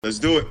Let's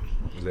do it.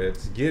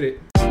 Let's get it.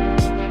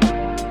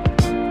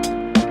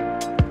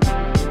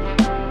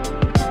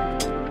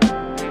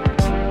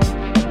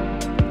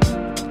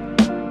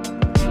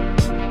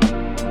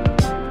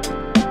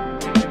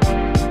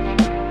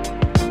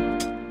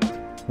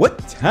 What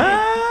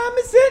time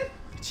is it?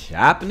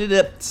 Chopping it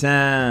up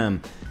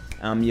time.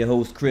 I'm your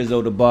host,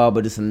 Crizzo the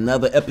Barber. This is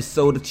another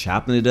episode of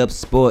Chopping It Up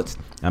Sports.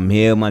 I'm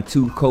here with my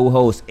two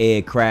co-hosts,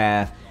 Ed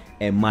Craft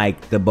and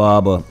Mike the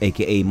Barber,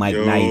 a.k.a. Mike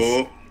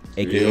Nice,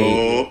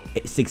 a.k.a.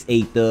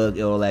 6'8 Thug,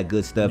 all that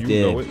good stuff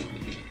there. Know it.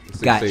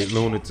 6'8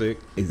 Lunatic.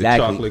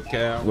 Exactly. The chocolate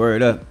cow.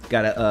 Word up.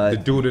 Got the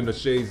dude in the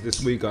shades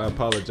this week. I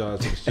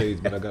apologize for the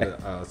shades, but I got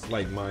a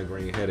slight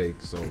migraine headache,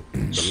 so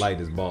the light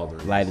is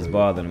bothering. Light is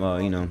bothering.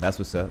 Well, that's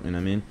what's up. You know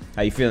what I mean?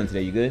 How you feeling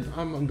today? You good?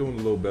 I'm doing a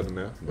little better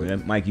now. Yeah,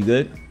 Mike, you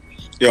good?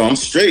 Yo, I'm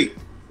straight.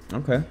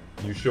 Okay.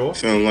 You sure?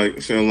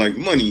 Feeling like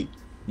money.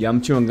 Yeah,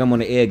 I'm chewing gum on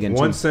the air again, too.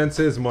 1 cent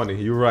is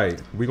money. You're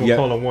right. We're going to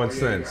call it 1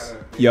 cent.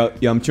 Yo,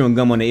 I'm chewing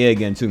gum on the air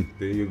again, too.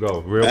 There you go.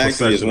 Real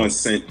Actually, it's professional. 1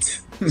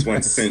 cent. It's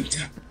 1 cent.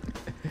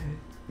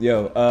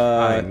 Yo,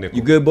 right,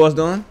 you good, boss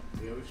Don?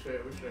 Yeah, we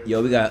straight.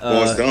 Yo, we got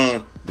Boss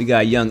Don. we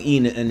got young E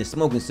in the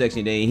smoking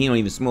section today. He don't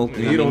even smoke.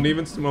 He don't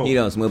even smoke. He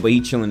don't smoke, but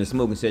he chilling in the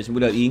smoking section.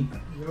 What up, E?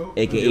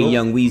 AKA Yo.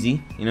 Young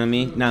Wheezy. You know what I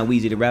mean? Not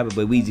Wheezy the rapper,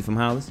 but Wheezy from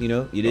Hollis. You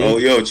know? You did? Oh,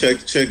 yo, check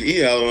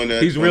E out on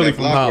that. He's on really that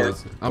from block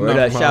Hollis. work. I'm Word not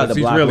up, from shout out Hollis. to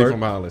He's Block really Work.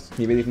 from Hollis.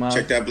 He really from Hollis?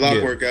 Check that block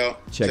Yeah. work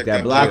out. Check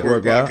that block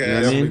work out, you know what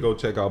I mean? Definitely go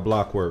check out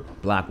Block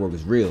Work. Block work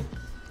is real.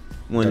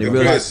 One of the Yo,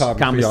 real Chris.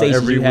 conversations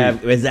Every you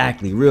have. week.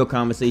 Exactly. Real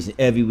conversation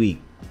every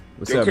week.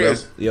 What's Yo, up,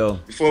 Chris. bro? Yo,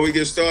 Before we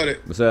get started,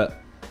 what's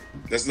up?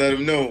 let's let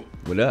them know.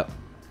 What up?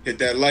 Hit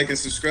that like and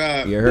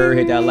subscribe. You heard?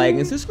 Hit that like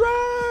and subscribe.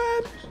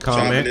 Chopping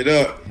Comment. it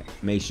up.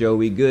 Make sure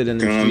we good in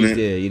the Comment. streets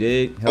there. You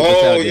dig? Help us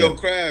Oh, out yo, there.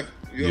 Craft.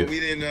 Yo, Yeah. we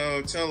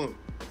didn't tell them.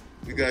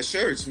 We got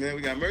shirts, man.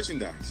 We got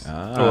merchandise. So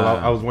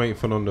I was waiting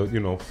for them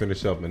to,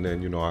 finish up, and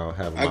then, I'll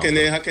have them How out.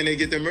 can they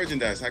get their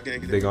merchandise? How can they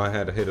get They're their going to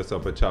have to hit us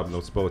up at Chopping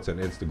Up Sports on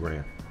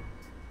Instagram.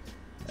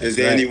 Is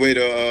there any way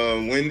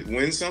to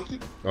win something?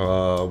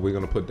 We're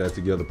going to put that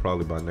together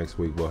probably by next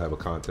week. We'll have a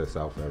contest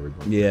out for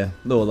everybody. Yeah,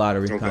 little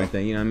lottery kind Okay. of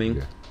thing. You know what I mean?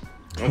 Yeah.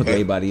 Hook Okay.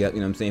 everybody up. You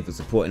know what I'm saying, for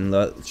supporting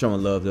love,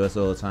 showing love to us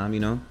all the time. You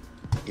know.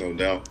 No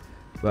doubt.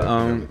 But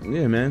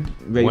yeah, man.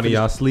 Ready One for of the-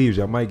 y'all sleeves,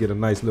 y'all might get a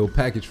nice little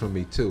package from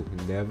me, too.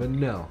 You never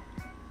know.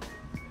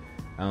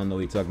 I don't know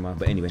what you're talking about,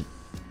 but anyway.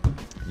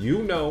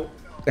 You know.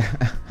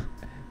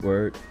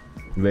 Word.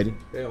 You ready?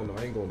 Hell no,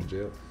 I ain't going to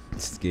jail.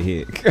 Let's get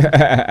hit.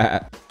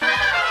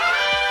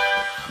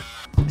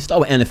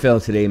 Start with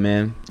NFL today,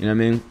 man. You know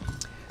what I mean?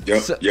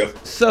 Yep.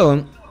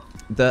 So,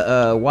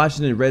 the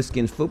Washington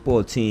Redskins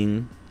football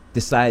team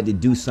decided to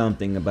do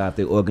something about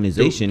their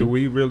organization. Do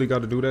we really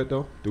got to do that,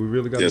 though? Do we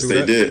really got to Yes, do they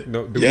that? did.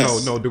 No,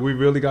 Yes. no. Do we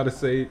really got to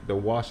say the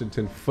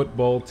Washington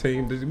football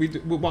team?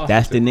 Washington.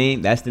 That's the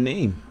name. That's the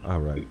name.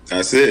 All right.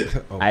 That's it.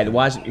 I had to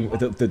watch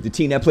the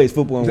team that plays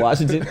football in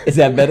Washington. Is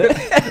that better?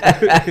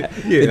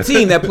 Yeah. The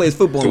team that plays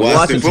football The in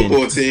Washington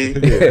Washington.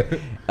 football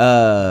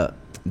team.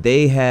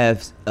 They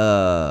have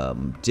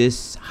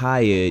just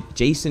hired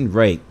Jason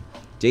Wright.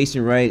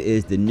 Jason Wright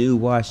is the new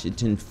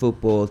Washington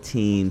football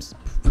team's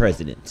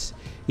president.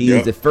 He Yep.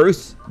 is the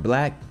first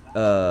black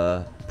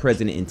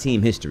president in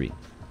team history.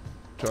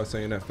 Try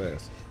saying that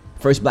fast.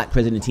 First black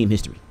president in team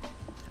history.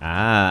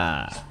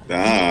 Ah.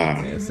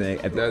 That's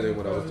it. That ain't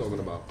what I was talking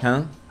about.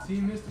 Huh?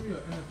 Team history or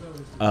NFL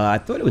history? I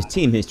thought it was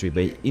team history,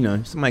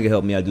 but somebody could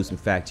help me out do some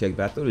fact check.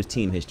 But I thought it was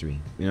team history.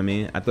 You know what I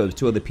mean? I thought it was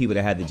two other people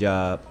that had the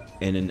job,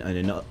 and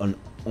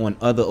on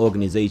other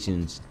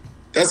organizations.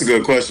 That's a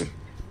good question.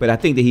 But I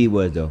think that he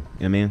was though. You know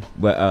what I mean?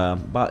 But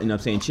you know what I'm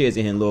saying? Cheers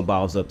to him, little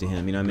balls up to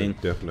him. You know what I mean?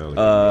 Definitely.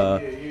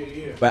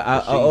 Yeah. But I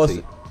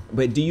also.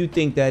 But do you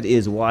think that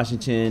is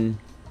Washington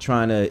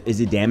trying to?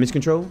 Is it damage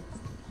control?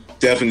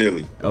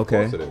 Definitely.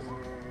 Okay. Of course it is.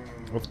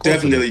 Of course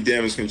Definitely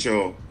damage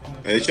control.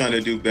 They trying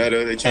to do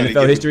better. They trying NFL to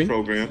get history? the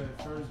program.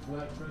 The first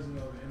black president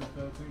of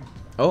the NFL team.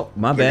 Oh,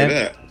 my Look bad.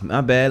 at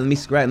My bad. Let me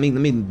scratch. Let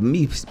me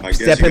I guess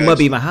step you him got up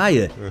you. even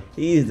higher.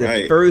 He is the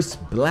Right. first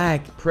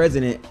black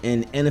president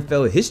in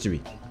NFL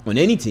history on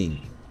any team.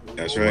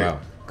 That's right. Wow.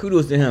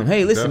 Kudos to him.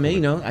 Hey, listen,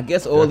 Definitely. man. I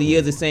guess all the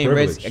years the same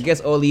Reds. Privilege. I guess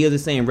all the years the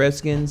same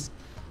Redskins.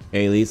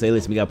 Hey, listen,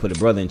 we gotta put a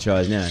brother in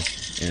charge now.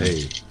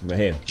 Hey. But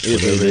hey, it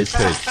is what Whatever it it is.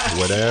 takes.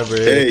 Whatever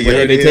it Hey, you Whatever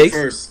heard it it here takes.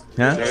 first.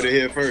 Huh? You heard it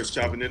here first.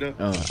 Chopping it up.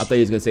 Oh, I thought you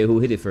was gonna say who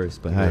hit it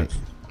first, but alright.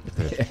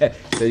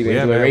 so you We gonna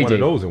haven't do a had Ray one J? of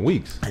those in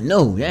weeks. I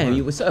know, yeah.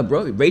 What's up,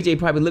 bro? Ray J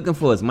probably looking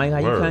for us, Mike.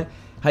 How Word.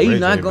 you Ray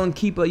not J. gonna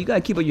keep up? You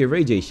gotta keep up your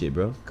Ray J shit,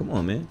 bro. Come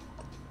on, man.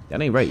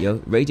 That ain't right,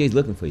 yo. Ray J's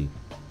looking for you,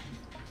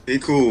 He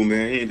cool,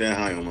 man. He ain't that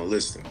high on my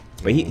list, though.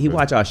 but he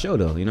watch our show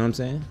though. You know what I'm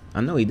saying?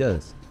 I know he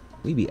does.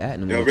 We be at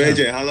him. Yo, all the Ray time.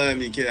 J, holla at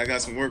me, kid. I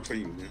got some work for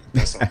you, man.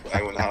 That's all.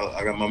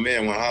 I got my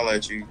man want to holla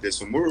at you. Get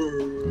some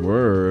work.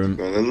 Word.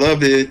 Gonna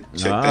love it.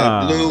 Check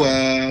that blue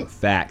out.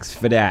 Facts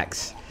for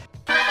dax.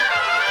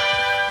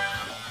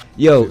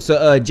 Yo,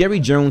 so Jerry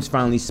Jones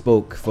finally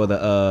spoke for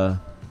the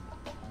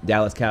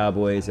Dallas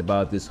Cowboys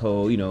about this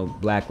whole,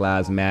 Black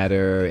Lives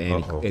Matter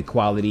and Uh-oh.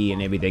 equality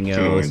and everything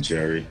Come else. on,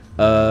 Jerry.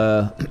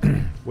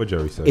 What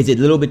Jerry said? Is it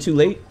a little bit too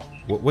late?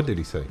 What did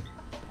he say?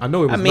 I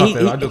know it was I mean,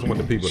 nothing. he- I just want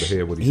the people to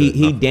hear what he said.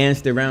 He Nothing.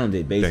 danced around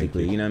it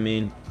basically. you. You know what I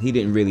mean? He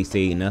didn't really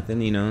say nothing.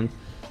 He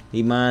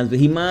might as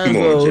Come on,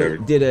 well Jerry.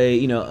 did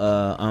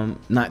I'm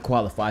not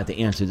qualified to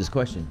answer this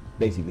question.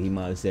 Basically, he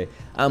might have said,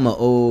 I'm an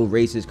old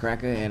racist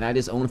cracker and I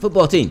just own a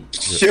football team.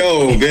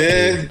 Yo,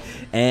 man.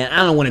 And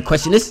I don't want to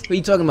question this. What are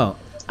you talking about?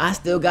 I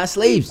still got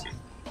slaves.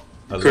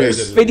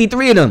 Chris.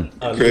 53 of them.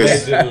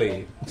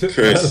 Allegedly.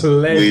 Chris, we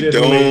Allegedly.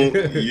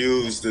 don't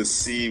use the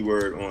C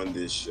word on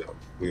this show.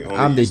 We only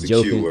I'm use just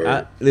the Q joking.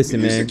 word.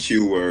 Listen, we use man. the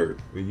Q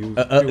word. We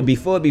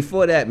use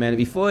Before that, man.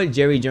 Before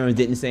Jerry Jones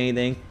didn't say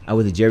anything, I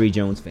was a Jerry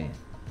Jones fan.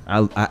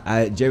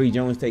 Jerry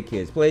Jones take care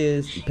of his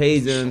players. He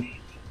pays them.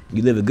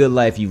 You live a good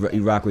life. You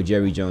rock with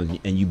Jerry Jones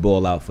and you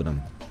ball out for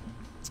them.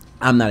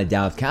 I'm not a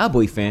Dallas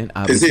Cowboy fan. Is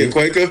Obviously. he a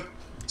Quaker?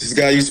 This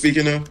guy you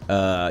speaking of?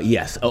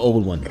 Yes, an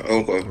old one.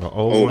 Okay.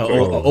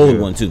 Old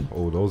one, too.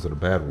 Oh, those are the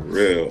bad ones.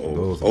 Real old.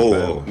 Those are the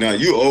bad ones. Now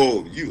you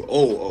old. You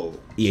old.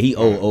 Yeah, he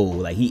old.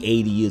 Like he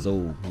 80 years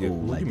old. Yeah,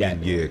 Old what like you that.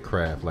 mean, yeah,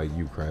 Kraft, like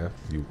you, Kraft.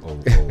 You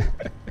old.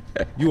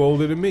 You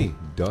older than me,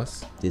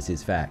 Dust. This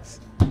is facts.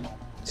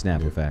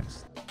 Snapper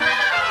facts.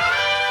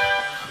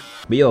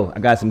 But yo, I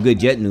got some good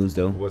Jet news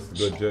though. What's the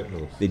good jet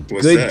news? The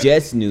What's good that?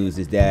 Jets news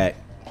is that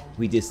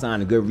we just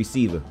signed a good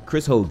receiver,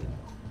 Chris Hogan.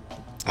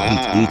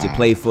 He used to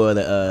play for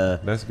the.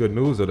 That's good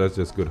news, or that's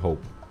just good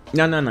hope?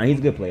 No. He's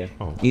a good player.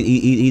 Oh.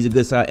 He's a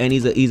good side, and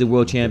he's a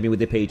world champion with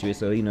the Patriots.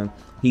 So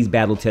he's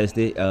battle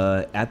tested.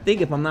 I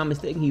think if I'm not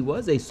mistaken, he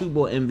was a Super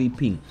Bowl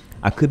MVP.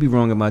 I could be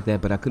wrong about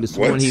that, but I could have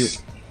sworn What?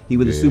 he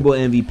was a Yeah. Super Bowl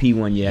MVP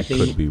one year. I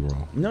think Could be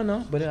wrong.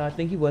 No, but I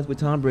think he was with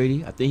Tom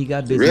Brady. I think he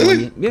got busy.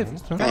 Really? One year.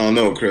 Yeah, I don't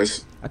know,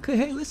 Chris. I could.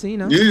 Hey, listen,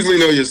 You usually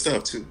know your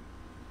stuff too.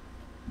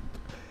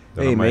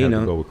 Then Hey, I might man,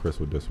 have to go with Chris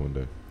with this one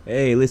day.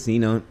 Hey, listen,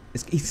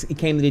 he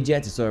came to the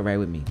Jets. It's all right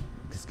with me.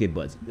 Let's get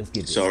buzzy. Let's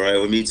get It's this. all right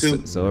with me too.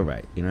 It's all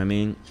right. You know what I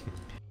mean?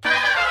 All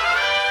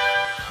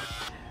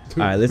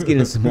right, let's get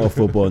into some more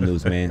football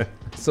news, man.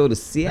 So the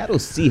Seattle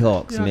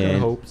Seahawks, Yeah, I got man.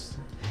 hopes.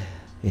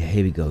 Yeah,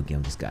 here we go again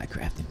with this guy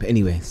crafting. But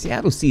anyway,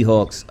 Seattle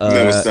Seahawks.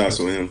 Never stops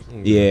with him.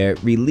 Yeah,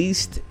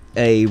 released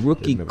a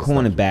rookie It never stops with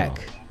cornerback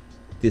Tom.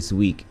 this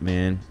week,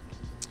 man.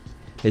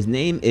 His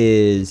name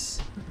is,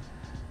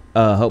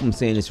 hope I'm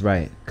saying this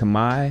right,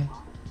 Kamai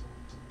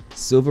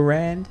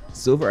Silverand.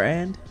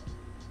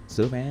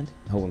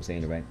 I hope I'm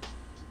saying it right.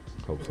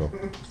 Hope so. I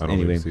don't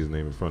Anyway. even see his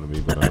name in front of me,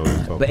 but I know what you're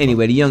talking But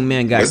anyway, the young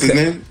man got What's his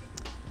name?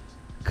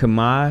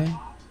 Kamai.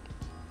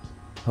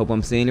 Hope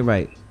I'm saying it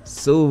right.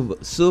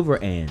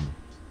 Silverand.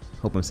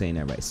 Hope I'm saying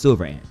that right.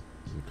 Silverand.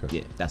 about. Okay.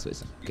 Yeah, that's what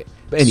it's okay.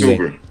 But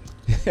anyway.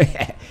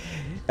 Super.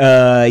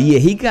 Yeah,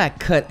 he got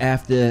cut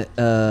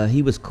after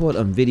he was caught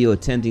on video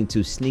attempting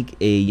to sneak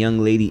a young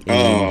lady in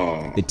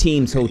Oh. the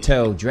team's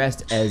hotel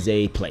dressed as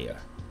a player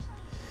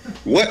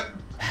What?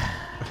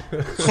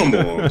 Come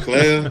on,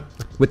 Claire.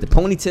 with the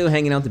ponytail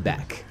hanging out the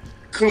back.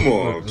 Come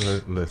on.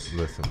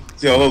 Listen.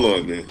 Yo, hold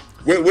on, man.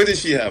 What did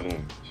she have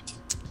on?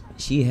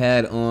 She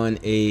had on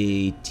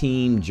a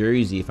team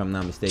jersey, if I'm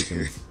not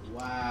mistaken.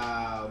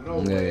 Wow,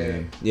 no Yeah,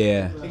 way.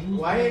 yeah.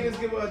 Why ain't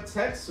just give her a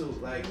tech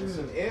suit like with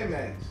some Air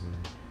Max?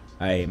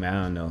 Hey man,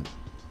 I don't know.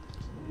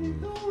 What you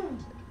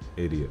doing?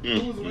 Idiot.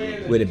 Who's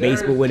wearing With a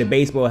jersey?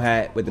 baseball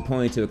hat with the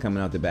ponytail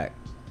coming out the back.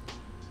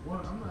 One,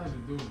 I'm not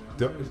even doing that.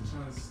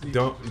 I'm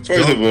Dumb- just trying to see.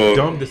 First of all-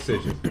 dumb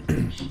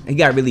decision. He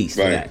got released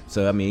for Right. that.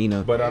 So I mean,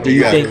 But I do don't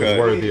you got think think? it's cut.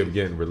 worthy of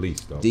getting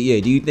released though. Do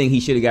you think he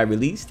should have got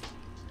released?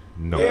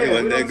 No. He Yeah,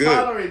 wasn't we that don't good.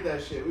 tolerate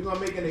that shit. We're gonna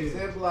make an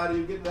example out of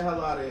you. Get the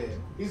hell out of here.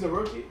 He's a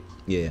rookie.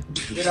 Yeah.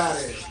 Get out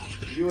of here.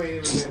 You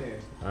ain't even been here.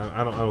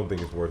 I don't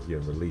think it's worth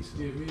getting released.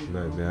 Yeah, me No,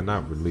 either. they're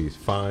not released.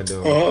 Find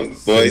them. Oh,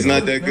 boy, he's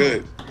not that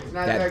good. It's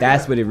not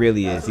That's good. what it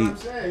really That's is. what I'm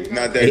saying. You're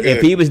Not that If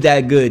good. he was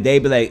that good, they'd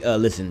be like,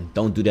 listen,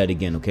 don't do that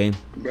again, okay?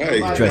 Right,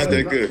 he's not Trust me.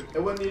 that good.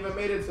 It wouldn't even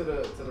made it to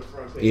the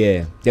front page.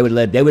 Yeah. They would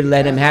let him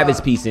That's have why-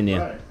 his piece in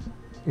there.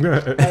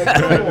 Right. Hey,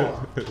 come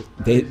on.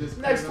 They,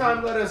 Next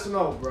time, let us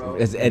know, bro.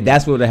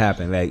 that's what would have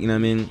happened. Like, you know what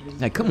I mean?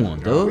 Like, come on,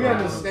 We dude.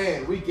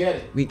 understand. We get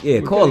it.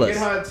 Yeah, call could've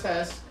us. Get her a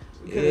test.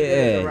 We could have did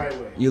it the Yeah, right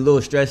way. you're a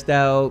little stressed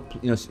out.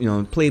 You know,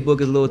 playbook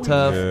is a little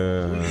tough.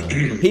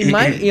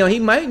 Yeah. He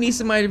might need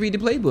somebody to read the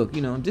playbook.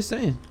 You know, I'm just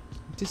saying.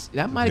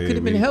 That might could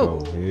have been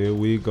help. Here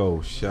we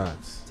go.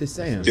 Shots. Just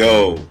saying.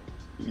 Yo,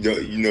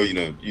 you know you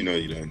don't.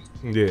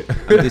 Yeah.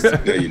 I'm just,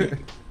 Yeah, you know.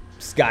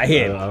 this guy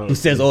here who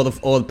says all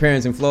the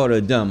parents in Florida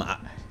are dumb.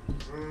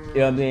 You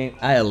know what I mean?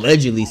 I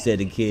allegedly said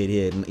the kid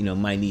here,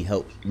 might need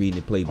help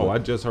reading the playbook. Oh, I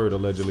just heard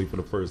allegedly for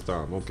the first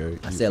time. Okay.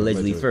 I said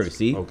allegedly first.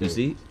 See? Okay. You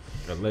see?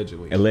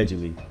 Allegedly.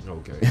 Allegedly.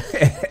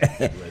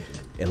 Okay.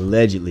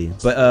 Allegedly.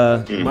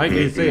 But Mike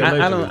didn't say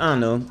allegedly. I don't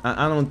know.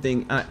 I don't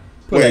think.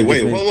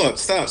 Wait, hold up.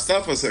 Stop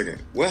for a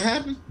second. What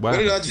happened? What What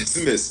did I happened?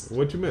 just miss?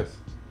 What you miss?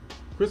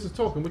 Chris is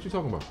talking. What you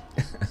talking about?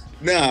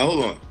 Nah,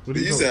 hold on. What are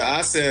you You talking said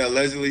I said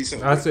allegedly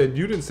something. I said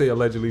you didn't say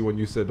allegedly when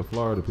you said the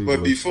Florida people.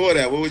 But before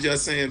that, what was y'all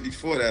saying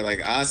before that?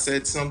 Like I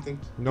said something.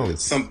 No. You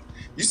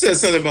said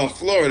something about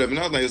Florida, and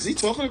I was like, is he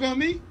talking about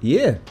me?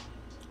 Yeah.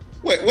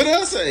 Wait, what did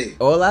I say?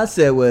 All I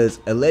said was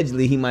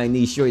allegedly he might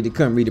need Shorty to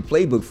come read the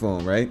playbook for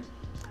him, right?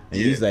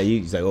 And Yeah.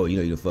 he's like, oh, you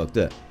know, you done fucked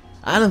up.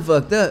 I done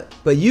fucked up,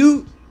 but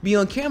you be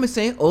on camera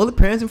saying all the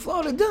parents in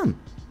Florida dumb.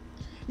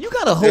 You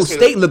got a whole That's what-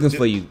 state looking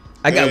for you.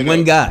 I got No.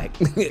 one guy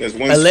There's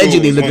one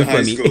allegedly school, looking one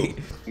high for me. school.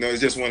 No,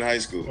 it's just one high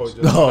school. Oh, just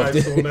Oh, high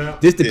school now?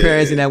 this the Yeah,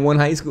 parents in yeah. that one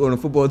high school on the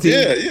football team.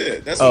 Yeah.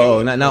 That's what Oh,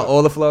 it was. not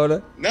all of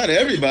Florida. Not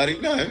everybody.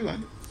 Not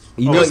everybody.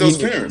 You Oh, know, it's those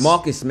parents.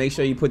 Marcus, make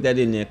sure you put that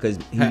in there because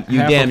you Half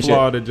damn of sure.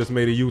 Florida just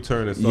made a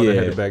U-turn and started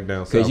headed back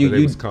down south. you, They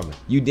you, was coming.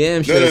 you damn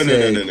No, sure no.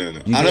 said.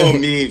 you I damn-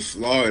 don't mean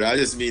Florida. I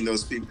just mean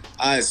those people.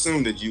 I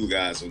assume that you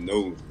guys will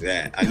know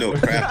that. I know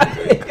crap.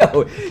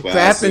 Yo, Well, I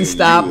Crafton assume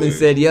stopped you and would.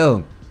 said,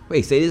 "Yo,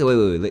 wait, say this.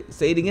 Wait.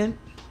 Say it again.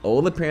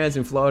 All the parents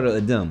in Florida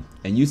are dumb."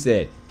 And you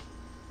said,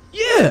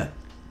 "Yeah."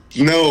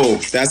 No,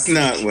 that's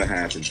not what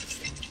happened.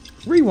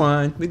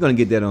 Rewind. We're gonna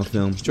get that on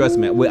film. Trust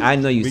me. Well, I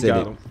know you We said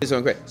got it. 'em. It's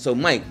on correct. So,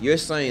 Mike, you're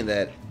saying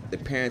that the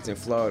parents in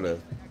Florida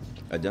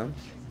are dumb?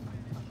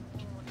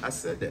 I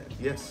said that.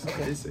 Yes,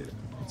 I did say that.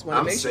 Just wanna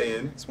I'm make sure.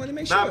 saying. Just want to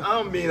make Nah, sure. I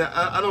don't mean.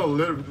 I don't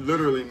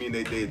literally mean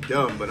they're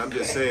dumb, but I'm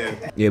just saying.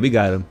 Yeah, we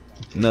got him.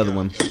 Another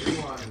one.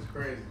 Rewind is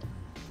crazy.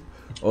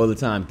 All the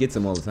time. Gets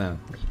him all the time.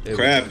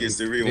 Crab gets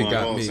the It rewind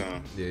got all me. the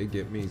time Yeah, it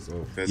get me.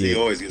 So because he Yeah.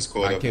 always gets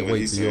caught I up can't in what wait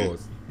he's for saying.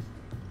 yours.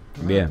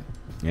 Yeah.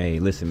 Hey,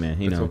 listen,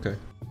 man. You It's know. okay.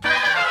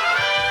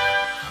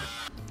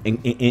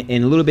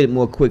 And a little bit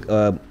more quick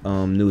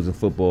news of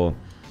football.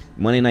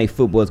 Monday Night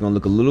Football is going to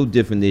look a little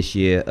different this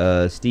year.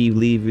 Steve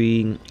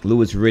Levy,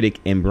 Louis Riddick,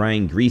 and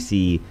Brian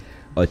Greasy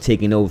are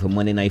taking over for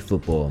Monday Night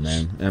Football,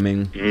 man. I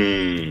mean,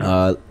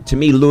 to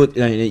me, Louis,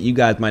 you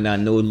guys might not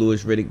know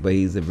Louis Riddick, but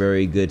he's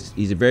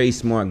a very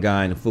smart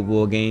guy in the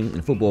football game, in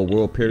the football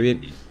world,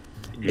 period.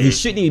 He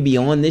shouldn't even be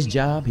on this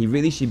job. He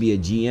really should be a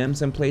GM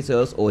someplace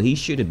else, or he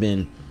should have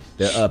been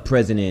the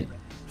president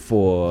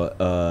for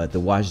the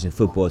Washington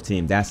football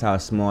team. That's how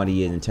smart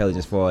he is, intelligent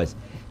as far as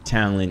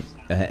talent,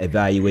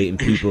 evaluating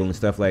people and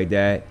stuff like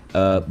that.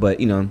 But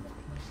you know,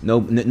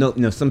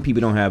 no, some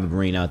people don't have a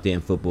brain out there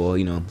in football,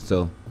 you know,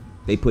 so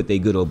they put their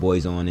good old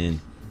boys on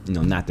and, you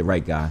know, not the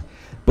right guy.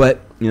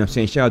 But, you know what I'm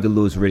saying, shout out to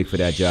Louis Riddick for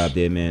that job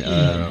there, man.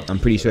 I'm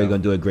pretty sure he's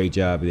going to do a great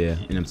job there.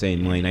 And I'm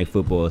saying Monday Night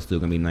Football is still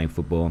going to be night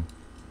football.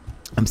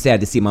 I'm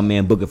sad to see my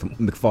man Booker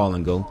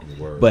McFarlane go.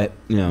 But,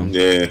 you know,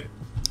 Yeah,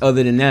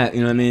 other than that,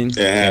 you know what I mean? it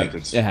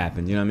happens. It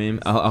happens, you know what I mean?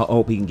 I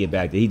hope he can get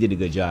back there. He did a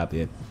good job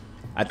there.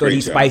 I thought Great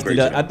he job, spiced great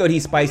it up. job. I thought he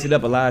spiced it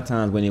up a lot of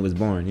times when he was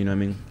born, you know what I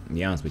mean? To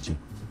be honest with you.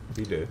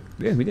 He did.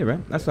 Yeah, we did,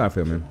 right? That's how I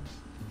feel, man.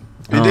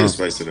 He did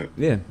spice it up.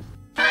 Yeah.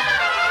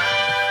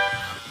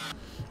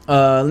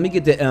 Let me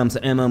get the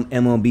some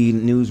MLB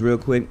news real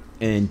quick,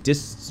 and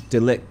just to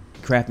let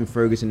Crafton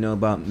Ferguson know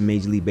about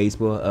Major League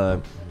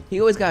Baseball. He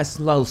always got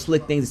a lot of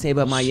slick things to say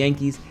about my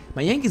Yankees.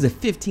 My Yankees are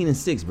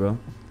 15-6, bro.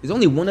 There's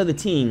only one other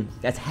team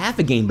that's half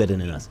a game better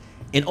than us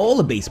in all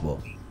of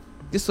baseball.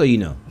 Just so you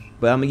know.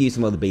 But I'm gonna give you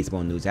some other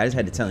baseball news. I just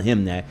had to tell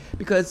him that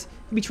because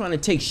he be trying to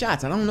take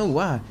shots. I don't know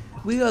why.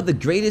 We are the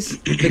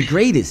greatest, the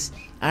greatest.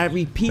 I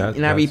repeat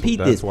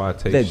That's why I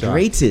take the shots.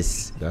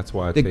 greatest. That's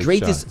why I The take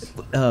greatest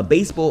shots.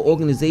 Baseball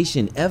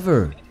organization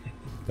ever.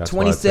 That's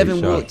why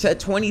I take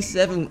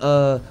 27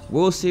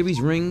 World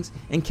Series rings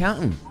and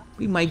counting.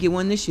 We might get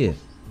one this year.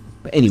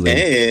 But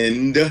anyway,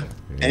 And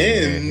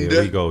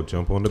here we go.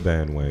 Jump on the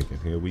bandwagon.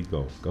 Here we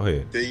go. Go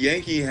ahead. the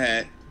Yankee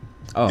hat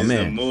oh is the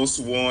man, most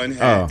worn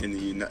hat Oh.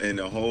 in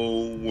the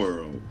whole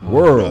world.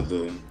 World.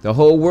 Brother. the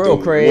whole world,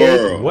 The Craig.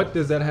 world. What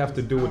does that have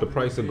to do with the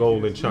price of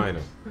gold in China?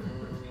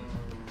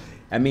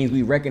 That means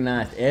we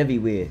recognized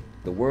everywhere.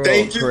 The world,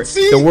 Thank you. Craig.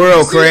 See? The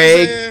world, See what I'm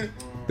Craig. saying?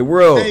 The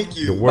world. Thank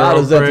you. The world.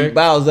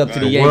 Bottles up to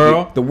the The Yankees.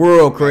 world. The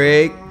world,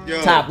 Craig. Yo.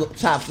 Top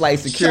flight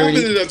security.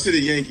 Chopping it up to the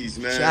Yankees,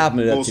 man. Chopping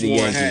it up most to the worn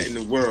Yankees. hat in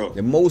the world.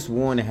 The most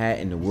worn hat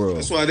in the world.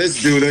 That's why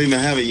this dude don't even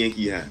have a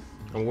Yankee hat.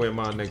 I'm wearing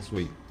mine next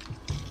week.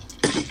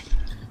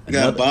 You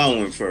gotta buy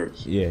one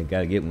first. Yeah,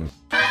 gotta get one.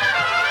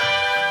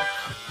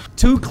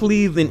 Two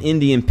Cleveland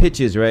Indian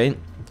pitchers, right?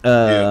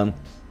 Yeah.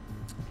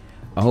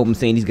 I hope I'm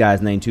saying these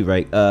guys' name too,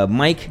 right?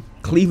 Mike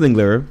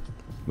Clevelandler,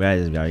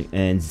 right,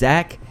 and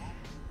Zach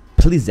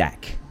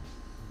Plizak.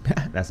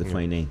 That's a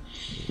funny name.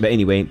 But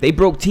anyway, they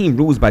broke team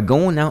rules by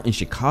going out in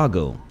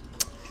Chicago.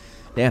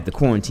 They have to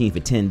quarantine for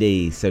 10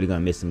 days, so they're gonna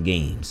miss some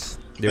games.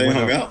 They went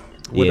hung out. out.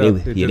 What Yeah, up? they-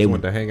 They yeah, just they-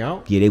 went to hang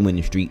out. Yeah, they went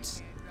in the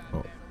streets.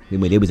 Oh.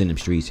 They was in them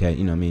streets, yeah,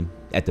 you know what I mean?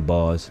 At the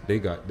bars. They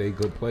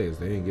good players.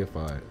 They didn't get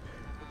fired.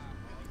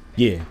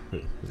 Yeah,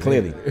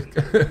 clearly. You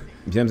see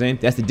what I'm saying?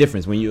 That's the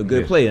difference. When you're a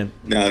good Yeah. player,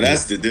 Now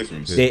that's the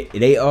difference. they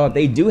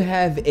do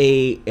have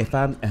a, if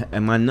I'm,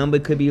 and my number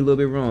could be a little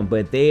bit wrong,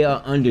 but they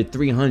are under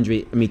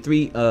 300. I mean,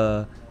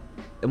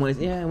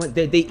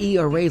 they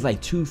ERA is like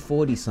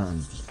 240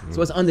 something.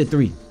 So it's under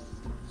 3.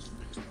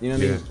 You know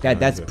what I mean? Yeah.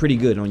 That's Yeah. pretty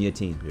good on your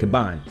team Yeah.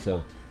 combined.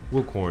 So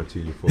We'll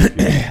quarantine you for a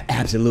few.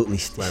 Absolutely.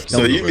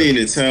 So you mean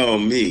to tell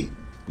me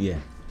Yeah.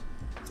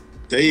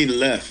 they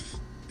left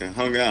and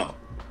hung out,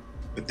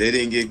 but they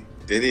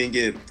didn't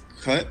get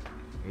cut?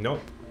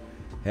 Nope.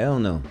 Hell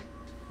no.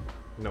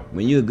 No.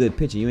 When you a good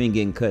pitcher, you ain't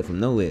getting cut from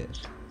nowhere.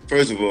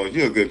 First of all, if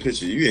you're a good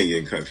pitcher, you ain't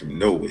getting cut from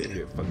nowhere.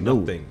 Yeah, for No.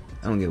 nothing.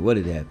 I don't get what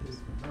it happens.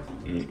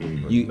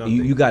 Mm-mm.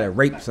 You gotta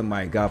rape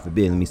somebody, God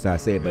forbid. Let me start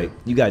saying, but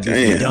you gotta do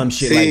Damn. some dumb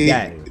shit See,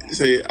 like that.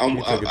 See, You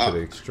took it to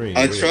the extreme.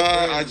 I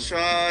Yeah.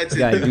 tried to. You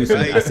gotta do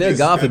something. I said, this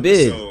God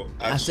forbid. episode.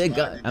 I said, tried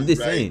God. to I'm be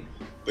just saying.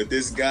 But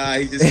this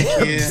guy, he just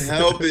can't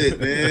help it,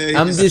 man. He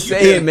I'm just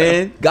saying, can't-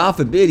 man. God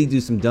forbid he do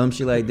some dumb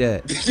shit like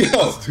that.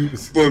 Yo,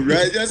 but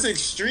right, that's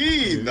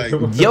extreme. Like,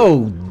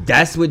 Yo,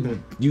 that's what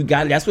you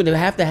got. That's what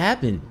have to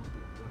happen.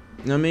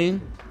 You know what I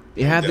mean?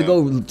 It have to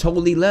go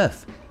totally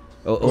left.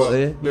 You know what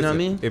I Listen,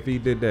 mean? If he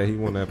did that, he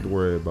wouldn't have to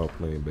worry about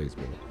playing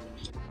baseball.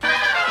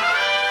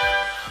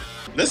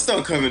 let's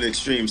start covering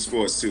extreme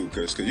sports too,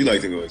 cause you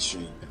like to go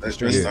extreme. Let's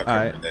start Yeah. covering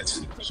Alright. that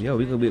too. Yo,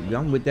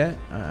 I'm with that.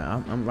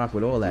 I'm rock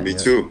with all that. Me yo.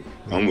 too.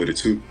 I'm with it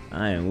too.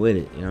 I am with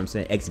it. You know what I'm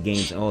saying? X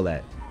Games and all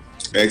that.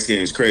 X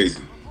Games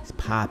crazy. It's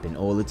popping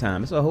all the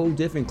time. It's a whole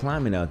different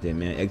climate out there,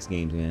 man. X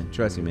Games, man.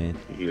 Trust me, man.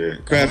 Yeah.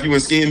 Kraft, you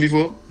went skiing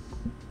before?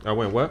 I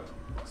went what?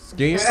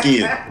 Skiing?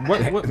 Skiing.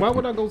 What? Why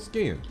would I go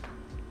skiing?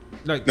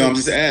 Like, No, I'm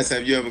just asking.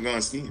 Have you ever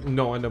gone skiing?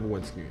 no, I never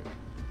went skiing.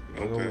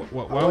 Okay.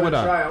 Why I wanna would try.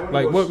 I I? wanna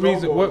Like, go what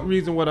reason? snowboarding. What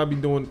reason would I be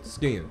doing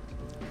skiing?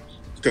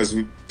 Because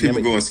people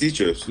Yeah, go on ski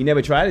trips. You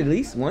never tried it at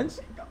least once?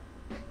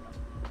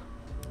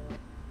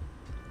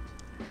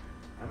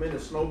 I'm into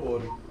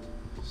snowboarding.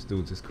 This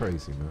dude's just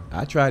crazy, man.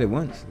 I tried it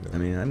once. I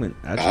mean,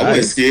 I tried I went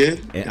it.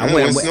 skiing. And I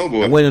went I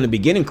snowboarding. went on the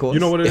beginning course. You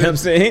know what it You know what I'm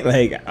is? saying?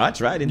 Like, I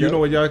tried it. You though. know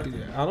what, y'all?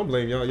 I don't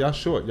blame y'all. Y'all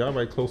short. Y'all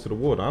right close to the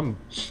water. I'm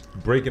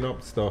breaking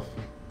up stuff.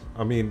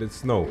 I mean, it's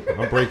snow.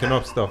 I'm breaking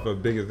up stuff as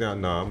big as that.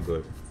 Nah, I'm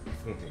good.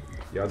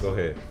 Y'all go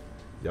ahead.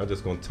 Y'all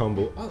just gonna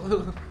tumble.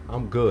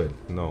 I'm good.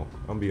 No,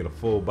 I'm being a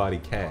full body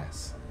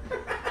cast.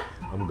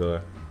 I'm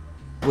good.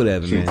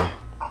 Whatever, man.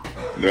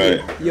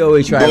 Right. You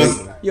always try Boss-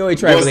 to. You always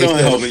try to Boss relate Don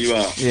stuff. helping you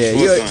out. Yeah,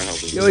 Boss you, Don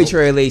helping you you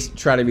always out.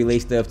 try to relate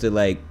stuff to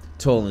like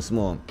tall and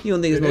small. You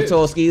don't think there's no It is.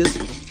 tall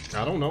skiers?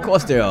 I don't know. Of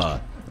course there are.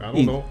 I don't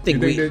You know.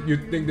 think we- you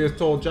think there's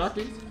tall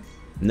jockeys?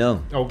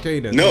 No. Okay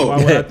then. No.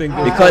 Why would I think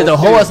there's Because the tall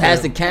horse skiers has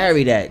to then?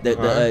 carry that, the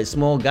Alright.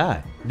 small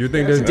guy. You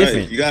think there's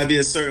different. Right. You gotta be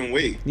a certain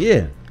weight.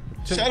 Yeah.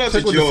 Shout out check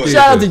to what the George. skiers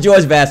Shout out is. to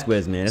George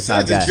Vasquez, man. That's Shout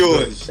our out to guy.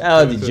 George. Shout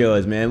out to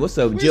George, man. What's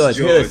up, Where's George?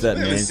 Hit us George? up, We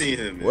haven't man. seen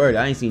him, man. Word,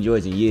 I ain't seen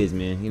George in years,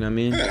 man. You know what I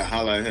mean? I gotta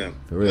holler at him.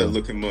 For real.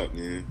 Look him up,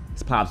 man.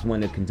 His pops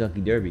won the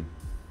Kentucky Derby.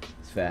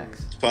 It's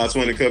facts. Pops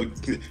wanna come.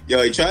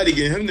 Yo, he tried to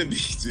get him to be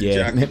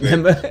Yeah, jockey, man.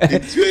 remember?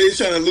 He's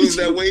trying to lose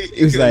that weight.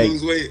 He was couldn't like,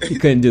 lose weight. he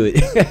couldn't do it.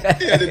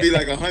 He had to be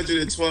like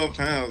 112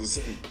 pounds,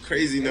 some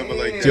crazy number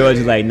like that. George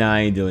was like, nah, I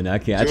ain't doing that. I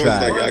can't. George I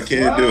was tried. like, I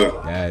can't do it.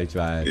 Yeah, I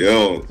tried.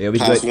 Yo, Yeah, we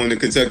Pops good. won the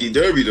Kentucky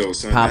Derby though,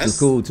 son. Pops was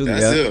cool too.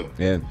 That's Yeah. it.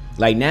 Yeah.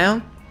 Like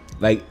now,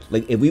 like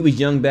if we was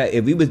young back,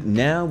 if we was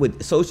now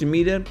with social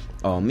media,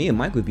 oh, me and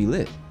Mike would be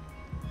lit.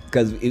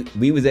 Cause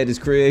we was at his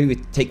crib, we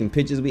was taking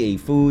pictures, we ate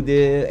food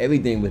there,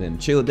 everything with him,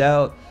 chilled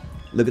out.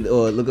 Look at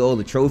all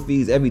the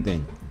trophies,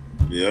 everything.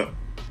 Yep.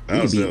 We That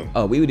would was be, it.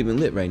 oh, we would have been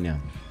lit right now,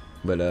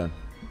 but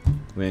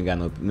we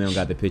don't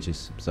got the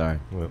pictures. Sorry,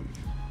 Well,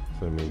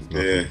 so it means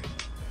nothing. Yeah.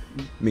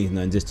 means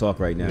nothing. Just talk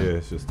right now. Yeah,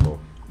 it's just talk.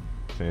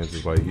 Fans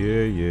is like,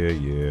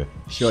 yeah.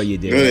 Sure you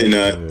did. No, they're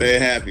Yeah. not. They're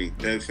happy.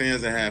 The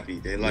fans are happy.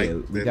 They like. Yeah,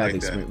 we they got like the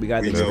that. experience- we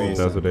got the know experience.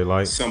 That's what they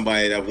like.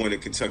 Somebody that won the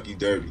Kentucky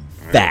Derby.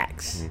 all right?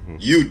 Facts.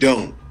 You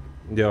don't.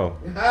 Yo,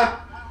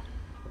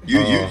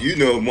 You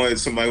know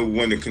somebody who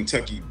won the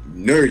Kentucky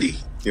Nerdy.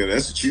 You know,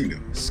 that's what you know.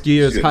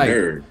 skier's She's a height.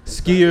 nerd.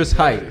 Skier's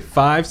height: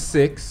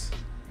 5'6",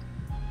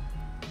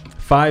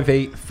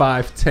 5'8",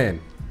 5'10".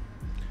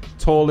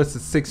 Tallest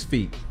is 6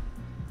 feet.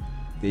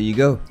 There you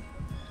go.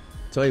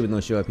 Told you with no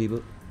short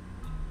people.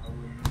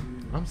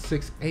 I'm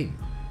 6'8".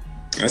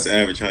 That's the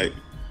average height.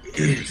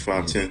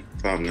 5'10",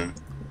 5'9".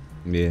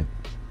 Yeah.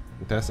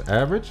 That's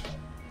average.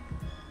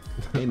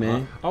 Hey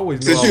man. I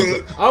always knew Since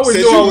you- I was since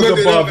you looked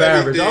it above up average. I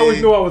everything.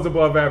 always knew I was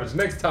above average.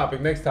 Next topic.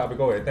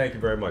 Go ahead. Thank you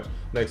very much.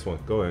 Next one.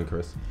 Go ahead,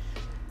 Chris.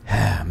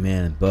 Ah,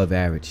 man, above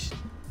average.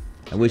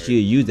 I wish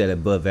you'd use that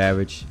above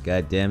average.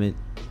 God damn it.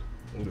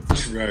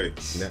 Right.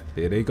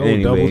 Here they go,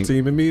 Anyway. double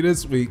teaming me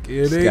this week.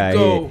 Here they Sky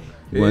go.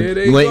 You want- Here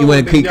they you want- go. you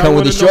wanna Then keep y'all coming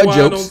with wanna the know short why I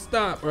jokes? don't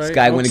stop, right?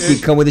 Sky want to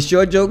keep coming with the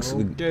short jokes.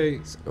 Okay.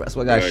 That's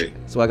why I got. Right.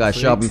 That's why I got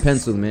sharpened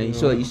pencils, man.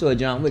 You saw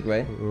John Wick,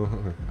 right?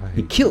 I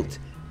He hate killed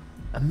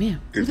a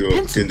man Can with a do,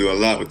 pencil. can do a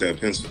lot with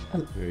that pencil.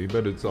 Yeah, you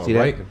better start See that?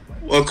 writing.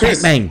 Well,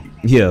 Chris. Bang.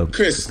 Yo,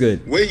 Chris. it's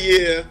good. What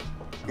year?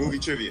 Movie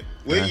trivia.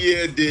 What Huh?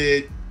 year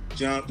did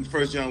the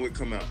first John Wick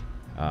come out?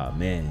 Oh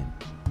man,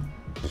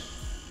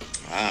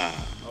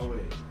 Ah. Oh wait.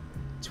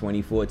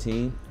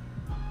 2014.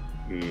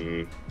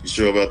 You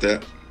sure about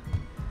that?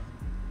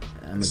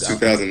 It's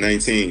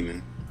 2019,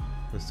 man.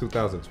 It's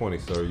 2020,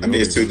 sir. I mean,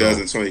 it's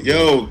 2020.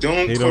 Yo,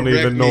 don't He correct don't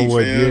even know me,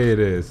 what fam. year it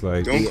is.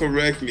 Like, Don't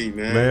correct me,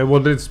 man. man, well,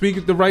 then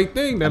speak the right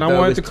thing. Then I thought it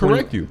wanted was to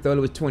correct you. Thought it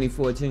was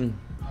 2014.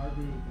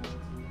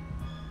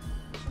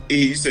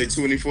 you say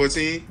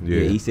 2014? Yeah,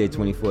 he said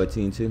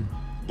 2014 too.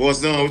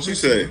 Boss Don, what you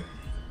say?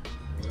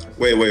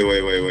 Wait.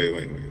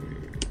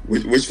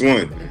 Which one?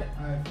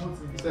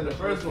 You said the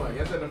first one.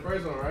 You said the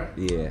first one, right?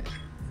 Yeah.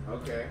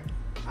 Okay.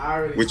 I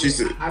already. What you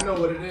said? I know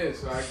what it is,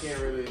 so I can't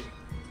really.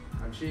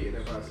 I'm cheating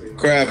if I say.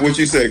 Crab, what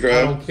you say, I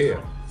Crab? don't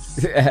care.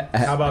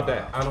 How about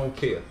that? I don't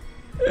care.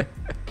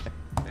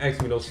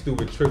 Ask me those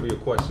stupid trivia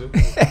questions.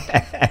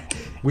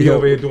 We Yo.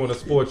 over here doing a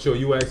sports show.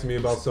 You ask me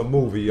about some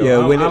movie. Yo.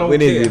 Yo, I when don't is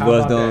care. it, How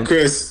Boss about Don? that?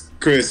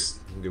 Chris,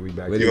 Yeah, we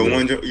back. When you're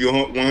is it?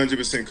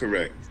 100%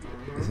 correct.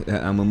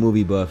 I'm a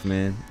movie buff,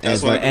 man. And That's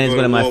it's one, why I and it's go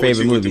one of to my war with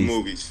favorite you with the movies.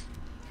 movies.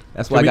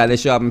 That's why I got this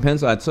sharpened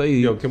pencil. I tell you.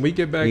 Yo, can we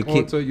get back You keep-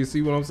 onto? You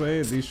see what I'm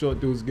saying? These short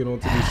dudes get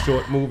onto these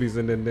short movies,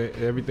 and then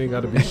everything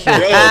got to be short.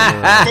 Yo,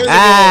 man. first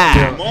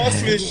of all,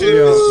 marksmanship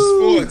Yo. is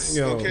sports,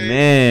 Yo. okay?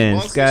 Man,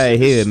 Marksmanship Sky is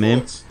here, man.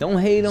 sports. Don't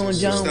hate on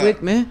So John stop.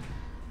 Wick, man.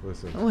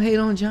 Listen. Don't hate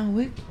on John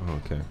Wick.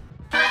 Okay.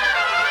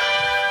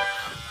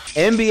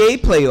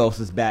 NBA playoffs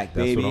is back,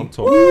 That's baby. what I'm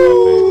talking about,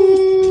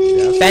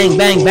 baby. That's Bang, what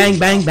bang, I'm bang, talking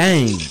bang, about.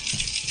 bang.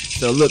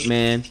 So look,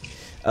 man.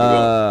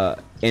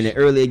 In the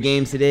earlier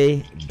games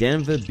today,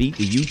 Denver beat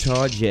the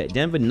Utah Jazz.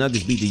 Denver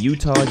Nuggets beat the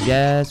Utah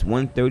Jazz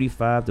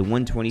 135 to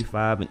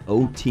 125 in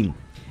OT.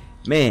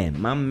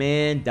 Man, my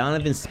man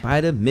Donovan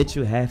Spider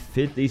Mitchell had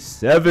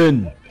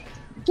 57.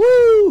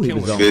 Woo! He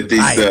was on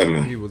 57.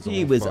 fire. He was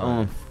He on was fire.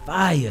 on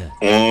fire.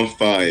 On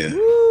fire.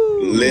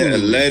 Woo!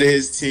 Led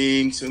his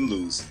team to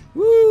lose.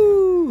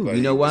 Woo! But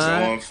You know he was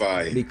why? on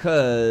fire.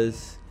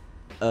 Because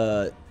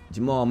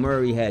Jamal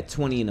Murray had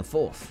 20 in the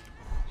fourth.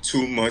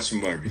 Too much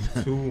money.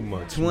 Too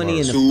much.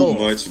 20 in the Too fourth.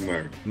 much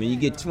money. When you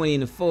get 20 in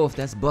the fourth,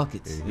 that's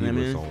buckets. Yeah, You he know what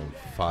I was mean? on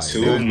fire.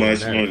 Too They was doing much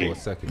that money. For a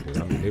second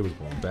there. I mean, they was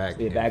going back,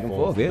 Yeah, back and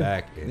forth, yeah.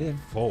 back and Yeah.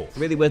 forth.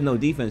 Really wasn't no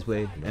defense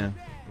play. Yeah.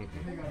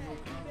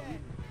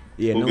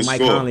 Yeah, Who no can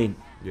Mike score? Conley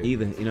Yeah.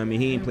 either. You know what I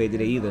mean? He ain't played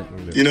today either.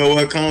 You know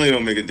what? Conley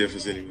don't make a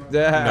difference anymore. Nah,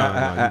 you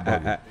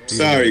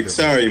bugging.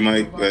 Sorry,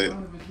 Mike, but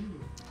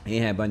He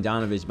ain't had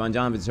Bogdanovich.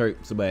 Bogdanovich hurt,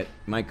 so but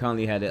Mike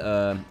Conley had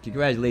a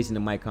congratulations to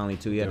Mike Conley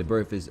too. He had to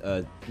birth his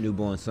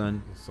newborn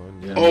son. Son,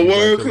 yeah, oh,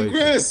 word,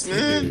 congratulations. congrats,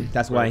 man.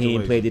 That's why he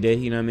ain't played today.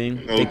 You know what I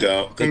mean? No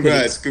doubt.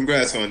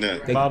 Congrats on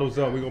that. Bottles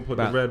up. We gonna put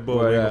the Red Bull.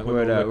 Word we gonna up, put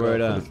word the up, liquor word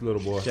for up. this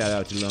little boy. Shout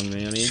out to Long Man. You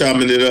know what I mean?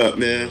 Chopping it up,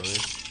 man.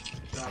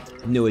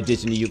 New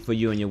addition to you for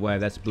you and your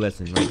wife. That's a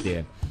blessing right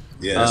there.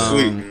 Yeah,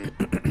 sweet.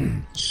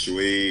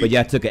 Sweet. But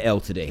y'all took a L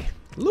today.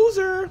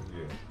 Loser.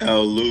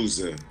 L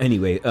loser.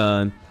 Anyway,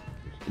 the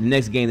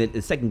next game,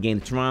 the second game,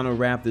 the Toronto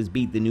Raptors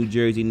beat the New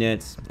Jersey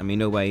Nets. I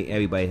mean,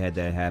 everybody had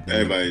that happen.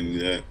 Everybody,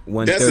 yeah.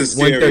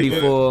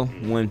 134,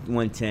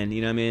 110.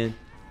 You know what I mean?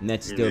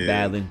 Nets still Yeah.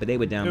 battling, but they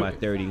were down by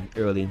 30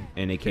 early,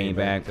 and they came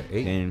back to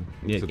 8. and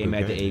It was a came good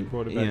back to game. 8.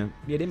 Brought it back.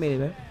 Yeah, they made it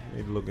back.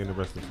 They look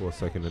interested for a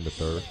second in the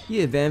third.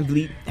 Yeah, Van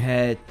Vliet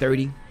had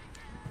 30.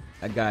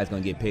 That guy's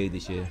gonna get paid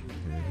this year.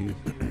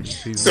 Yeah,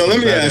 he's So let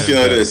me ask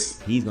y'all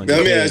this. He's gonna Let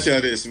get me paid. ask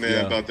y'all this, man,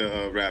 Yeah. about the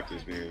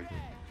Raptors, man.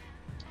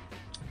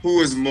 Who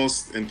is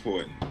most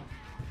important?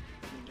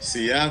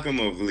 Siakam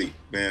or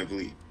Van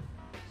Vliet?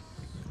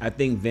 I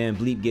think Van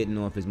Vliet getting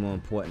off is more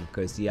important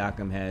because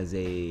Siakam has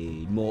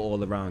a more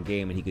all-around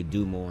game and he could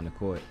do more on the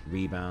court,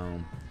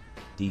 rebound,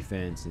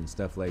 defense, and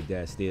stuff like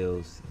that.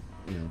 Steals,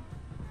 you know.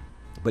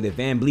 But if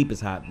Van Vliet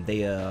is hot,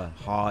 they are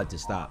hard to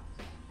stop.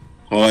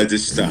 Hard to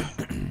stop.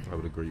 I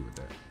would agree with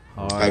that.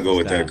 Hard I go to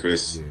with that, stop.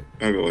 Chris.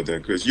 Yeah. I go with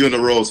that, Chris. You're on the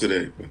roll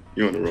today.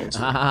 You're on the roll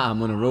today.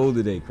 I'm on a roll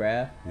today,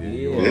 Crab. Yeah, Yeah.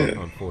 you are,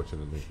 Yeah.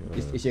 unfortunately.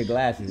 It's your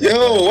glasses.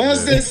 Yo,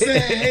 why's that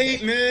saying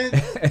hate, man?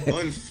 It's your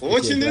glasses,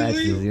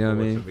 Unfortunately. you know what I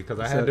mean? Because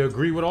I So- had to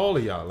agree with all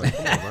of y'all. Like,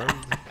 come on, man.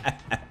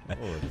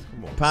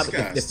 Come on. Probably,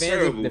 This guy's the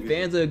terrible,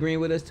 fans are agreeing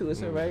with us too.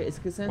 It's all right. It's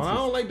consensus. Well, I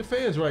don't like the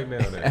fans right now.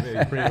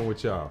 They're agreeing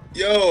with y'all.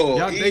 Yo,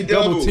 Y'all, they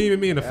E-double. double teaming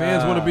me, and the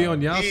fans want to be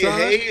on y'all He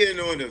side. hating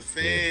on the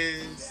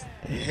fans.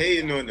 He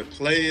hating on the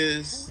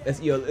players.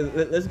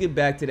 Let's get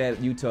back to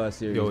that Utah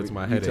series. Yo, it's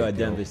my headache, Utah yo.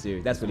 Denver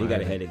series. That's what he My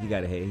got a headache. headache. He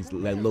got a headache. He's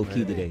like low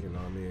key today. You know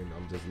what I mean?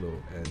 I'm just a little.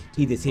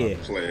 He just here.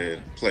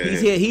 Player.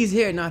 He's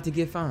here not to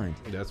get fined.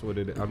 That's what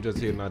it is. I'm just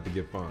here not to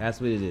get fined. That's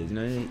what it is. You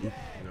know, what I mean?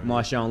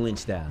 Marshawn Lynch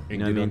style. You and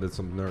know get what I mean? under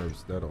some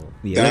nerves. That all.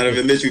 Yeah.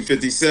 Donovan Mitchell,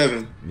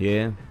 57.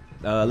 Yeah.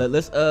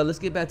 Let's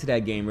get back to that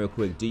game real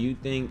quick. Do you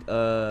think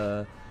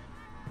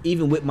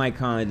even with Mike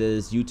Conley,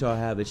 does Utah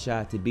have a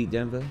shot to beat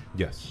Denver?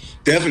 Yes.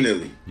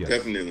 Definitely. Yes.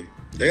 Definitely.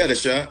 They got a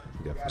shot.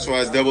 Yeah. That's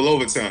why it's double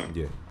overtime.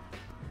 Yeah.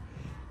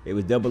 It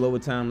was double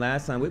overtime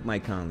last time with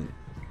Mike Conley,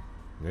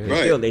 Yeah.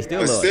 Right. they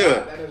still But lost.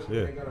 still.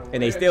 Yeah.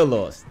 and they still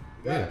lost.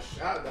 Yeah.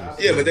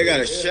 Yeah, but they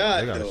got a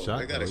shot, They got a though. shot,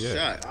 They got a though, yeah.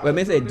 shot. But I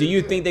mean, say, do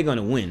you think they're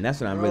gonna win? That's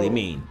what I really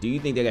mean. Do you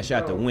think they got a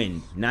shot to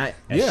win, not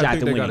a Yeah, I shot think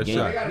to they win got a a game?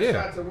 shot. They got a Yeah.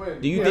 shot to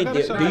win. Do you Yeah, think? I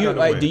got a shot Do you to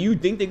like? win. Do you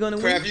think they're gonna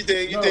Crap, win? you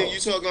think No.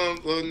 Utah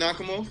gonna knock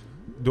them off?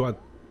 Do I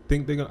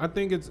think they're gonna? I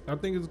think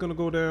it's gonna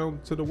go down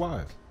to the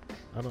wire.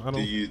 I don't.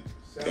 Do you?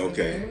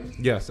 Okay.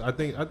 Yes, I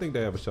think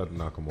they have a shot to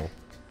knock them off.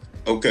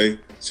 Okay.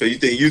 So you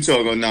think Utah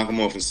gonna knock them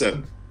off in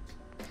 7?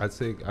 I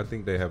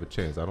think they have a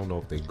chance. I don't know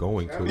if they're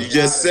going to. You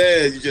just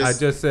said. I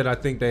just said I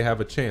think they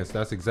have a chance.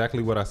 That's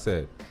exactly what I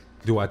said.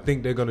 Do I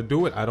think they're gonna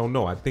do it? I don't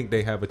know. I think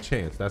they have a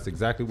chance. That's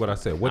exactly what I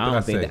said. What did I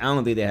say? I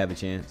don't think they have a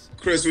chance.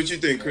 Chris, what you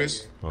think,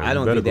 Chris? Oh, I you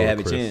don't better think they go have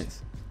a Chris.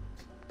 chance.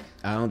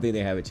 I don't think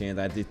they have a chance.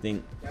 I just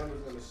think. Denver's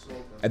gonna smoke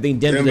them. I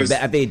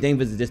think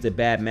Denver's just a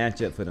bad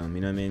matchup for them.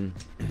 You know what I mean?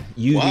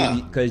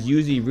 Usually, because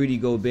usually Rudy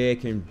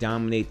Gobert can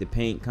dominate the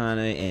paint kind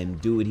of and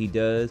do what he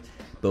does,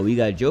 but we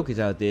got Jokic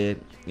out there.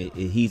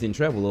 He's in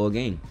trouble all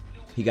game.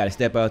 He got to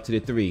step out to the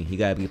three. He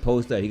got to be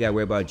post up. He got to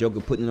worry about Joker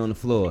putting it on the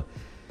floor,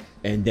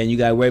 and then you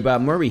got to worry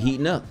about Murray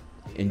heating up.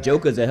 And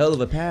Joker's a hell of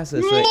a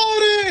passer. So,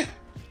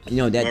 you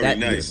know Murray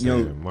nice. you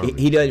know Murray.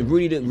 he does.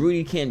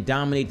 Rudy can't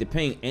dominate the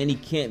paint, and he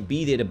can't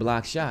be there to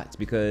block shots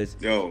because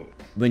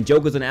when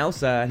Joker's on the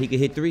outside, he can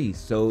hit threes.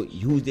 So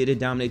who's there to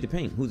dominate the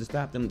paint? Who's to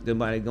stop them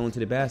by going to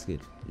the basket?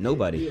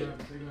 Nobody.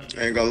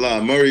 I ain't gonna lie,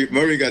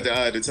 Murray got the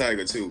eye of the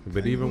tiger too.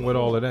 But even with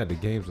all of that, the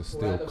games are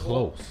still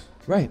close.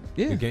 Right.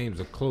 Yeah. The games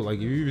are close. Like,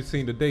 you even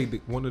seen today,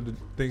 one of the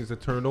things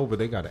that turned over,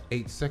 they got an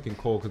 8-second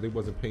call because they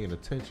wasn't paying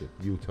attention,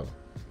 Utah.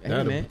 Hey,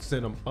 That'll man.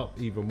 send them up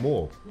even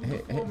more.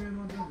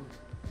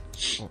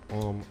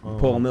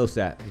 Paul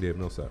Millsap. Yeah,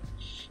 Millsap.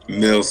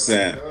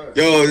 Millsap.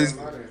 Yo,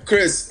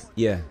 Chris,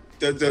 Yeah.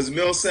 does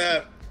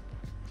Millsap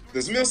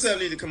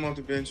need to come off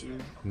the bench,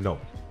 man? No.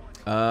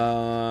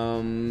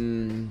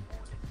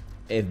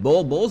 If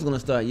Bull's gonna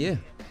start, yeah.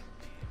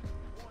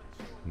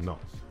 No.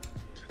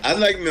 I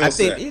like I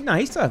Millsap. think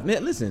he's tough.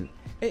 Man, listen,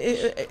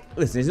 listen.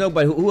 There's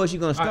nobody. Who else you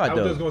gonna start I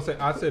was though? just going to say,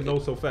 I said no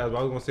so fast, but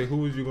I was going to say,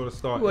 who is you going to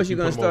start? Who else you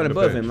gonna start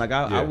above him? Like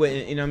I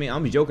wouldn't. You know what I mean?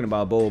 I'm joking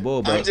about Bull,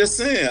 but I'm just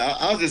saying.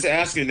 I was just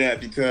asking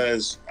that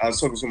because I was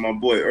talking to my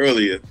boy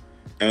earlier,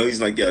 and he's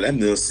like, "Yo, that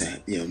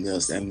Millsap,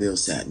 Millsap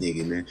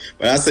nigga, man."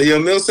 But I said, "Yo,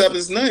 Millsap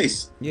is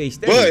nice." yeah, he's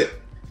steady. But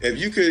if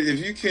you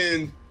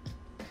can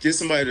get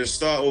somebody to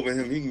start over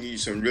him, he can give you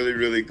some really,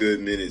 really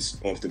good minutes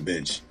off the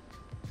bench.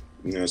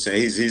 You know what I'm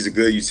saying? He's a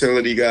good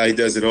utility guy. He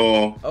does it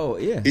all. Oh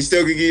yeah. He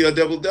still can give you a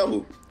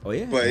double-double. Oh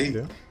yeah. But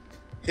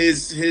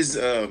his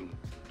what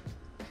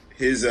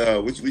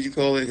you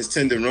call it? His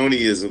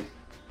tenderoniism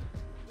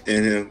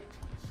in him.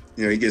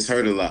 You know, he gets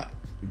hurt a lot.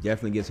 He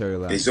definitely gets hurt a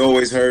lot. He's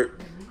always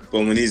hurt. But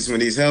when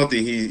he's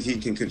healthy, he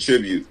can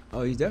contribute.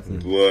 Oh, he's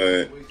definitely.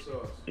 But Weak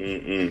sauce.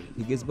 He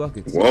gets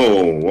buckets.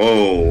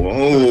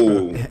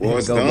 whoa.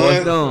 Boss Go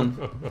Boss Don.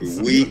 Dome.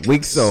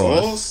 Weak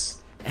sauce.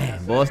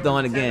 Boss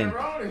Dome again.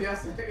 Tenderoni,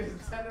 yes, it's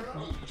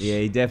tenderoni. Yeah,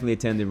 he definitely a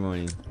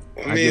tenderoni.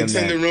 I mean, give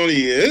him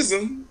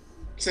that.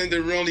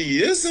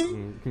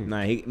 tenderoniism.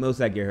 Nah,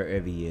 Millsap get hurt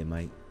every year,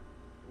 Mike.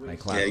 Like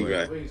Yeah, clockwork. you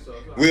right. Weak sauce.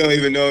 We don't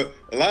even know.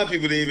 A lot of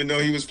people didn't even know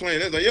he was playing.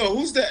 They're like, "Yo,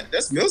 who's that?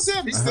 That's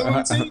Millsap. He's still on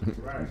the team."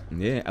 Right.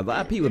 Yeah, a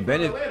lot of people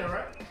benefit. Atlanta,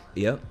 right?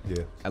 Yep.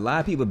 Yeah. A lot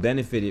of people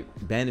benefited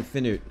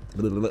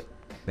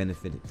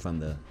from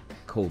the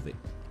COVID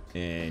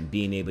and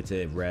being able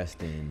to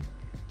rest and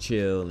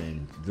chill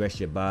and rest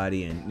your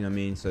body, and you know what I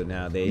mean. So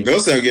now they,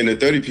 Millsap getting a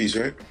 30-piece,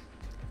 right?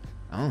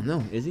 I don't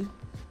know, is he? I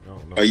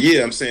don't know. A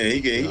year, I'm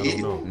saying. I don't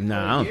know.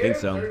 Nah, I don't think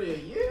so. 30 a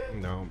year?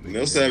 No.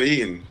 Millsap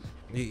eating.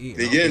 He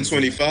They getting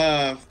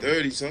 25,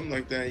 30, something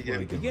like that. He You're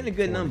getting. getting a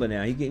good number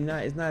now. He getting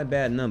it's not a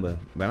bad number,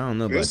 but I don't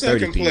know about Millsap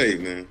 30 can piece. play,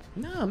 man.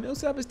 Nah,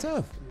 Millsap is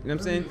tough. You know what I'm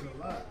saying?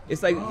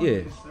 It's like, yeah.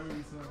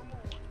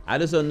 I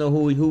just don't know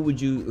who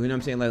would you know what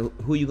I'm saying, like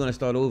who you gonna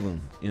start over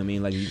him. You know what I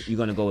mean? Like you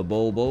gonna go with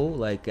Bowl,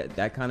 like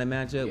that kind of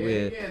matchup Yeah,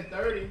 where he getting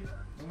 30.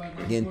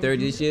 getting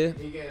 30 this year.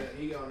 He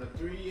got on a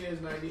 3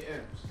 years, 90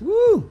 M's.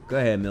 Woo! Go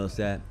ahead,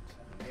 Millsap.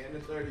 And a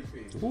 30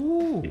 piece.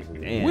 Ooh.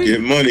 Damn.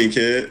 Get money,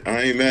 kid.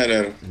 I ain't mad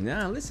at him.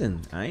 Nah,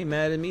 listen, I ain't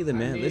mad at him either,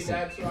 man. I need Listen,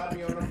 that, so I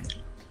be on him.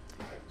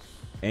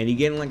 and he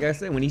getting, like I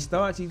said, when he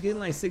starts, he's getting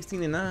like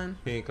 16 and 9.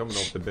 He ain't coming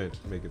off the bench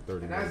to make it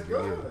 30 And that's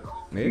minutes. good.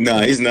 Yeah.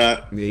 Nah, he's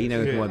not. Yeah, he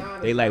never come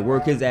up. They like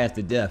work his ass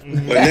to death.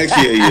 But next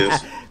year he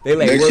is. They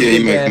like Next work year he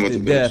his might ass come off to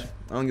the bench. death.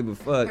 I don't give a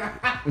fuck.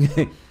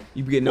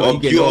 you getting all, Well,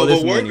 you getting you all this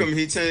overwork money. him.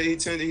 He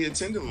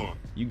tenderloin.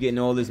 You getting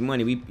all this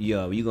money.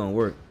 You gonna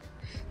work.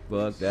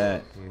 Fuck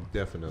that.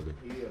 Definitely.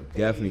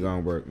 Definitely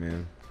gonna work,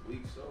 man.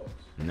 Weak sauce.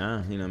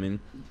 Nah, you know what I mean.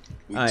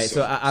 Weak All right, so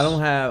sauce. I don't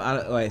have.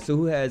 All right, so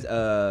who has?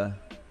 Does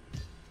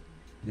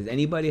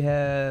anybody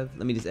have?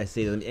 Let me just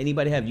say.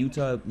 Anybody have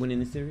Utah winning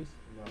the series?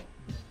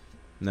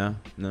 No.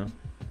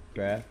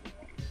 Craft.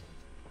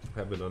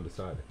 Have been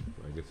undecided.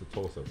 Like, it's a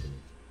toss up for me.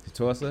 It's a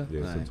toss up.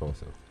 Yeah, it's a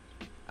toss up.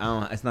 I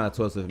don't. It's not a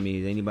toss up for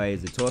me. Is anybody?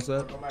 Is a toss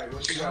up? Mike,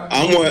 what you got?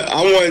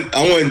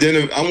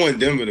 I want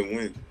Denver to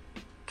win.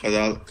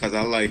 Cause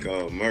I like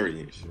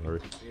Murray. Murray.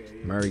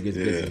 Murray gets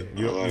Yeah, busy.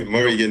 I like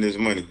Murray getting his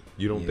money.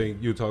 You don't Yeah.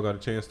 think Utah got a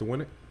chance to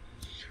win it?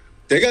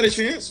 They got a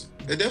chance.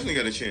 They definitely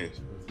got a chance.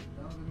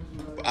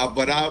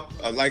 But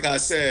like I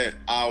said,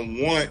 I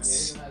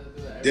want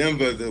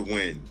Denver to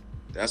win.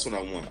 That's what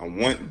I want. I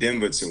want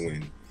Denver to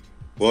win.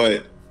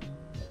 But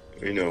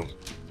you know,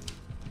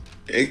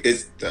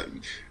 it's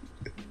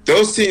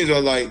those teams are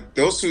like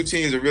those two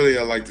teams are really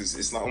like this.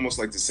 It's not almost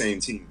like the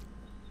same team.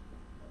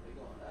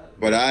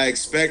 But I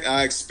expect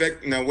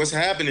now. What's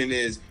happening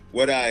is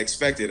what I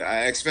expected.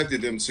 I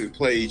expected them to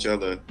play each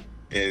other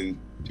and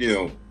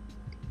you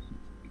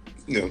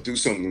know do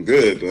something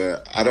good.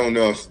 But I don't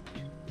know if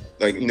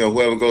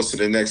whoever goes to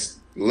the next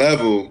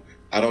level,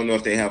 I don't know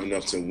if they have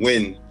enough to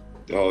win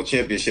the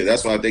championship.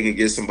 That's why if they can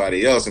get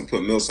somebody else and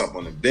put Millsap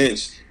on the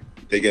bench,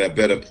 if they get a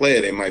better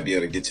player, they might be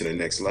able to get to the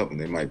next level.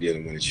 They might be able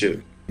to win a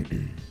chip.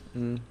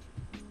 Not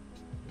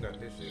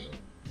this year.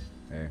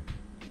 Hey,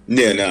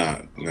 Yeah, nah,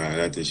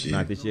 not this year.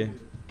 not this year.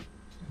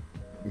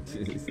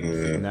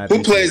 Not Who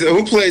this plays? year.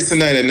 Who plays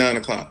tonight at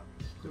 9:00?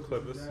 The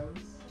Clippers.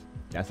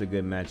 That's a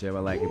good matchup. I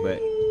like it,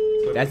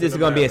 but that's just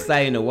gonna be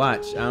exciting to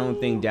watch. I don't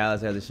think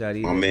Dallas has a shot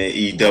either. My man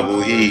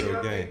E-double-E.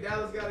 Good game.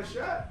 Dallas got a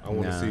shot. I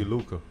want to Nah. see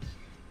Luka.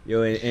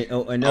 Yo,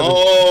 another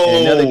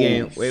Oh! another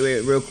game.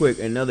 Wait, real quick.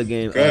 Another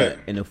game Go ahead.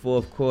 in the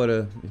fourth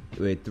quarter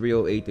with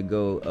 3:08 to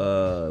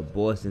go.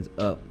 Boston's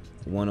up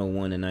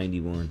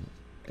 101-91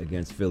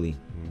 against Philly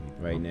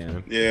right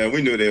now. Yeah,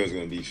 we knew they was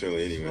gonna beat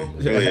Philly anyway.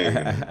 Philly ain't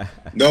gonna-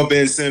 no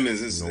Ben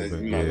Simmons. No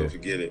Ben, You might as well yeah.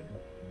 forget it.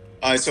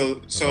 All right,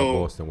 so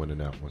Boston winning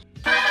that one.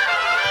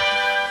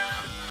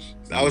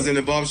 I was in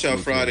the barbershop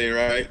Friday,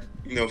 right?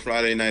 You know,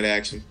 Friday night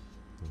action,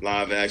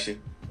 live action.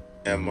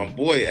 And my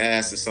boy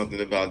asked us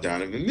something about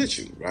Donovan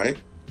Mitchell, right?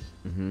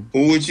 Mhm.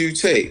 Who would you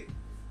take?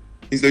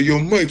 He's like, yo,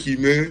 Mikey,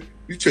 man,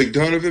 you take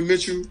Donovan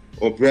Mitchell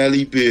or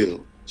Bradley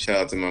Beal? Shout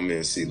out to my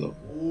man CeeLo.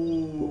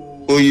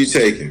 Who you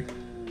taking?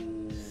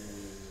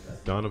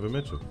 Donovan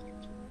Mitchell.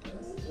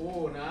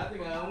 Oh, nah, I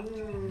think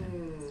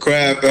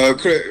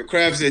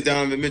Crab said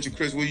Donovan Mitchell.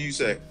 Chris, what do you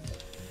say?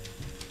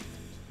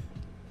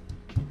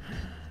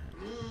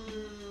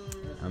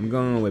 I'm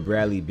going with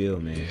Bradley Beal,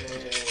 man.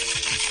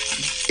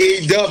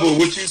 E-double,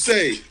 what you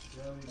say?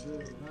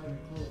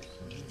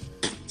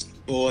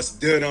 Boss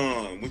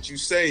Dudon, what you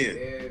saying?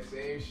 Yeah,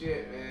 same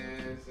shit,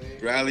 man. Same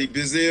Bradley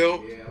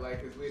Beal? Yeah, I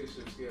like his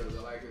leadership skills.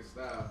 I like his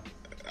style.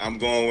 I'm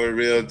going with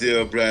real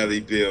deal Bradley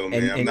Beal,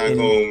 man. I'm not and-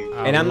 going.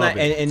 And I'm love not,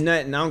 it. and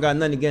I don't got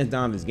nothing against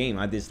Donovan's game.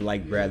 I just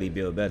like Bradley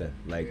Beal better.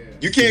 Like,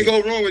 You can't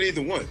go wrong with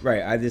either one.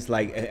 right? I just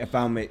like if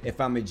I'm a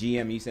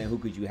GM, you saying who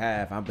could you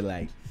have? I'll be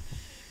like,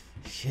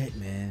 shit,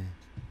 man.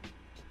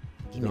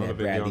 Give me that Donovan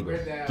Bradley.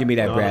 Younger. Give me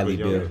that Donovan Bradley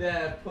Younger. Beal.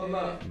 Dad, pull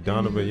up.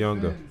 Donovan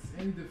Younger.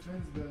 Any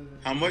defense better than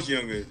How much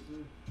younger?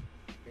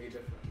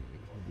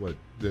 What?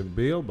 Then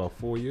Beal about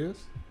 4 years?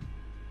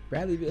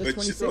 Bradley Beal, But-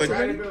 26 but-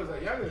 already. Bradley Bill's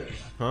like younger than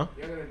Huh?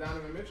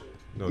 Donovan Mitchell.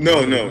 No,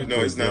 Donovan no, Mitchell no,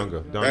 is he's not. younger.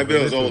 That Donovan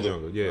Bill's Mitchell's older.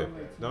 younger. Yeah.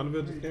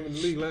 Donovan just came in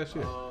the league last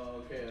year.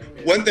 Oh,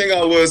 okay. One thing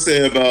I will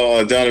say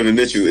about Donovan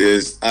Mitchell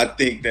is I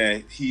think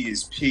that he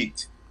is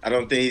peaked. I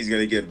don't think he's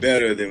going to get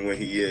better than what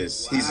he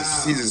is. He's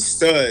a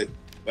stud,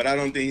 but I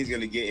don't think he's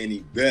going to get any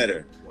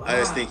better. I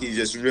just think he's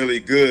just really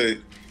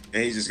good,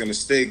 and he's just going to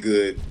stay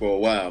good for a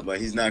while, but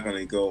he's not going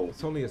to go.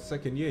 It's only his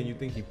second year, and you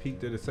think he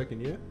peaked in his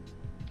second year?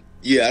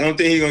 Yeah, I don't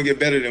think he's going to get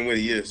better than what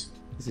he is.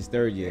 This is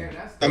third year.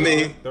 I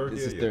mean, Third This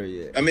year. is yeah. third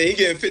year. I mean, he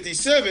getting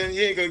 57.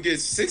 He ain't gonna get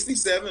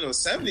 67 or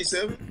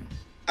 77.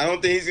 I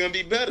don't think he's gonna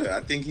be better.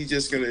 I think he's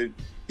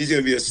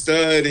gonna be a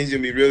stud. And he's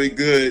gonna be really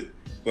good,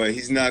 but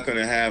he's not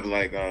gonna have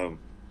like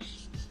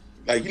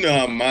you know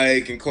how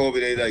Mike and Kobe,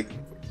 they like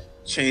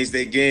changed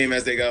their game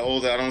as they got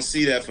older. I don't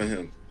see that for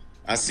him.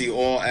 I see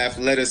all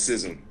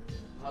athleticism.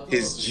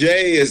 His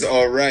J is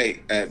all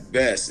right at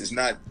best. It's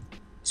not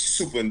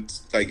super,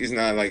 like it's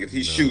not like if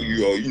he shoot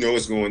you, you know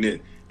what's going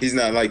in. He's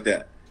not like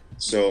that.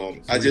 So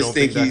I you just don't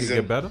think that he's could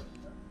get better?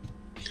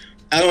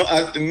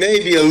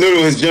 maybe a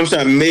little. His jump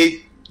shot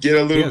may get a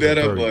He little has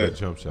better, a very but good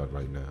jump shot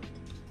right now.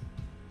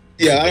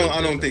 yeah, Very I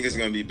good don't think jump it's shot.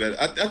 gonna be better.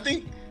 I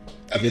think.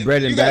 Is it better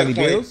than you got a Bradley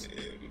point. Beal's?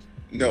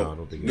 No, I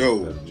don't think he has a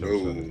better jump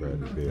shot than no,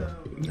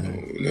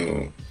 Bradley Beal.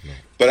 no.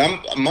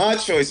 But my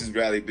choice is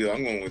Bradley Beal.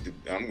 I'm going with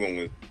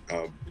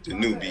the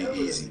new Be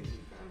Easy.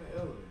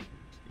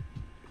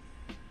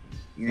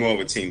 More of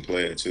a team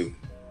player too.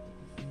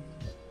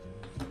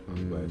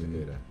 I'm glad to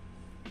hear that.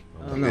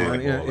 I don't know. I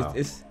mean, Ball out.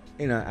 it's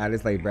I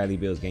just like Bradley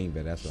Beal's game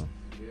better. That's all.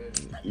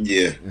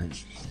 Yeah,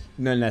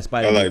 Nothing that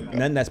Spider, I like that.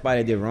 nothing that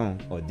Spider did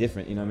wrong or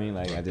different. You know what I mean?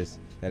 Like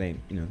that ain't.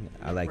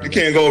 I like you it.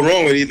 can't go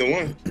wrong with either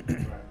one.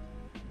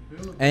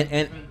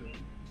 And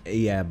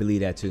yeah, I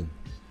believe that too.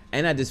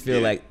 And I just feel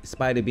Yeah. like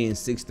Spider being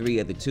 6'3"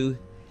 at the 2.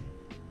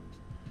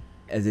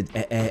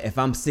 If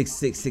I'm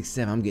 6'6",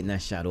 6'7", I'm getting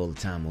that shot all the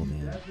time over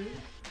him.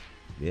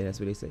 Yeah, that's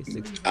what they say.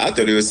 6 I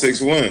thought he was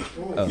 6'1".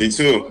 Oh. Me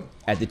too.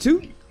 at the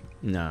 2.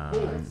 Nah,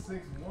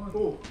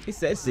 6'1". he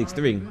said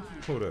 6'3".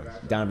 Who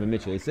that? Donovan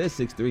Mitchell. It says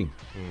 6'3".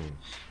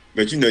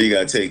 But you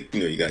gotta take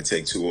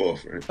 2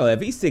 off, right? Oh, if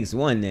he's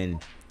 6'1", then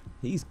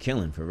he's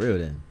killing for real.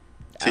 Then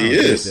I He don't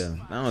think is. so.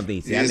 I don't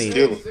think so. He I is mean,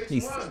 killing.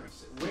 he's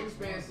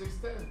Wingspan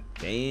 6'10".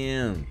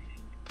 damn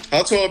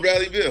How tall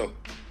Bradley Beal?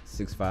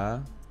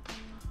 6'5".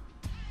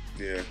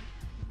 Yeah.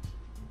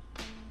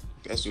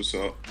 That's what's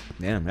up.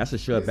 Damn, that's a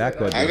short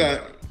backcourt. I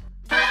then.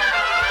 got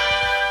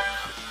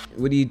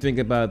What do you think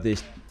about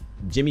this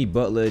Jimmy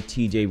Butler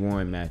TJ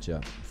Warren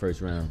matchup first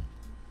round?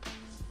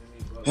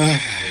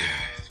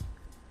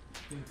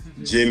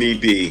 Jimmy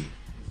B.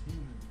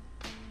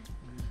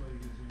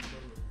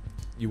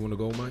 You want to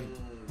go, Mike?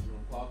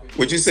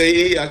 What you say,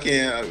 E? I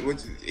can't.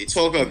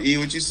 Talk up, E.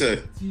 What you say?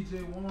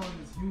 TJ Warren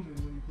is human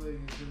when you play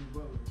against Jimmy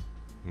Butler.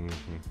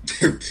 Mm-hmm.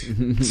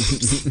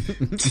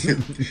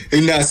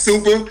 He not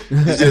super. He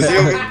just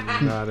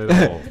human. Not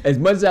at all. As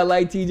much as I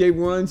like TJ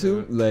Warren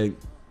too, like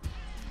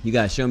you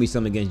gotta show me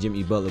something against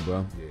Jimmy Butler,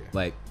 bro. Yeah.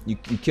 Like you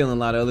killing a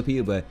lot of other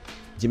people, but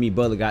Jimmy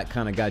Butler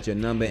got your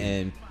number,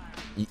 and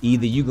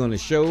either you gonna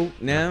show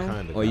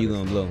now or you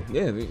gonna blow.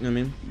 Yeah, you know what I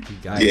mean.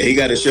 Yeah, he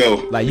got to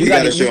show. Like you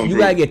got to show him. You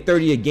gotta get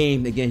 30 a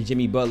game against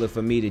Jimmy Butler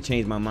for me to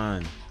change my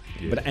mind.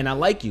 Yeah. But I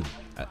like you.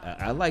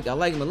 I like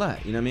him a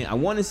lot. You know what I mean? I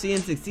want to see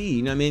him succeed.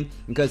 You know what I mean?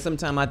 Because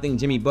sometimes I think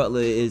Jimmy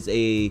Butler is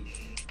a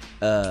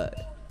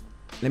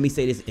let me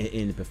say this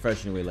in a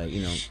professional way, like,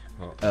 you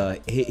know,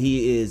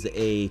 he is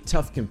a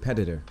tough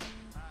competitor.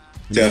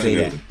 Let me say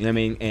that. Definitely. You know what I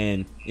mean?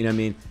 And you know what I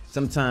mean?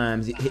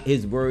 Sometimes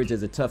his words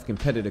as a tough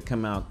competitor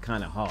come out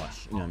kind of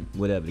harsh. You know,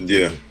 whatever.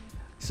 Yeah.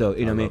 So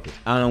you know what I mean? love it.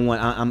 I don't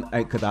want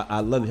because I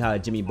love how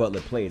Jimmy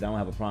Butler plays. I don't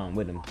have a problem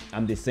with him.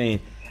 I'm just saying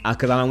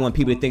because I don't want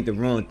people to think the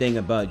wrong thing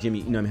about Jimmy.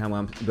 You know what I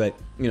mean? But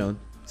you know,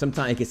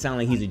 sometimes it can sound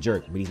like he's a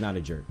jerk, but he's not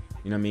a jerk.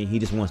 You know what I mean? He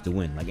just wants to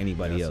win like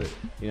anybody That's else.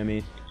 it. You know what I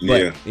mean?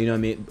 But, Yeah. you know what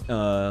I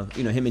mean?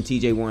 You know, him and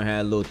TJ Warren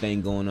had a little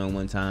thing going on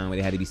one time where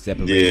they had to be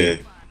separated.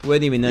 Yeah.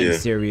 Wasn't even nothing Yeah.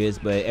 serious,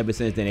 but ever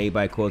since then,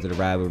 everybody calls it a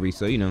rivalry.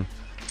 So, you know,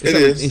 It something,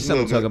 is, it's a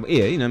something to little talk about.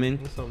 Yeah, you know what I mean?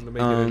 It's something to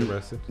make it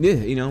interesting. Yeah,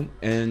 you know,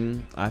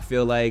 and I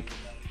feel like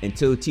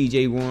until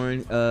TJ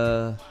Warren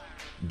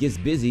gets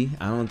busy,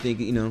 I don't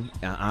think, you know,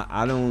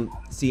 I don't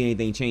see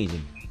anything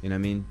changing. You know what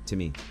I mean? To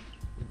me.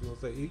 You gonna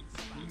say E?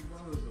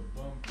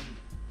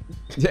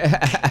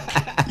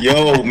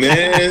 Yo,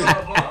 man.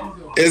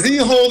 Is he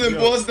holding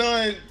Boss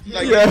Dunn?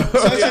 Like,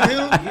 touching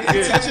him?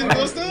 Touching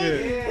Boss Dunn?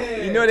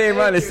 You know they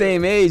around the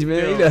same age,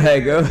 man. You know how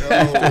it go. Yo,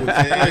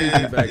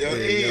 man. back Yo,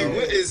 then, E, yo.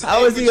 what is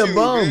How up is he with a you,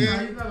 bum?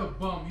 man? He's not a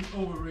bum. He's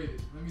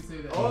overrated. Let me say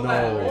that. All No,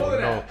 of that,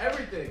 no.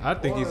 everything. I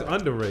think All he's of that.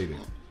 underrated.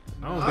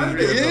 I don't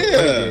think he's Yeah.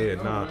 underrated.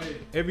 Yeah, nah.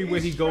 Everywhere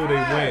he go, they win.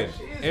 He's trash.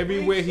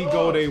 Everywhere he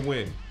go, they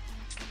win.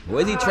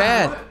 What is he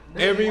trash?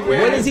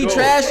 Everywhere. What is he go.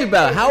 trash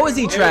about? How is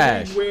he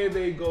trash? Everywhere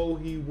they go,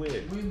 he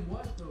wins. Win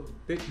what though?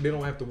 They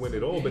don't have to win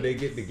it all, but the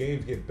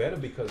games get better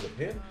because of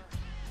him.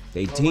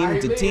 The Oh,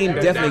 team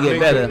That definitely get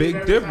makes a better.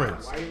 big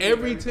difference.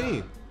 Every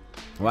team.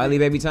 Why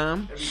leave every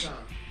time? Every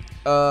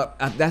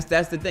time.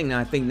 That's the thing. Now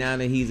I think now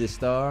that he's a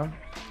star,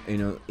 you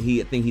know,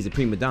 I think he's a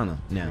prima donna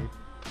now.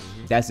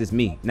 That's just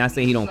me. Not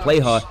saying he don't play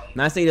hard.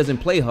 Not saying he doesn't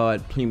play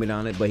hard, prima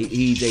donna, but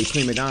he's a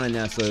prima donna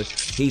now. So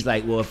he's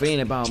like, well, if it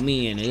ain't about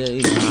me and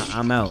you know,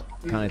 I'm out,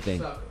 kind of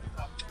thing.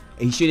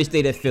 He should have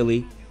stayed at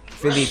Philly.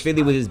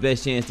 Philly was his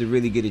best chance to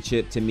really get a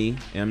chip to me.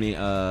 I mean,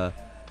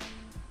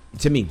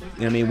 to me, you know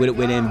what I mean, with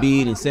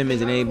Embiid and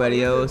Simmons and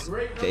everybody else,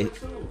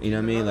 you know what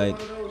I mean, like.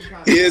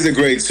 He is a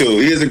great two.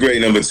 He is a great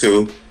number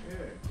two.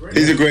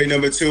 He's a great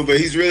number two, but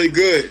he's really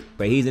good.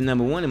 But he's the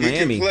number one in He can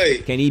Miami. play.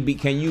 Can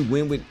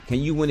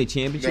you win a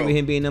championship No. with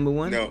him being number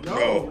one?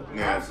 No.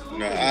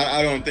 absolutely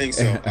I don't think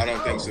so. I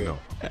don't think so. No.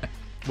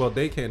 Well,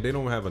 they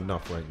don't have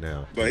enough right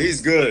now. But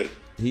he's good.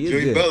 He is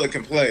Jimmy good. Butler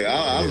can play.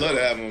 I love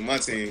to have him on my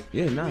team.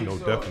 Yeah, no. No,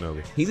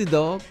 definitely. He's a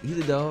dog. He's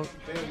a dog.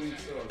 Damn weak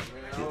sauce,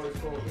 man. I always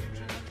call it, man.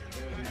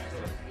 Damn weak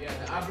sauce.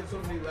 Yeah, the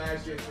opportunity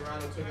last year,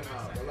 Toronto took him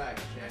out.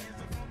 Relax, man.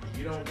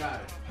 You don't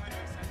got it.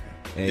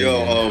 And, Yo,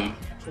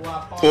 Kawhi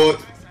Parker.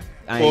 pause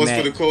I ain't for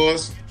mad. the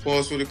cause.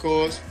 Pause for the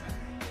cause.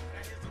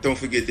 Don't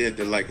forget to hit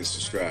the like and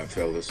subscribe,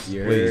 fellas.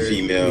 You Please, heard?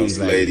 females, Please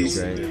like,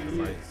 ladies.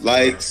 right?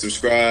 Like,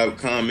 subscribe,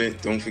 comment.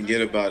 Don't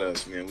forget about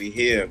us, man. We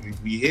here.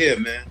 We here,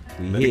 man.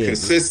 We We here.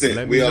 consistent.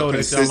 Let me We are know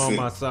that y'all on consistent.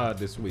 my side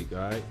this week, all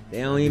right?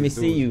 They don't even Please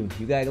do see it. you.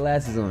 You got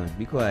glasses on.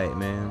 Be quiet,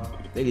 man.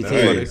 They just That's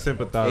hear why you. they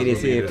sympathize They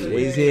just with me. hear. this They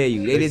week. just hear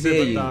you. They just hear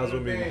you. sympathize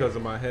with me because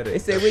of my headache. They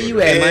say, That's where what you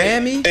it at, is.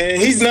 Miami?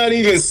 And he's not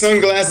even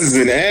sunglasses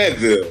and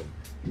Advil.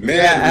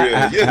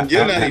 Mad real.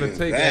 You're I'm not gonna even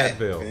take that,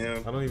 Advil.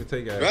 fam. I don't even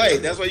take Advil. Right,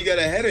 that's why you got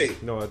a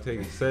headache. No, I take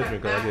Excedrin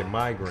because I get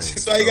migraines.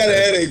 That's why you got a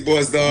headache,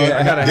 boss dog.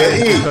 I got a Yo,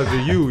 headache E, because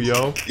of you,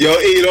 yo. yo,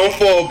 E, don't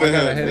fall for I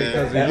got a him, headache man.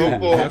 'cause of Don't you.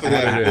 fall That's for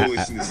what that it is.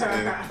 foolishness,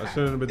 man. I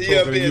shouldn't have been He up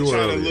talking to there you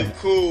trying to earlier. look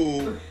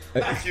cool.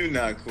 You're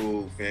not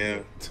cool,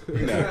 fam. You're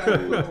not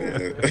cool,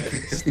 man.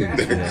 You're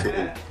not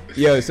cool.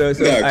 Yo, so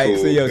Not alright, cool,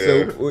 so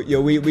man.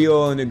 yo, we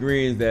all in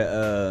agreement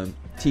that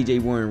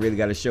TJ Warren really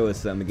got to show us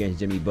something against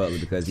Jimmy Butler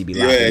because he be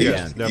locking Yeah, him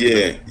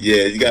yeah, down.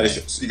 yeah. You gotta show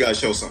something. You gotta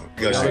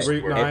I show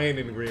agree- some no, work. I ain't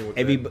in agreement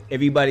with that.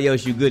 Everybody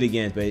else you good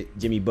against, but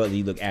Jimmy Butler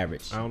you look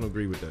average. I don't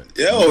agree with that.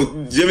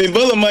 Yo, Jimmy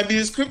Butler might be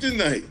his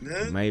kryptonite,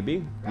 man. Maybe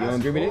you don't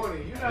agree with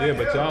it? Yeah,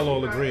 but y'all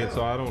all agreeing,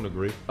 so I don't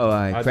agree. Oh, all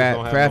I right. just Kraft,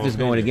 don't have Kraft no is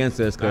going opinion. against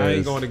us I ain't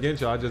because going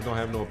against y'all. I just don't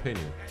have no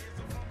opinion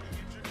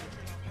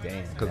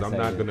because I'm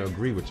not gonna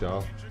agree with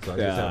y'all. So I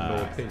just have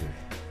no opinion.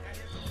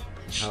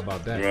 How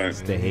about that? Right.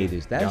 the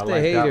haters. That's Y'all the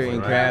like that hater one, in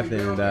right? Kraft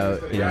and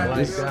about Yeah, I like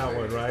this. that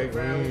one, right?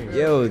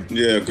 Yo,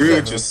 Yeah, agree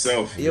with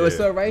yourself. yo, it's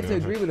Yeah. alright to Yeah.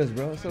 agree with us,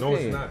 bro. It's okay. No,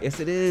 it's not. Yes,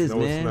 it is,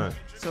 No, it's man. not.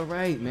 It's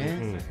alright,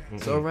 man.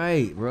 It's mm-mm.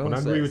 alright, bro. When I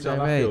It's- agree with it's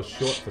y'all, I feel alright.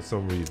 short for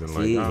some reason.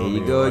 Like, See, I here don't you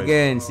even go like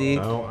again. it. See,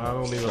 I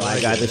don't even I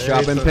like got it. the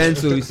sharpened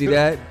pencil. You see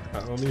that? I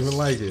don't even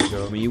like it,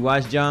 yo. When you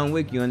watch John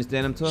Wick, you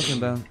understand what I'm talking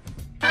about.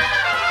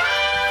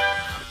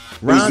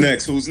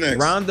 Who's next?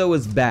 Rondo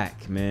is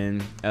back,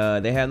 man.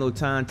 They have no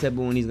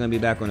timetable when he's gonna be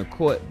back on the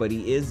court, but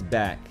he is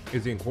back.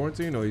 Is he in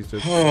quarantine or he's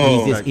just?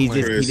 Oh, He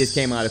Chris. just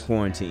came out of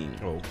quarantine.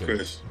 Oh, okay.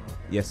 Chris,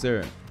 Yes,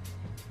 sir.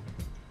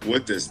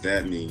 what does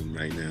that mean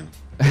right now?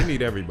 They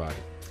need everybody.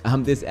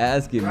 I'm just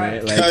asking,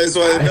 man. Like, I just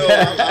want to know.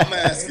 I'm They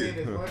asking. need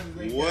as much as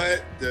they can.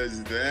 What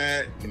does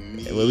that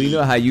mean? well, we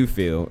know how you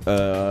feel.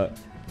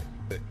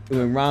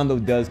 When Rondo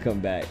does come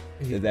back,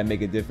 does that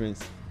make a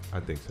difference? I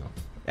think so.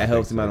 That I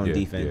helps think him out so. on Yeah,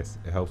 defense.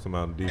 yeah. It helps him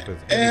out on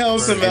defense. It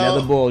helps him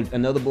out.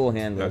 Another ball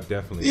handler.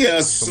 Definitely. Yeah,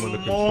 Someone to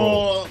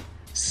control. small,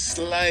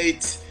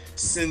 slight,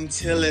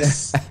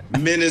 scintillous,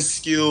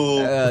 minuscule,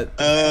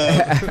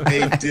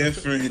 a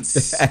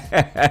difference.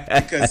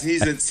 Because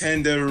he's a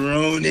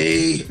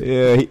tenderoni.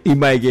 Yeah, he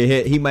might get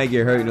hit. He might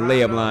get hurt in the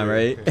layup line,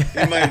 right?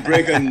 He might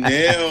break a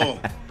nail.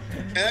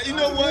 And you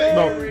know what?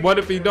 No, what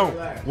if he don't?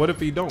 What if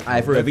he don't? All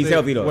right, if he's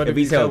healthy, though. What If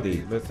he's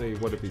healthy. Let's say,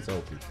 what if he's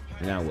healthy?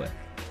 Now what?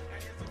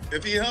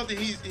 If he's healthy,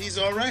 he's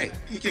all right.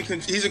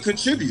 He's a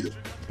contributor.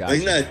 Gotcha. Like,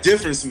 he's not a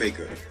difference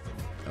maker.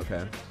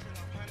 Okay.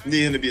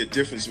 Need him to be a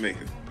difference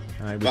maker.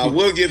 All right, But I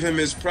will give him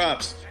his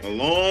props. A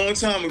long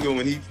time ago,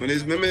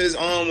 remember his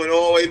arm went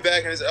all the way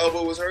back and his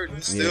elbow was hurt, and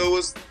he still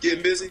was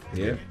getting busy.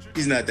 Yeah.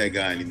 He's not that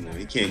guy anymore.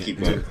 He can't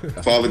keep up.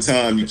 Father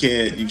Time, you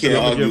can't I'ma give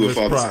argue him with his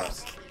Father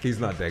props. Time. He's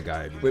not that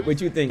guy anymore. What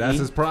you think? That's E?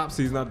 his props.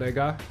 He's not that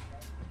guy.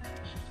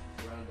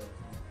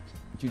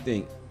 What you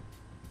think?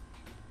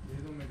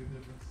 It don't make a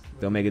difference.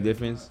 Don't make a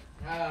difference?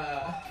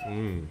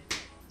 Mm.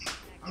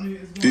 I mean,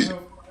 it's gonna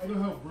help.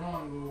 It'll help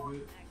Braun a little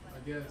bit, I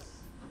guess.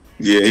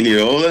 Yeah, he need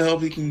all the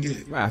help he can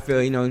get. Right, I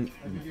feel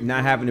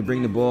not having to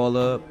bring the ball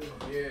up,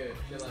 Yeah,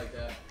 shit like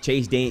that.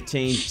 chase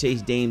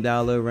Dame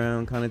Dollar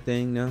around kind of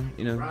thing. No,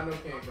 Rondo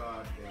can't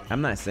guard. Yeah.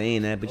 I'm not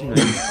saying that, but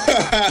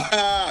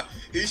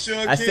He sure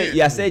I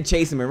can. said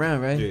chase him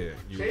around, right? Yeah.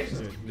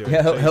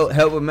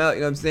 Help him out.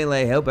 You know what I'm saying?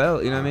 Like help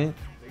out. You know what I mean?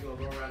 They gonna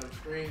go around them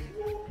screens.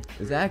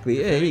 Exactly.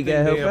 Yeah, you Anything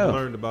gotta help they have out.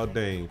 learned about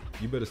Dame,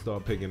 you better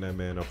start picking that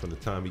man up from the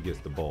time he gets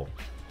the ball.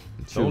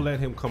 True. Don't let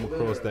him come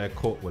across that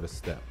court with a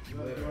step.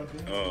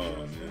 Oh,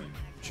 man.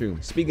 True.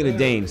 Speaking of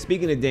Dame,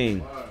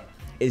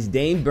 is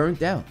Dame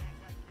burnt out?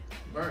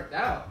 Burnt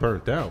out.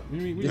 Burnt out.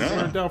 You mean Yeah.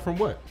 burnt out from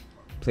what?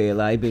 Play a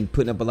lot. He's been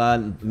putting up a lot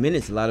of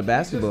minutes, a lot of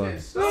basketball. Man,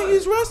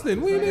 he's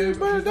resting. We ain't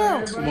burnt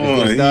out. Come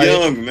on, he started.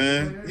 young,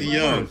 man. He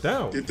young.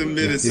 Down. Get the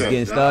minutes Just up.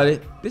 getting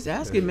started. Just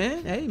asking,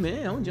 man. Hey,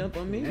 man, don't jump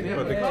on me,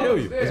 About man. to kill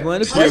you. It's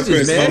one of the Yeah, questions,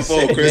 Chris, man. my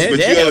fault, Chris. Man, But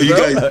damn, you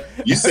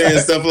bro. saying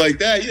stuff like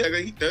that? Yeah,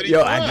 he 30.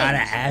 Yo, I gotta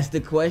ask the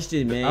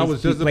question, man. I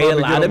was just he played about a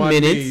to lot get on of my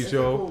minutes. knees,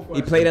 yo.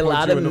 He played a Punch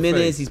lot you of in the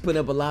minutes. face. He's putting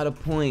up a lot of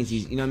points.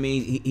 He's, you know what I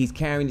mean? He's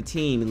carrying the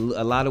team.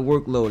 A lot of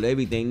workload,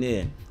 everything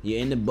there. You're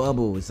in the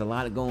bubble. It's a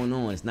lot going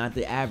on. It's not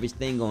the average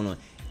thing going on.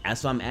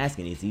 That's what I'm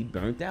asking. Is he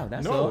burnt out?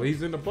 That's all. No,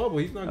 he's in the bubble.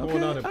 He's not going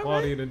Okay, out and all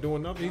partying and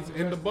doing nothing. He's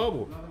in the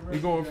bubble.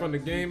 He's going from the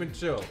game and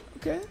chill.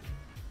 Okay.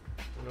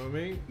 You know what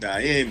I mean? Nah,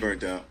 he ain't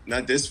burnt out.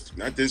 Not this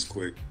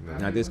quick.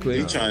 Not this He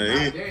quick.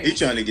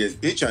 trying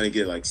to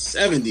get like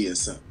 70 or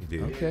something.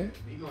 Yeah. Okay.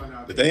 He going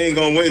out But there. they ain't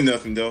gonna win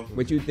nothing though.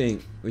 What you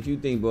think?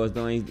 Boss?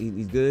 Don't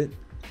he's good?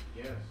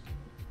 Yes.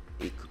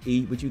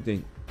 E, what you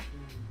think?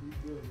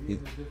 He's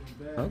in a different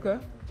bag.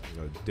 Okay.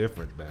 A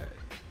different bag.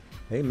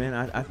 Hey, man,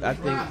 I He's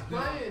think. not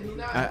playing. He's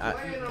not I-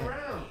 playing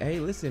around. Hey,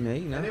 listen, man.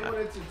 You And they know.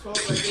 wanted to talk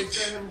like they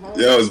sent him home.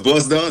 Yo, is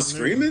Boss Don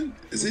screaming?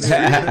 Is he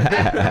screaming?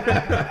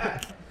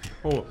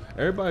 Oh,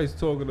 everybody's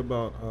talking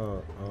about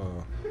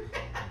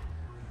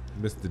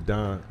Mr.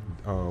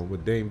 Don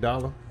with Dame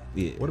Dollar.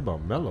 Yeah. What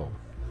about Melo?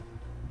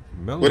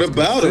 Melo's What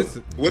about him?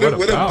 consistent. What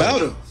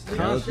about him?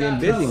 Melo's getting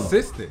busy.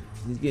 Consistent.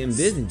 He's getting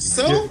busy.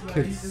 So?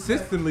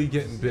 Consistently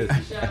getting busy.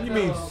 You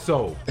mean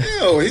so?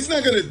 Yo, he's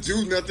not gonna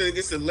do nothing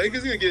against the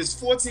Lakers. He's gonna get his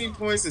 14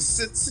 points and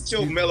sit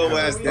your mellow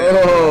ass down.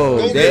 Oh,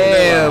 Go get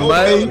damn,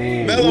 Melo.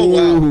 Mike. Mellow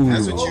out.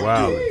 That's what you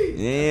Wow. do.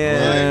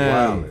 Yeah.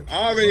 Wow.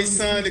 I already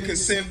signed the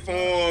consent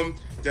form,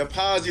 the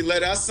apology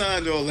letter. I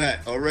signed all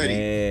that already.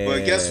 Yeah.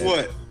 But guess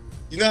what?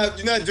 You're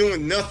not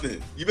doing nothing.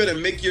 You better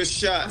make your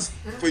shots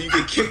before you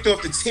get kicked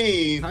off the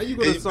team. How you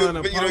gonna and sign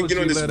an but you don't apology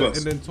get on this letter bus.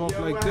 and then talk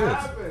Yo, like what this?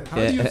 happened? How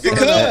do you sign an Because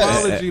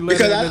apology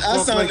letter and then I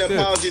talk signed like the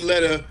this? apology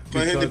letter for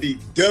him to Because- be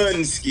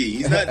Dunsky.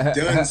 He's not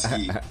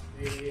Dunsky.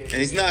 Yeah. And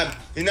he's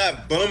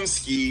not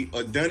Bumsky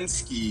or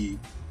Dunsky.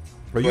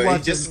 Are you But he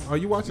watching? just Are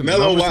you watching the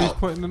mellow numbers he's out.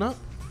 putting it up?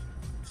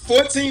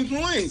 14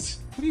 points.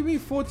 What do you mean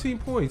 14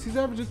 points? He's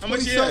averaging How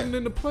much 20 he at? something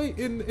in the play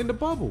in the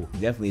bubble.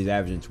 Definitely is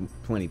averaging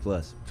 20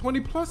 plus.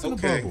 20 plus in the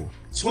Okay. bubble.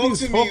 Talk What are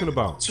to you me. talking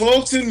about?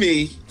 Talk to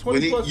me 20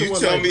 when plus you and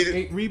what, tell like me that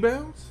 8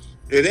 rebounds?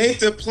 it ain't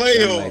the Something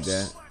playoffs. like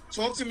that.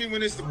 Talk to me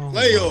when it's the Oh, He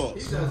playoffs.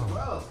 does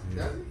well.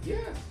 Does he? Yes.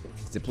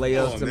 It's the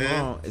playoffs Oh, tomorrow.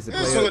 man. It's the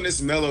That's all playoffs.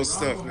 this mellow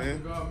stuff,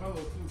 man. Guard Melo,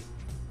 too.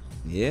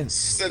 Yeah.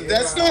 So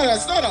that's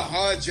not a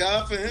hard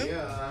job for him.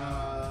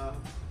 Yeah.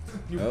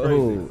 You Oh.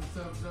 crazy.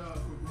 Tough job for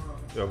Braun.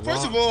 Yeah,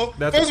 First Ron- of all,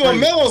 that's crazy.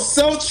 Melo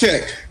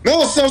self-check.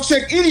 Melo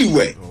self-check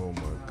anyway. Oh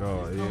my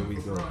God! Here we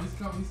you go. LeBron, he's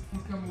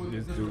coming with a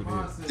This different dude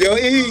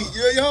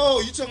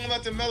mindset. You talking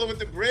about the mellow with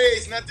the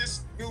braids, not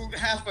this dude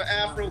half an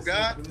afro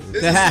guy. This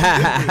is, come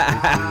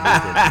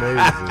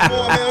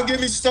on, man, don't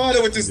get me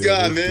started with this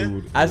guy,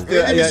 man. I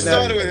still- Don't get me yeah,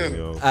 started no. with him.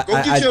 Yo.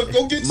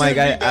 Go get Mike,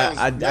 your rebounds,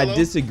 I Melo.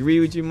 disagree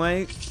with you,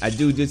 Mike. I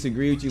do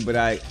disagree with you, but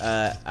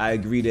I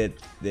agree that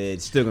they're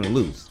still gonna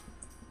lose.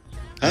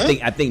 Huh?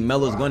 I think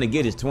Melo's gonna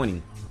get his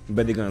 20,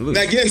 but they're gonna lose.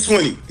 Not getting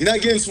 20. You're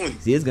not getting 20.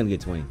 He is gonna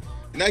get 20.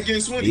 You're not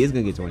getting 20. He is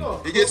gonna get 20.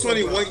 He gets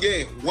 20 one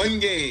game. One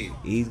game.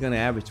 He's gonna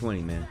average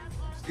 20, man.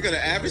 You're gonna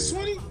average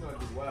 20? He's gonna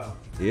do well.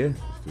 Yeah.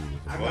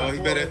 I Well, got he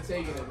he better-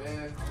 taking it,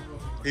 man.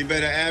 He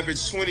better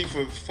average 20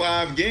 for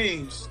 5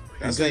 games.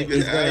 That's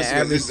He's gonna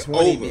average it's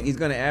 20. over. He's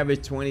gonna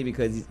average 20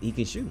 because he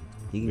can shoot.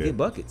 He can Yeah. get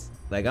buckets.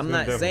 Like I'm He's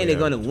not gonna saying they're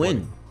gonna definitely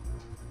win.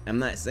 I'm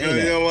not saying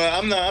You that. know what?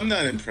 I'm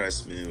not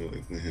impressed, man,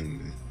 with him,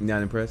 man. You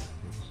not impressed?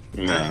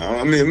 Nah,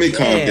 I mean, let me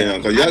calm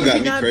down, cause y'all How got can me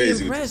you not crazy.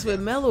 be impressed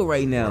with Melo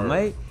right now,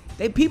 Mike?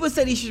 People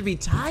said he should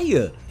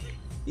retire.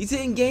 He's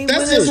hitting game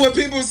That's winners. just what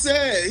people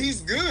said.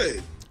 He's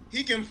good.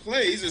 He can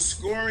play. He's a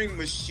scoring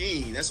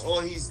machine. That's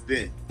all he's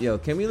been Yo,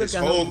 can we look his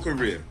at whole how,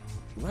 career.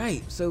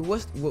 right? So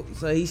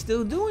so he's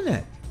still doing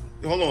that.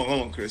 Hold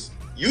on, Chris.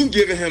 You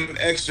giving him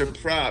extra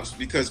props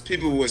because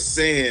people were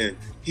saying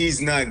he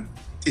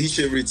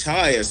should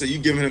retire. So you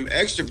giving him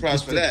extra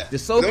props for that. The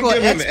Don't so-called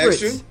give him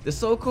experts. extra. The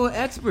so-called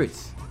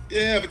experts.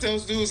 Yeah, but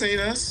those dudes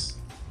ain't us.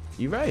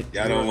 You right.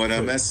 Y'all don't want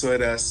to mess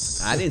with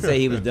us. I didn't say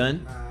he was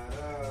done.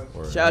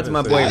 Or- Shout out to my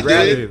I didn't boy I say-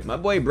 Bradley. did. My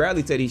boy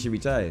Bradley said he should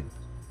retire.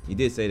 He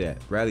did say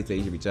that. Bradley said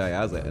he should retire.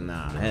 I was like,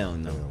 nah, hell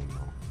no.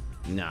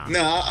 Nah.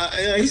 Nah,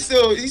 he's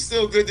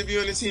still good to be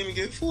on the team and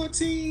get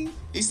 14.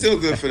 He's still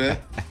good for that.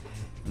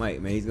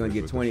 Mike, man, he's gonna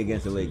get 20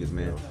 against the Lakers,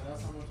 man.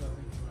 That's how much I think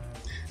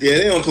Yeah,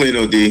 they don't play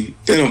no D.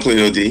 They don't play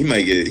no D. He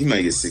might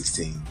get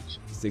 16.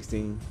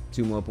 16,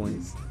 2 more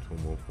points. 2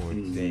 more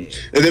points. Damn.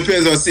 It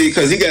depends on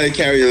because he got to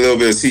carry a little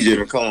bit of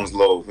CJ McCollum's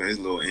load for his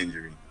little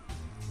injury.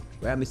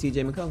 What happened to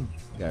CJ McCollum?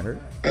 Got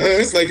hurt?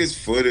 It's like his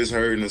foot is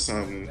hurting or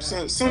something. Some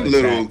Oh, his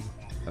little back.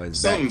 Oh,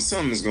 his back.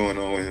 something's going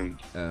on with him.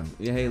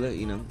 Yeah, hey,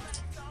 look,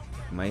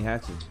 might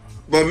have to.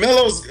 But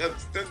Melo's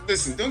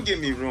listen. Don't get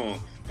me wrong,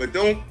 but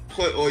don't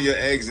put all your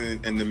eggs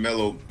in the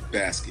Melo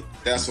basket.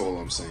 That's all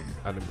I'm saying.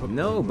 I didn't put-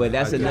 No, but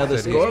that's I just another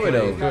said he's scorer,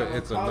 playing though. good.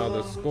 It's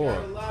another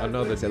scorer.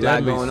 Another It's a lot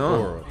deadly going on.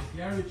 scorer.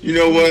 Gary You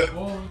know Trent what?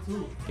 balling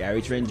too.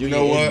 Gary Trent Jr.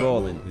 know is what?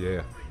 balling.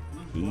 Yeah.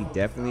 He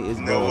definitely is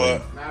You know balling.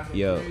 what? Knocking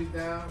Yo. threes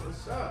down.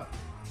 What's up?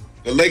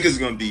 The Lakers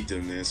gonna beat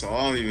them, man. So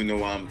I don't even know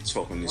why I'm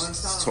talking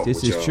this. Talk This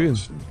with is y'all. true.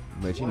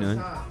 But you One know,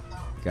 time.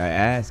 gotta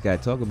ask,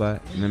 gotta talk about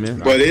it. You know what I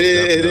mean? But it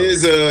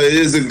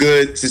is a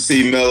good to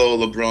see Melo,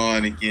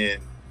 LeBron again.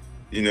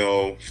 You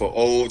know, for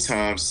old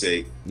time's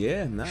sake,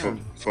 Yeah, nah.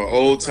 for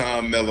old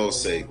time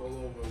Melo's sake. All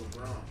over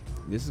LeBron.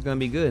 This is gonna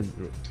be good.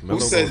 Melo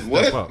said gonna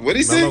what? step up. What'd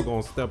he say? Melo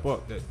gonna step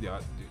up.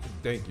 Yeah,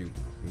 thank you.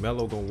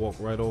 Melo gonna walk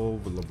right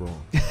over LeBron.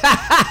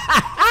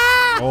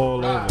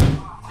 All over.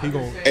 He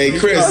gonna. Hey,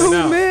 Chris. Oh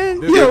Now, man,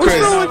 this yo, is what's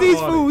Chris. wrong with these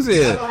Party. fools I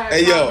here? don't have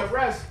Hey, time yo. to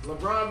rest.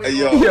 LeBron been Hey,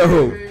 yo. going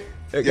Yo. crazy.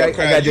 I got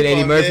Craig, that you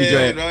Eddie my Murphy man,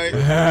 joint. right?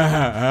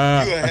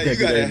 I You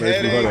got a Eddie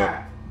Murphy. Hold headache.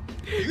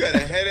 on. You got a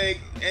headache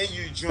and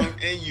you drunk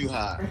and you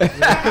high.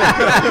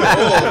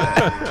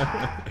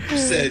 You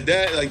said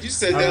that like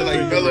drink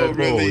Melo Red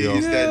Bull, really yo.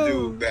 is that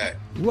Yo. dude back.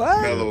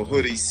 What? Melo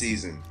hoodie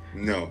season.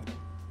 No,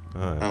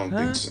 All I right. don't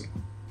think so.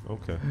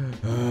 Okay.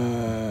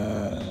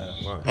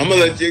 I'm gonna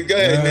let you go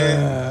ahead,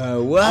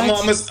 man. What? I'm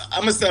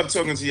gonna stop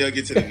talking to y'all.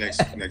 Get to the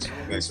next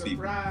people.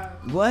 Surprise.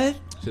 What?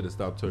 Should have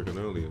stopped talking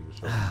earlier in the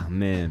show. Oh,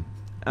 man.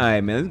 All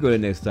right, man. Let's go to the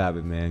next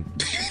topic, man.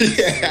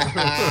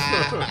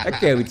 Yeah. I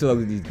can't be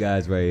talking to these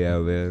guys right now,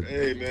 man.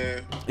 Hey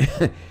man.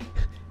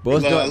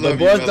 Boss I Dawn, love but you,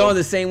 Boss Melo. Dawn,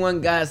 the same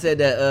one guy said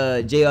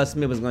that J.R.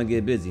 Smith was gonna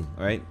get busy.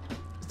 All right.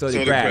 So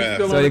did Crab.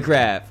 Crab. So did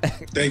Crab.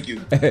 Thank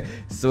you.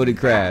 So did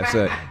Crab.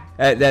 So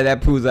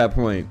that proves our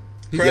point.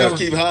 Crab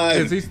keep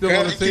hiding. Is he still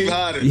Crab on the keep team?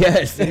 hiding.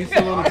 Yes. He's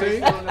still on the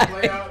team. On the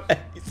playoffs.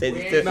 He said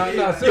he's We still- ain't-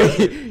 Nah,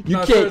 seriously. you Nah,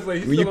 can't. seriously,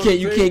 he's When you still on can't. the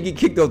You team? can't get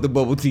kicked off the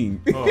bubble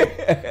team. Oh,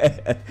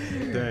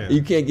 damn.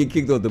 You can't get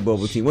kicked off the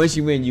bubble team. Once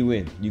you win, you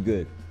win. You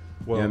good.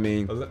 Well, You know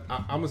what I mean?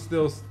 I'm gonna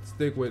still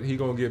stick with he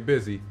gonna get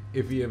busy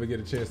if he ever get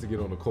a chance to get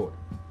on the court.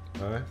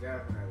 All right.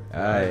 Definitely.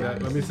 All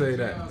right. Let me say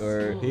that.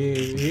 Or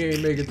He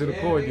ain't make it to the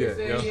court yet.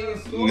 He Yo. ain't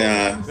scored.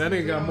 Nah. That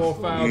nigga got more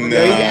fouls. Than Nah.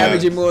 Yo, he's minutes.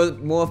 averaging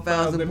more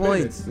fouls than than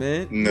points,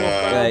 minutes. man. Nah. More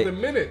fouls Like-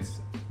 than minutes.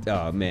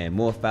 Oh man,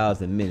 more fouls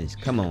than minutes.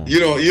 Come on. You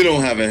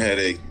don't have a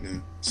headache.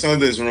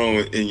 Something's wrong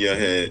in your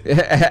head.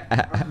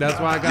 That's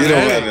why I got You a don't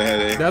headache. have a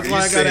headache. That's why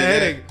You I got a saying that.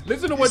 headache.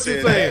 Listen to what You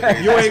you're saying saying.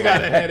 that. You ain't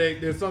got a headache.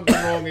 There's something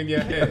wrong in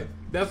your head.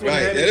 That's what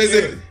Right. a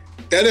headache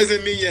That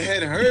doesn't mean your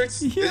head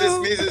hurts. It Yo.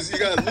 just means you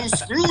got loose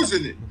screws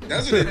in it.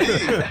 That's what it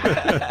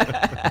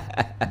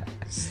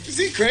means. Is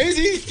he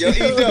crazy? Yo, E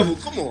double,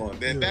 come on,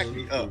 man, back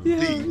me up, Yo,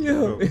 please.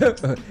 yo.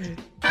 Yeah,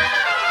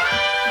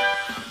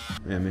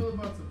 What man.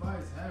 about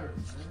Tobias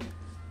Harris,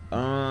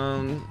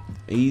 man?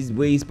 He's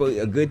where he's supposed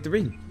a good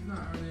 3. He's not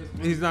earning his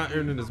He's not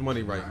earning his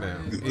money right now.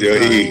 Yeah,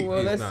 he-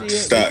 Well, let's not. see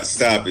it.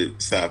 Stop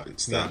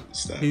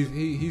it.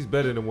 He's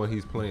better than what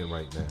he's playing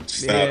right now.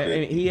 Stop Yeah,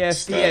 it. and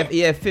he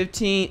had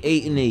 15,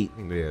 8, and 8.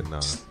 Yeah,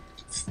 nah.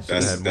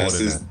 That's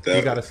his.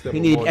 He got to step He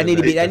up need. more I than need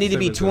to that. be. I need to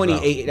be Simmons is 20.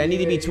 out. 8. I need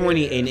to be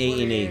 20 and 8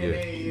 and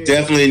 8.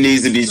 Definitely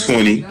needs to be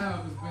 20.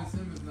 Now, because Ben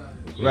Simmons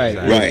not here. Right.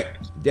 Right.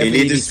 He Definitely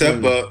need to be step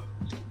 20. up.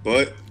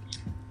 But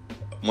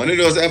one of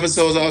those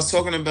episodes I was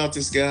talking about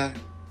this guy,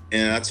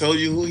 and I told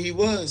you who he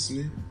was,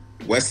 man.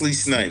 Wesley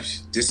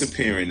Snipes,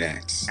 disappearing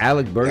acts.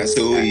 Alec Burke. That's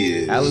who he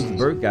is. Alex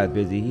Burke got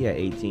busy. He had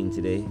 18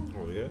 today.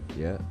 Oh yeah.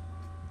 Yeah.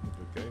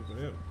 Okay.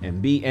 Yeah.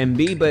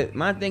 Embiid, but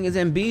my thing is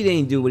Embiid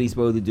ain't do what he's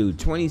supposed to do.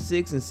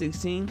 26 and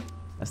 16,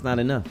 that's not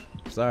enough.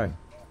 Sorry.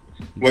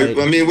 You Wait,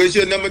 gotta- I mean, where's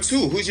your number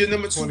two? Who's your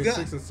number two guy?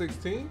 26 and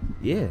 16.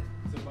 yeah,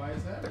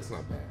 Tobias Harris. That's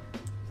not bad.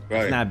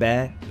 Right. it's not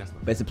bad, That's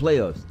not but it's the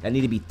playoffs. That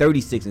need to be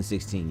 36 and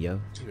 16, yo.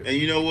 And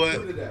you know what?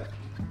 Who did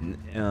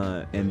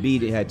that?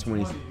 Embiid had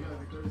 20.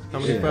 How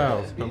many Yeah.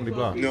 fouls? How many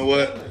blocks? You know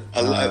what?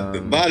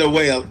 By the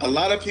way, a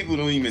lot of people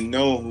don't even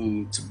know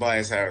who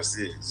Tobias Harris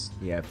is.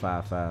 He had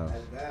 5 fouls.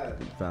 That's bad.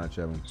 Foul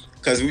trouble.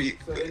 Cause we,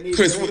 So they need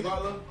Chris, Jimmy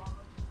Butler?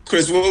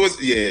 Chris, what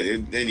was? Yeah,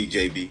 they need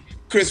JB.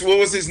 Chris, what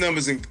was his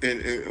numbers in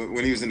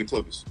when he was in the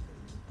Clippers?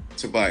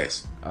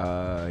 Tobias.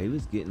 He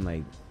was getting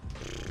like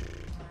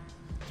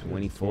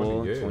 24,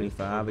 20, yeah.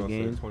 25 I a was about to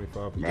say game.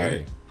 Right.25 a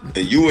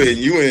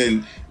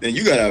game. And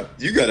you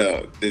got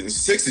a the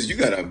Sixers. You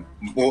got a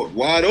more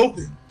wide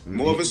open,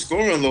 more of a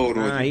scoring load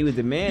on Nah, you. he was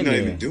the man You're not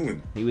there. even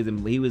doing.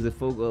 He was a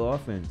focal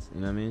offense.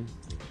 You know what I mean?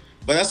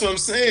 But that's what I'm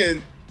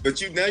saying.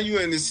 But now you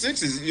in the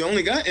Sixers. You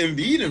only got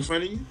Embiid in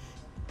front of you.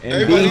 And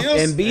Everybody Embiid,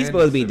 else- Embiid's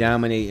supposed to be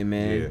dominating,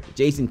 man. Yeah.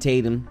 Jason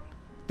Tatum,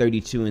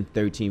 32 and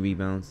 13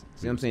 rebounds.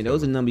 See what I'm saying?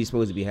 Those are numbers you're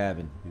supposed to be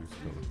having. He was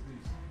killing.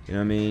 You know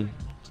what I mean?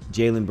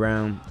 Jalen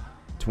Brown,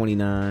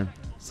 29,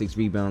 6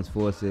 rebounds,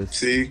 4 assists.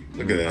 See,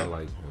 look at I that.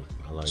 like him.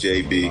 I like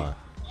JB. him a lot.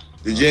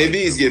 The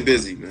JBs get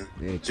busy, man.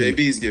 Yeah,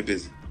 JBs get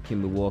busy.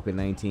 Kimber Walker,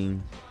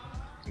 19.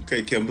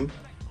 Okay, Kimber.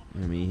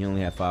 I mean, he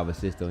only had 5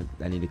 assists, though.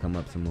 I need to come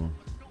up some more.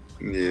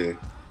 Yeah.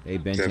 They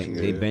bench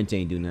Definitely.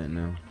 ain't do nothing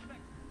now.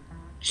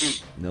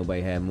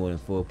 Nobody had more than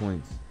 4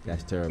 points.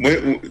 That's terrible.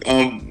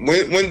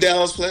 When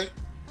Dallas play?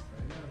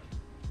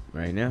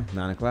 Right now,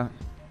 9 o'clock.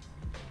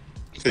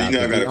 So you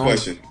know I got a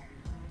question.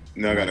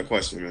 Now I got a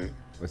question, man.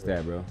 What's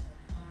that, bro?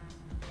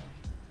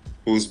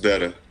 Who's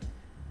better?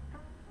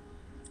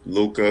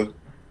 Luka,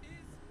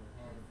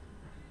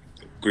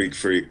 Greek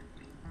Freak.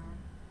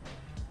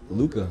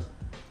 Luka.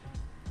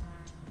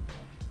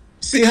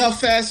 See how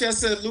fast y'all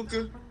said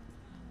Luka?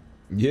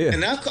 Yeah.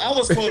 And I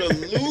was called a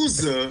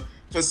loser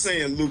for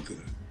saying Luka.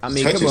 I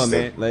mean, come on,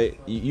 man. Like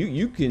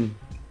you can,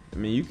 I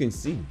mean, you can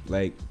see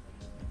like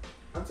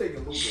I'm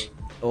taking Luka.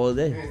 all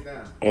day, Hands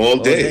down. All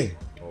day.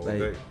 All Like,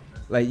 day.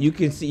 like you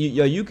can see,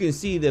 you can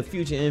see the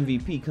future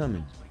MVP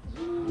coming.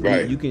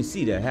 Right. You can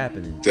see that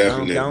happening.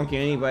 Definitely. I don't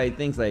care anybody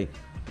thinks like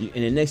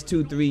in the next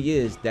 2-3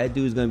 years that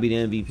dude's gonna be the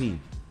MVP,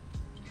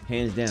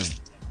 hands down.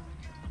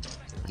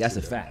 That's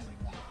a fact.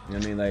 You know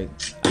what I mean? Like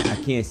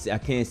I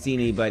can't see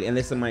anybody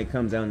unless somebody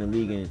comes out in the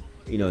league and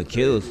it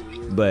kills.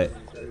 But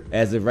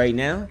as of right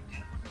now,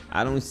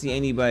 I don't see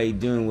anybody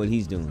doing what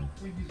he's doing. I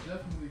think he's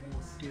definitely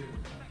more skilled.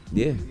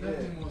 Yeah. He's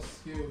definitely more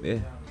skilled. Yeah.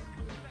 Than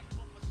Giannis,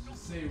 but to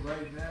say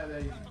right now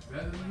that he's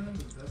better than him,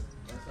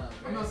 That's not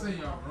I'm not saying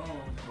y'all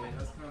wrong, but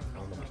that's kind of.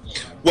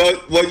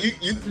 Well, you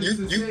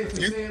To say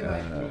it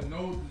like with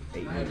no,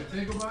 8 not even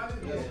think about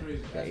it, that's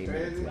crazy. Got 8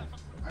 minutes left.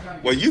 I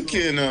gotta well, get you to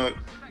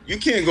can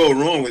can't go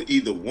wrong with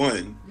either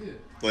one. Yeah.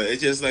 But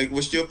it's just like,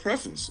 what's your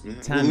preference, man?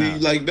 Time Who out. you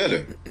like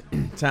better?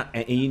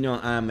 And you know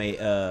I'm a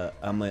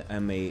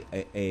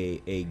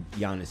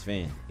Giannis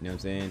fan. You know what I'm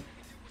saying?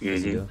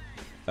 Mhm.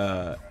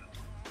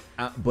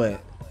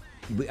 But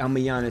I'm a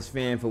Giannis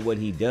fan for what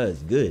he does.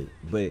 Good,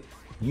 but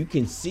you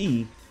can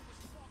see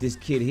this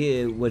kid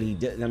here what he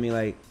does. I mean,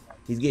 like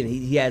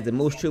he has the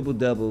most triple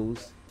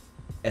doubles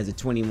as a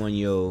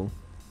 21-year-old.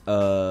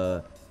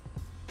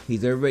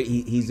 He's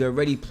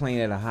already playing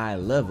at a high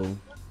level.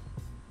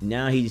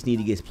 Now he just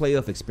needs to get his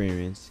playoff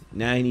experience.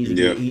 Now he needs to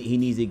Yeah. he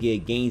needs to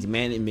get games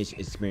management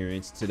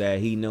experience so that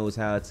he knows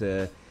how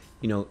to,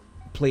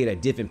 play at a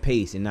different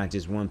pace and not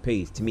just one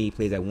pace. To me, he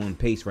plays at one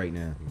pace right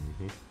now.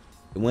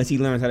 And once he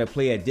learns how to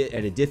play at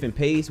a different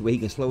pace, where he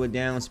can slow it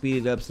down,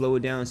 speed it up, slow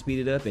it down, speed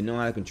it up, and know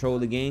how to control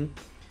the game,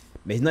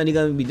 there's nothing he's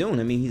gonna be doing.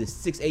 I mean, he's a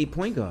 6'8"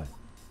 point guard,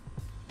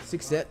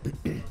 6'7".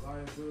 liability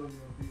on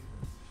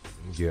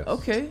defense. Yes.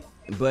 Okay,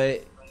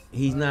 but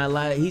he's not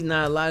allowed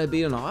to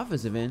be on the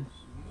offensive end.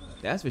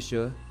 That's for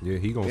sure. Yeah,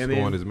 he gonna Yeah, score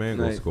man. and his man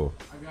gonna Like- score.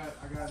 I got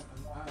another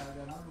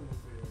one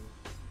for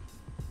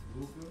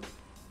you. Luka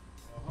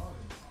or Harden.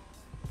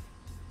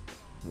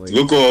 Wait,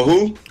 Luka or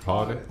who?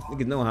 Harden.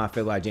 niggas know how I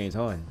feel about James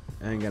Harden.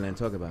 I ain't got nothing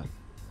to talk about.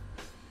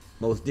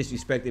 Most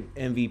disrespected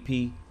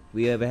MVP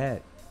we ever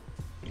had.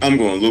 I'm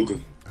going Luka.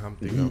 I'm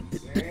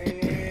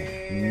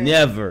thinking.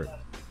 Never.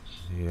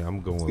 Yeah,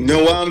 I'm going. You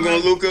know why I'm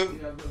going Luka?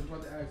 Yeah, I was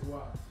about to ask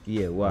why.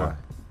 Yeah, why? I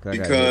gotta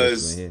hear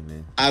Because this one here,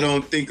 man. I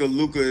don't think a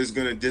Luka is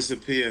gonna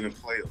disappear in the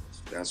playoffs.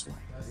 That's why.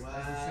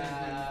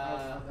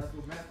 Wow. That's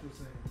what Matt was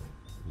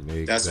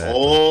saying. That's Exactly.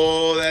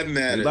 all that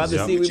matters. We about to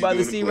Yep. see. We What you about do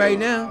to in the see playoffs. right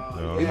now.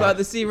 No. We about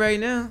to see right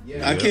now.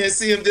 Yeah. I can't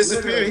see him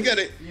disappear. He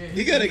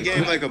got a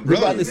game like a We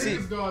about brother. to see.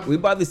 We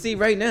about to see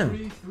right now.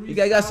 He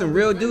got some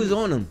real dudes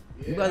on him.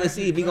 We about to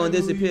see if he gonna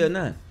disappear or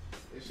not.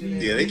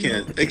 Yeah,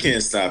 they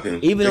can't stop him.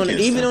 Even They on can't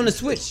even stop on him. the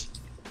Switch.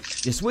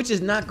 The Switch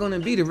is not gonna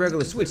be the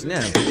regular Switch now.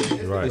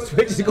 Right. The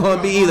Switch is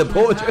gonna be either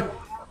portrait.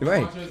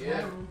 Right.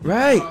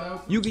 Right.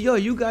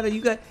 You got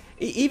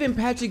even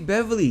Patrick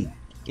Beverly.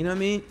 You know what I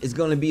mean? It's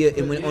gonna be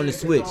on the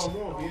Switch.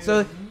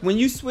 So when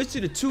you switch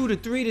to the 2 to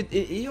 3,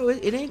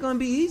 it ain't gonna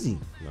be easy.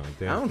 No, I don't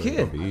damn sure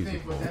care. it'll be I easy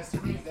think, for but him. that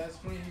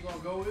screen he gonna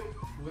go with,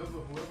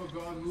 whoever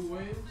guard Lou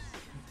Williams,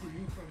 you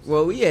from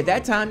Well, yeah,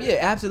 that time, yeah,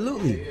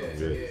 absolutely.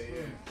 Yeah.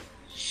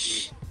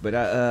 But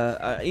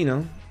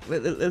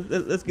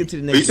let's get to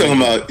the You next.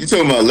 talking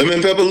about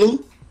lemon pepper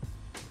Lou?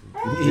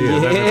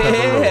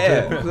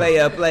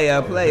 Yeah,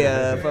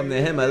 player from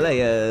the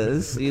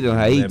Himalayas. You know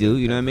how he do.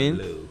 You know what I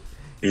mean?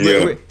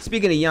 Yeah.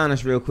 Speaking of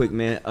Giannis, real quick,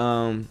 man.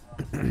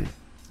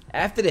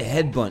 After the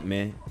head bunt,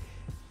 man,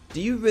 do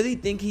you really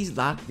think he's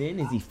locked in?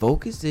 Is he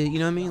focused? You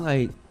know what I mean?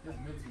 Like,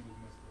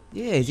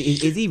 yeah, is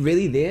he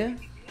really there?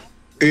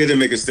 He had to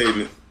make a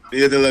statement. He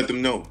had to let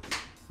them know.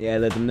 Yeah,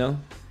 let them know.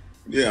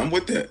 Yeah, I'm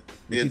with that.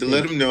 He had to you let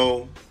think? them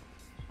know.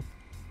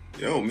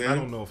 Yo, man. I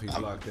don't know if he's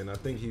locked in. I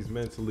think he's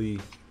mentally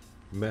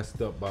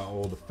messed up by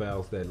all the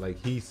fouls that,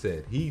 like he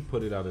said, he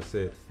put it out and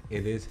said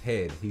in his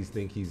head he's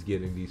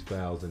getting these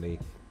fouls and they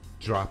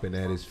dropping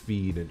at his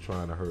feet and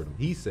trying to hurt him.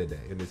 He said that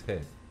in his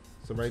head.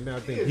 So right now I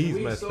think he's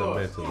messed up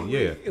mentally.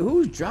 Yeah,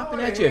 Who's dropping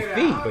at your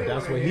feet? but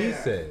that's what he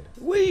said.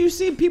 Where do you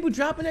see people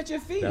dropping at your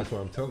feet? That's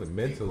what I'm telling him.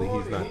 Mentally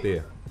he's not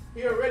there.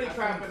 He already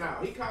copping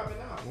out. He copping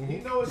out. He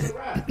know it's a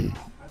wrap.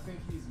 I think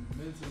he's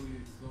mentally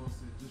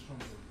exhausted just from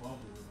the bubble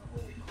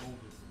and the whole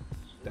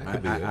COVID. That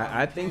could be it.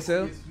 I think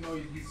so. He's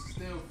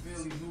still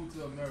fairly new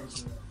to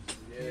America.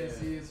 He didn't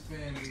see his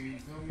family. You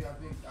feel me?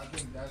 I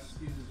think that's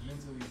he's just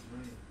mentally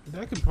drained.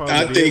 That could probably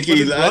I be think it. But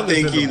his I brother's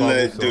think in he the bubble,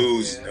 let so-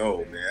 dudes know,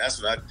 man.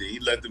 That's what I think. He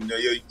let them know,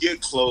 yo, you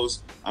get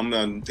close. I'm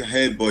gonna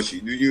headbutt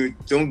you. You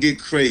don't get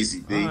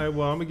crazy, B. All right,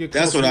 well, I'm gonna get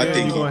That's close what to I you.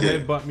 think You're he gonna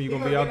did. headbutt me. You're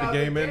gonna be out the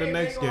game and the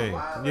next game.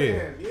 Yeah.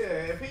 Yeah.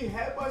 If he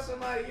headbutt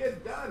somebody, you're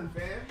done,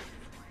 fam.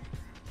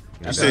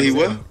 You say he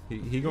what?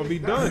 He gonna be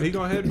done. He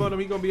gonna headbutt him.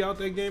 He gonna be out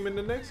that game in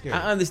the next game.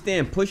 I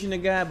understand pushing the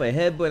guy, but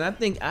headbutt.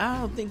 I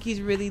don't think he's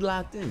really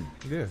locked in.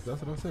 Yeah,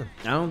 that's what I said.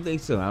 I don't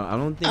think so. I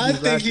don't think I he's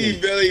think locked he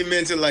in. really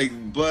meant it like,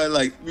 but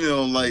like, you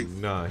know, like,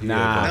 Nah, he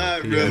Nah.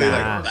 not he really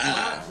Nah.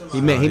 like,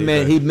 He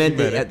meant meant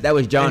it. That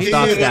was John he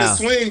Stark didn't want to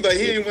style. swing, but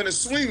he didn't want to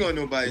swing on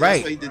nobody. Right.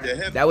 That's why he did the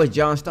head. That was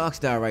John Stark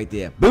style right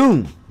there.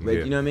 Boom. Yeah.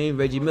 You know what I mean?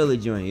 Reggie Miller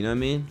joint. You know what I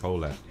mean?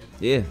 Hold that.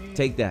 Yeah.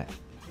 Take that.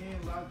 He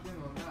ain't locked in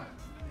or not.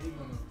 They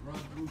gonna run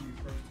through these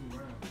first 2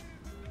 rounds.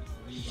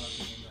 He locked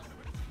in or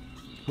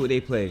not. Who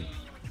they play?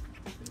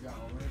 They got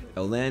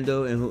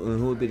Orlando Orlando. and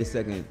who would be the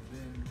second?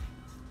 Then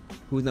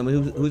Who's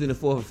in the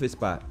 4th or 5th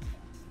spot?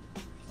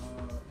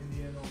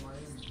 Indiana or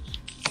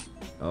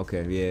Miami.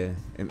 Okay, yeah.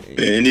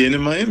 Yeah, Indiana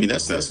and Miami.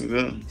 That's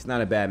It's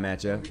not a bad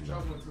matchup. Be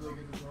trouble until they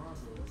get to Toronto.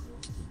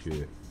 That's all.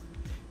 Yeah.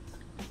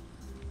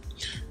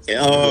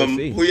 We'll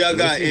see. Who y'all We'll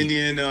got? see.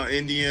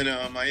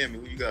 Indiana, Miami.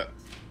 Who you got?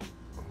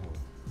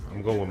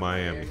 I'm going with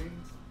Miami.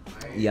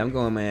 Yeah, I'm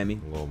going Miami I'm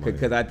going Miami.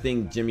 because I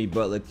think Jimmy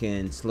Butler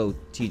can slow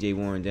T.J.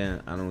 Warren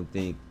down. I don't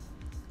think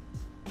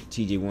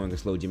T.J. Warren can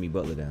slow Jimmy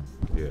Butler down.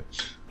 Yeah.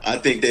 I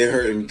think they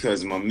hurt him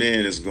because my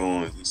man is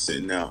gone. He's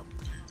sitting out.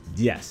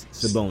 Yes,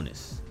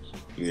 Sabonis.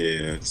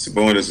 Yeah,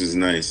 Sabonis is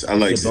nice. I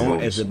like If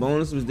Sabonis.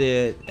 Sabonis was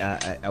there,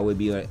 I would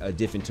be a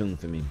different tune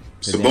for me.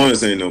 'Cause then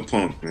Sabonis ain't no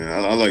punk, man.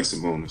 I like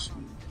Sabonis.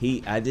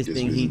 I just Yes,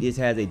 think man. he just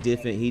has a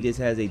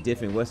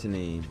different what's the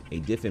name? A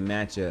different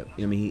matchup.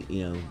 You know what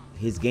I mean?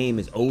 His game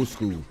is old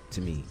school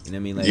to me. You know what I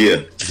mean? Like Yeah.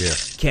 Yeah.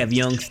 Kev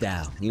Young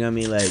style. You know what I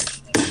mean? Like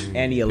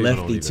and he a People don't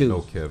lefty even too.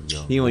 know Kev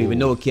Young. He don't even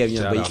Ooh, know Kev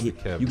Young, shout but out to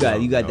Kev you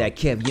got Young, that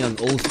Kev Young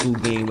old school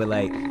game where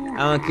like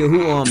I don't care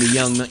who on me,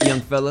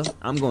 young fella,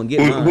 I'm gonna get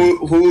mine.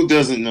 Who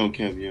doesn't know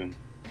Kev Young?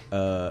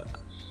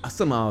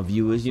 Some of our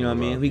viewers, you know what I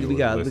mean? We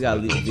got you know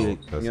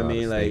what I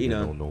mean? Like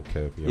Don't know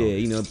Kev Young.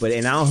 yeah, but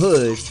in our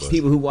hood,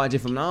 people who watch it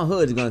from our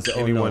hood is gonna say, oh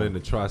Anyone no, in the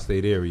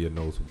tri-state area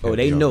knows who Kev oh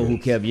they Young know is. who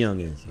Kev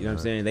Young is. You know what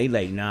I'm saying? They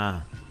like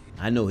nah.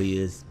 I know he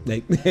is.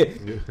 Like,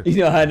 you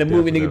know how the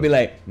movie nigga be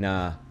like,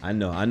 nah, I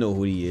know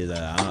who he is.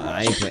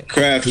 I ain't playing.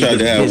 Kraft He tried to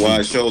just have busy.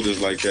 wide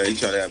shoulders like that. He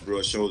tried to have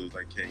broad shoulders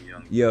like Ken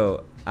Young.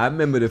 Yo, I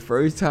remember the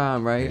first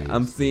time, right?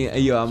 I'm seeing,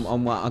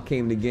 I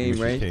came to the game, Wish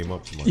he right? came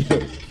up to my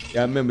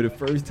Yo, I remember the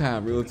first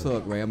time, real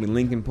talk, right? I'm in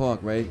Lincoln Park,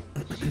 right?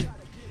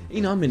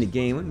 I'm in the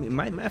game.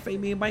 Matter of fact,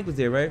 me and Mike was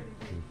there, right?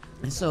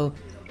 And so,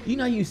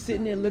 you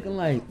sitting there looking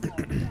like,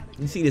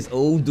 you see this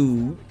old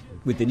dude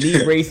with the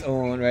knee brace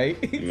on, right?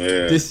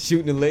 Yeah. Just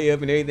shooting the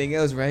layup and everything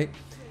else, right?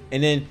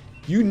 And then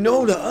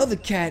the other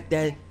cat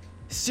that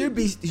should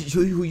be,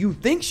 who you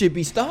think should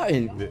be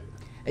starting,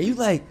 and you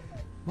like,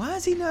 why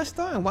is he not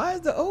starting? Why is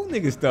the old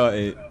nigga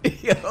starting?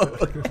 Yo.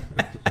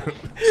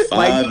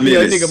 5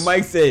 minutes. Nigga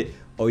Mike said,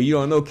 "Oh, you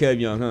don't know Kev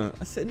Young, huh?"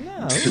 I said,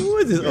 "Nah, who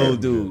is this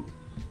old dude?"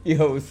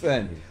 Yo,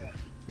 son.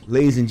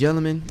 Ladies and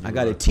gentlemen, I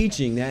got a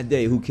teaching that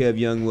day who Kev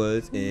Young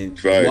was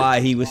and Right. why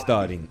he was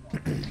starting.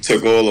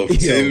 Took all of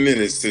 10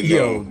 minutes to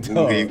know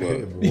who he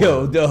was.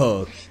 Yo,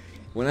 dog.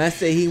 When I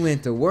say he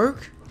went to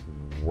work,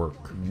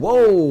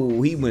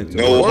 whoa, he went to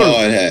No work.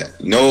 hard hat.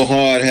 No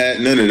hard hat.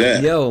 None of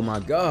that. Yo, my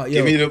God.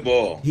 Yo, Give me the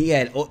ball. he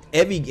had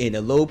in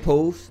the low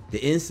post, the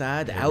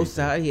inside, the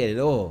outside. He had it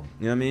all.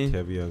 You know what I mean?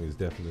 Kev Young is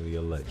definitely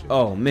a legend.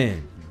 Oh,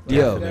 man.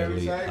 Yo.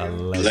 Definitely a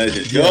legend.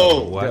 Legend.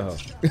 Yo.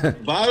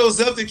 What? Bottles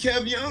up to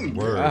Kev Young.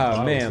 Word.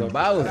 Oh, man.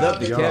 Bottles up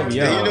to Kev And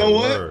Young. you know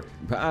what? Word.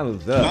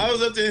 Bottles up.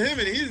 Bottles up to him,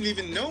 and he didn't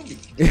even know me.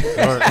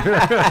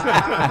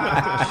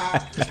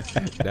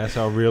 That's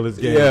how real his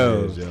game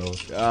Yo. is, yo.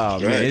 Oh,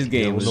 man. Right. His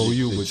game Don't was. know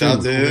you, but Shout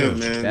you to know him,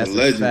 man. That's The a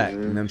legend. fact. You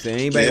know what I'm saying?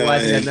 Anybody Yeah,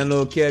 watching man. that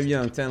little Kev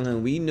Young, telling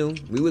him we knew.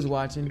 We was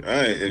watching. All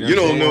right, and you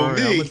don't know I'm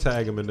me. gonna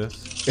tag him in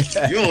this.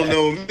 You don't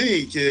know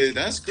me, kid.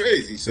 That's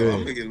crazy. So Yeah. I'm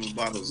gonna give him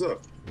bottles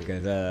up.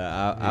 Because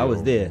I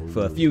was there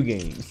for a few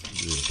games.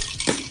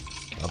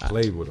 I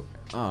played with him.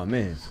 Oh,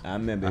 man. I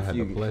remember I a had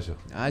few the pleasure.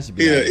 I should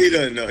be. Like, He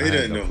doesn't know. I He had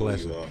doesn't the know who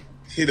pleasure. you are.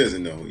 He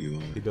doesn't know who you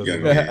are. He doesn't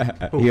Young know.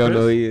 man. He don't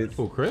know who he is.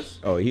 Who, Chris?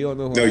 Oh, he don't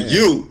know who No, I am.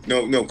 you.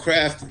 No,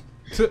 Crafty.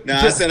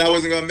 Nah, I said I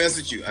wasn't gonna mess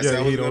with you. I Yeah, said I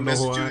he wasn't don't gonna mess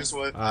know with who you I- this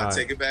one. I Alright.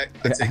 take it back.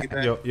 I take it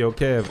back. Yo,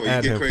 Kev, Before you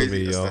add get him for crazy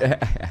me, and yo.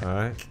 stuff. All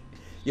right.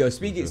 Yo,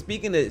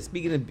 speaking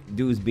of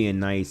dudes being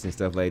nice and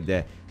stuff like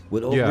that.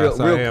 With all, Yes,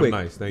 real I am quick,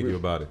 nice. Thank you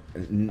about it. I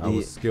yeah.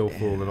 was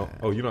skillful and all.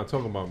 Oh, you're not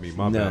talking about me.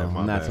 My No, bad. My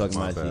I'm not bad, talking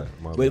my about bad,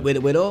 you. my With,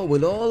 bad. with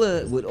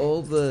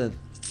all the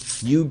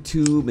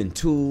YouTube and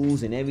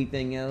tools and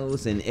everything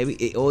else and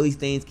all these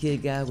things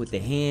kid got with the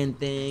hand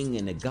thing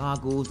and the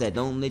goggles that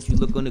don't let you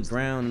look on the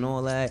ground and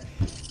all that,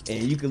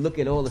 and you can look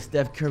at all the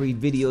Steph Curry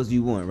videos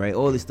you want, right?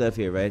 All this stuff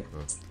here, right?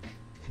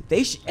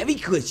 Every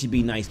kid should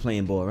be nice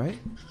playing ball, right?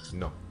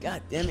 No.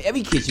 God damn it,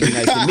 every kid should be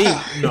nice to me.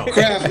 No.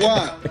 Craft,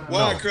 why?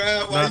 Why, No.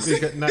 Craft? Why you Not say?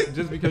 because, not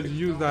just because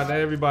you use that. Not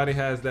everybody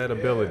has that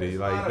ability.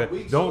 Like lot of that.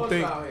 weak Don't sauce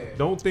think. out here.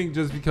 Don't think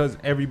just because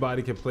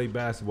everybody can play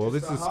basketball.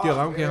 This is a skill.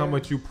 I don't care how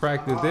much you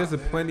practice. There's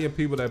plenty of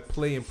people that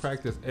play and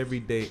practice every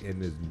day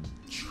and is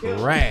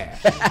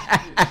trash.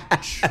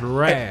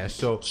 Trash.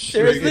 So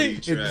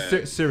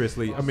Seriously?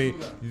 seriously. I mean,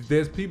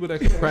 there's people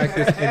that can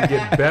practice and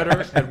get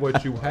better at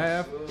what you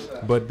have,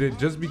 but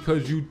just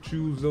because you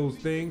choose those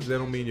things, that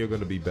don't mean you're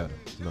gonna be better.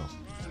 No.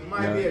 He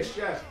might be a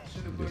chef.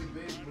 Should have played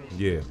baseball.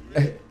 Yeah.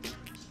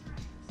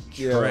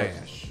 Yeah.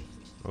 Trash.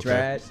 Okay.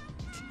 Trash.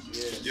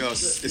 Yo,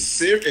 is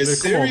Siri Come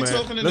Siri on,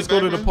 talking man. in Let's the go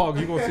to the background? park.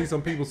 You're going to see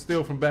some people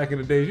still from back in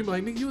the days. You're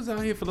like, nigga, you was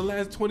out here for the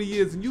last 20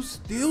 years and you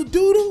still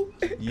doodle?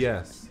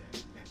 Yes.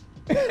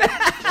 I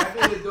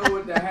think to do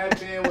with the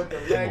headband with the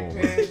leg on,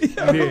 pins.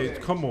 Yeah,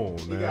 come on,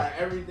 He man. got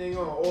everything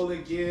on, all the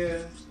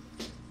gear,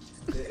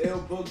 the ill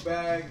book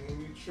bag, and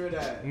you trick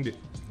that.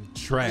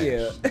 Trash.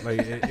 Yeah. Like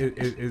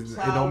it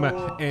don't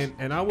matter.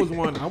 And I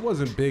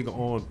wasn't big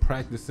on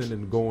practicing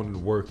and going to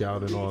work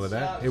out and all of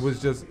that. It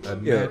was just a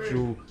Yeah.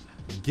 natural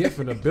gift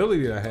and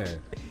ability I had.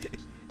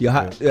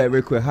 Yo,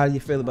 real quick, how do you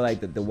feel about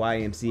like the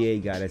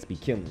YMCA guy that's be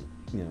killing?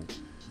 You know.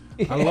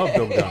 I love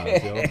them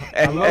guys, yo.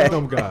 I love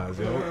them guys,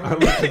 yo. I love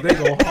 'cause they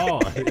go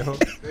hard, yo.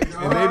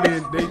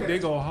 And they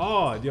go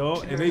hard,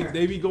 yo. And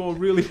they be going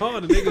really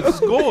hard and they can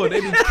score.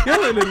 They be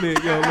killing in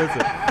it, yo.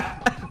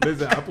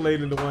 Listen, I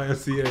played in the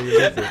YMCA.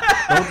 Listen,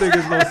 don't think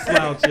it's no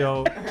slouch,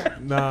 yo.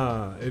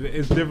 Nah,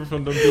 it's different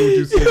from them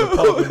dudes you see in the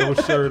park with no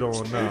shirt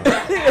on. Nah.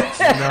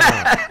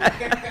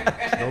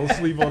 Don't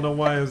sleep on the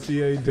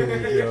YMCA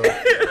dudes, yo.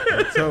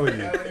 I'm telling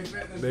you,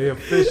 they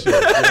official.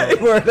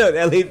 Yo. Word up,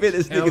 LA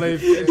Fitness niggas. LA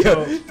Fitness, Yo,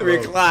 yo, 3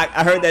 bro. o'clock.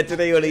 I heard that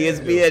today on the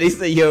ESPN. They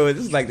said, yo,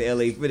 this is like the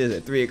LA Fitness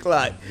at 3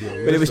 o'clock. But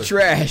it was listen.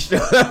 trash.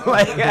 I'm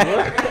like,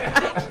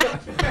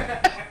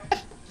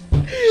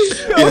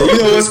 Yeah, you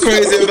know what's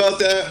crazy about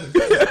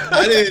that?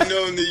 I didn't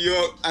know New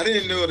York. I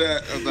didn't know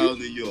that about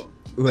New York.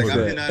 Like, What's I've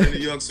that? been out in New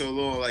York so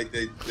long, like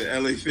the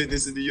LA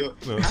Fitness in New York.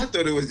 No. I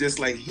thought it was just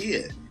like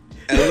here.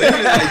 LA, like,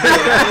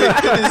 LA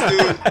Fitness,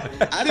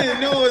 dude. I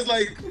didn't know it was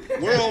like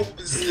world,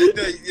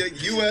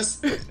 like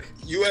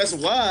US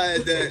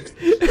wide that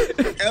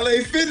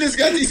LA Fitness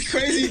got these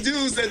crazy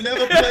dudes that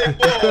never play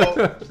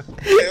ball.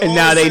 And all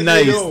now of a they sudden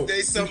nice.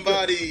 They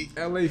somebody.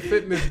 LA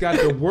Fitness got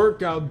the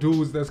workout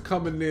dudes that's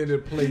coming in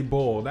and play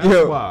ball. That's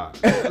Yo. why.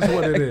 That's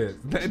what it is.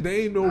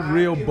 They ain't no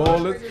real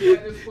ballers.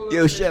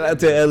 yo, shout out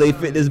to LA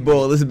Fitness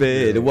ballers,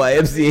 man. The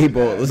YMCA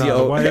ballers, Nah,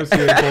 yo. the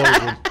YMCA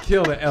ballers would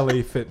kill the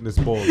LA Fitness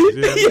ballers.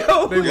 Yeah?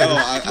 Yo. They would Yo,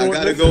 I destroy-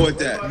 gotta go with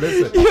that.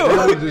 Listen, Yo.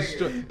 they would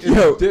destroy- it's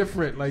Yo.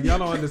 different. Like y'all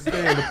don't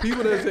understand. The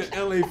people that's in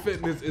LA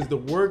Fitness is the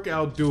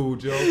workout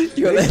dude, yo.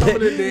 Yo, They coming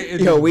in there and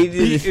yo, just we need to-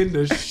 beating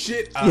the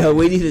shit out. Yo, of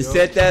we you, need to yo.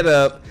 set that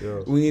up.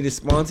 Yo. We need to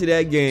sponsor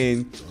that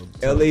game.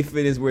 LA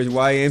Fitness versus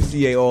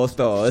YMCA All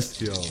Stars.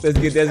 Yo. Let's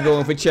get that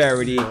going for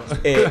charity.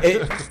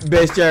 And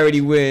best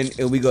charity win,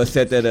 and we gonna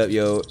set that up,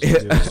 yo. Yo,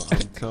 I'm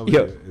telling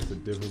Yo. you, it's a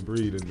different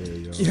breed in there,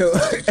 yo. Yo.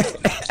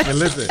 And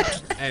listen,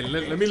 and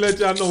let me let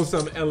y'all know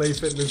something, LA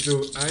Fitness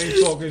do. I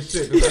ain't talking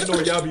shit, because I know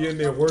y'all be in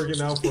there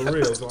working out for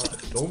real. So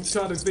don't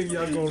try to think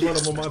y'all gonna run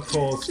up on my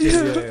tall,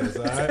 skinny ass,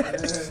 all right?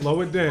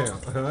 Slow it down,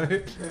 all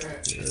right?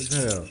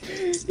 Damn.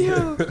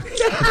 Yo.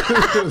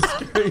 It's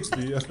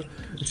crazy, yo.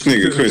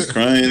 Nigga Chris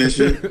crying and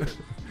shit.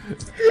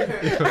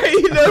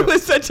 You know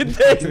it's such a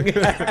thing.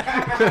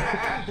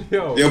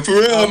 Yo, Yo, for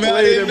real, I man, I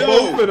played didn't in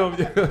know. both of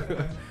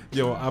them.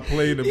 Yo, I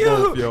played in Yo,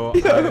 both, yo.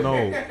 yo. I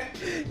know.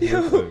 Yo,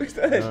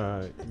 Listen, all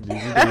right, you do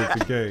it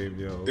the game,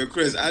 yo. Yo,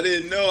 Chris, I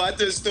didn't know. I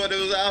just thought it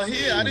was out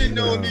here. I didn't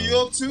know in New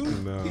York too.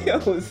 Nah.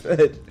 Yo,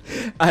 son.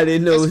 I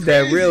didn't know it was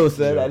That's that real,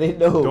 crazy. son. I didn't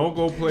know. Don't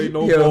go play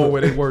no Yo. ball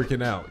where they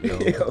working out, yo.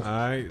 Yo. All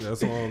right,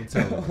 that's all I'm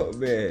telling you. Oh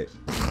man,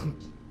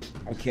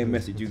 I can't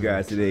mess with you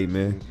guys today,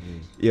 man.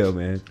 Yo,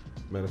 man.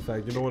 Matter of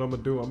fact, you know what I'm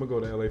gonna do? I'm gonna go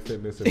to LA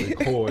Fitness and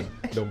record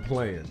them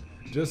playing,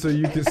 just so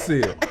you can see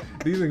it.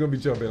 These are gonna be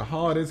jumping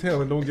hard as hell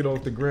and don't get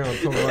off the ground.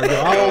 Talking like,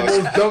 yo, I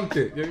almost dunked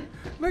it. Yo,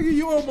 nigga,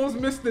 you almost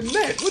missed the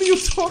net. What are you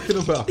talking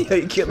about? Yo,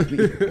 you killing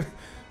me.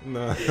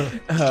 Nah.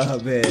 Oh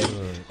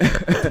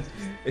man.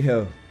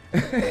 Yo.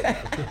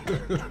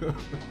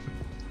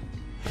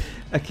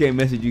 I can't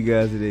mess with you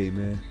guys today,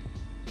 man.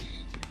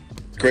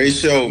 Great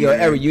show, Yo, man.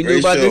 Eric, you knew Great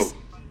about show. this?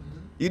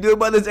 You knew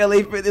about this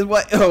LA Fitness?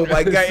 What? Oh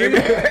my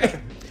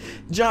God.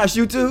 Josh,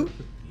 you too?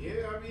 Yeah,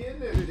 I be in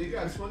there. They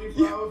got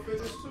 24-hour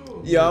fitness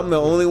too. Yeah, I'm the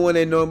only one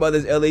that know about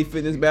this LA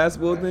Fitness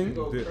basketball That thing. shit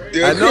go Yeah. crazy.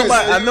 Yo, I know Chris,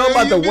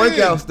 about the where you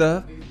workout been?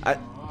 stuff.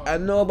 I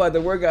know about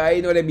the workout. I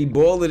didn't know they be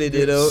balling it,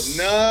 you know.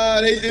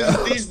 Nah,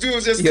 these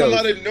dudes just Yo. come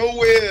out of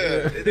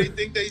nowhere. They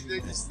think they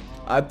just.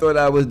 I thought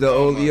I was the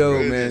only Oh, my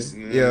man. goodness,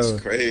 man. Yo,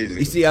 It's crazy.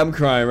 You see, I'm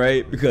crying,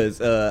 right?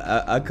 Because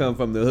I come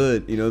from the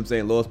hood. You know what I'm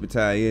saying? Lost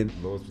Battalion,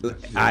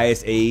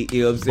 IS8.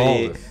 You know what I'm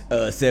saying?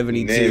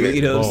 72. Name it.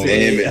 You know what I'm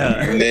Name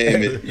saying? it. You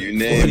name it. You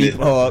name 40 it.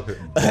 Park.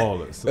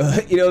 Ballers.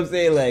 You know what I'm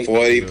saying? Like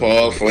 40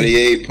 Park,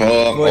 48 Park,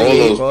 all 48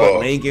 those Park,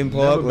 parks. Lincoln Never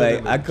Park. been Like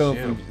in the I come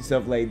gym. from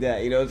stuff like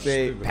that. You know what I'm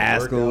saying? Workout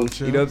Pascal.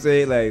 gym. You know what I'm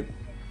saying? Like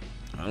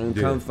I don't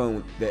Yeah. come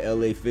from the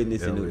LA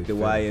Fitness and LA the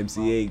Fitness.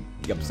 YMCA.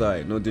 I'm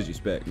sorry, no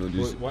disrespect, no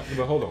disrespect.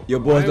 But hold on. Your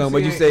boys don't.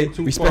 What you YMCA say? ain't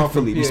too far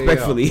from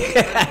Respectfully, PAL.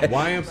 respectfully.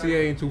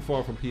 YMCA ain't too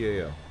far from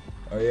PAL.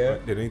 Oh yeah.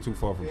 It ain't too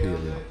far from Yeah, PAL.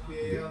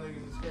 PAL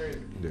niggas is crazy.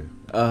 Yeah.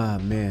 Ah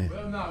man.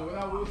 Well, nah, what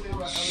I will say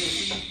about LA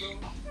Fitness though, a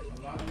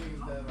lot of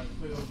niggas that like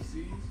play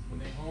overseas when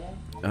they home,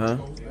 Uh-huh.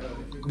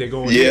 They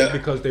go Yeah, in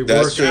because they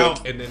that's work true.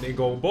 out and then they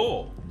go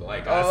ball.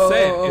 Like I Oh,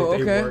 said, oh, if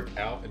they okay. work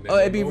out and then Oh,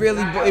 they it'd be go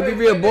really, ball. it'd be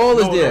real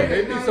ballers No, there.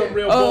 they be some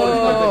real Oh, ballers. oh,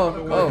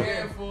 Like oh. they-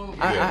 handful,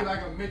 I-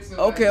 like a mix of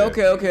Okay, like,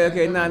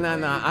 okay. Nah.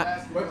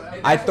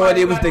 I thought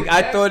it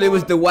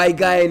was the white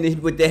guy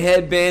with the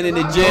headband in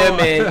the gym,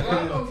 and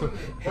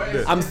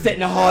I'm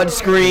setting the hard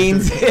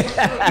screens.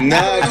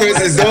 Nah,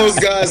 Chris, it's those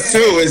guys too.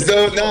 It's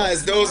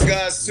those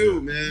guys too,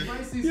 man.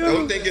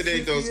 Don't think it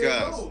ain't those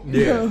guys.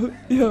 Yeah,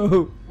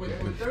 Yo. With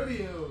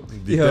 30-year-olds.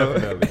 Yo.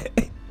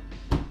 definitely.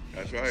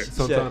 That's right.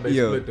 Sometimes they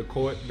Yo. split the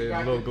court, their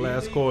Got little the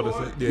glass elite court.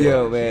 court. Yeah.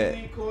 Yo, man.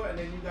 Elite court, and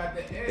then you got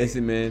the edge.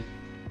 Listen, man.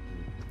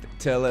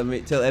 Tell all the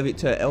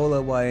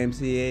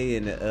YMCA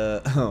and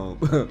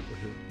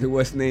the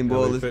what's name LA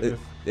ballers, Fitness.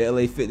 the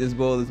LA Fitness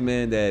ballers,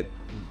 man. That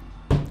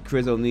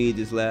Chris O'Neal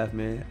just laughed,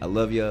 man. I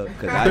love y'all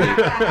because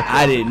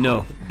I didn't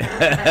know,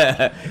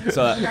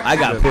 so I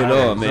got put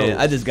on, man.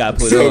 I just got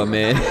put on,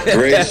 man.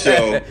 Great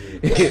show.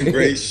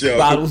 Great show.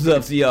 Bottles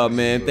up to y'all,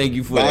 man. Thank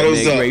you for Bottles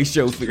that, man. up. Great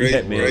show for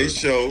that, man. Great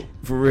show.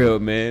 For real,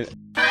 man.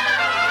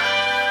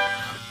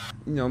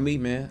 You know me,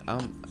 man.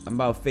 I'm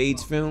about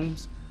Fades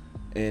Films,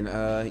 and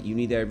you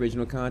need that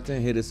original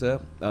content, hit us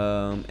up.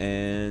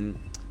 And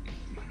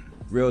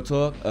real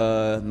talk,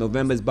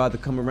 November's about to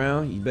come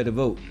around. You better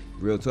vote.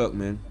 Real talk,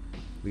 man.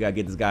 We gotta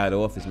get this guy out of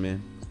office,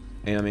 man.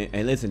 And I mean,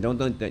 and listen,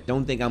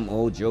 don't think I'm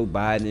old Joe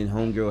Biden and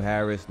homegirl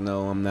Harris.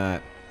 No, I'm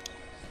not.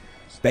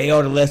 They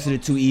are the lesser of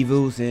the two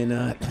evils, and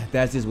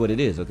that's just what it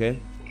is, okay?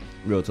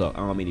 Real talk. I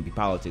don't mean to be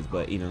politics,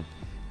 but you know,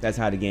 that's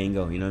how the game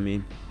go. You know what I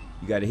mean?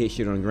 You got to hit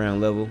shit on the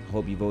ground level.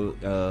 Hope you vote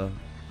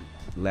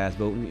last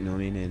voting. You know what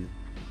I mean? And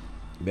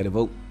you better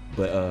vote.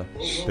 But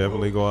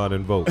Definitely go out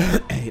and vote.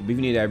 if you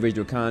need that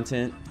original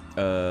content,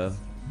 you know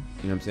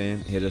what I'm saying?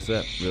 Hit us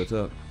up. Real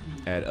talk.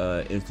 At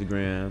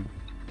Instagram.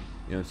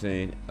 You know what I'm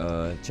saying?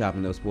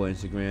 Chopping Up Sport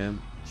Instagram.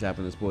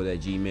 Chopping Up Sport at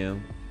Gmail.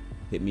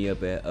 Hit me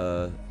up at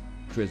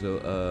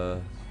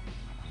Chriso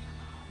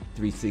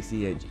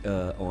 360 at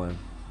on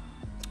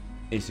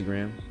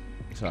Instagram.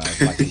 Sorry, I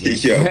was watching the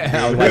game.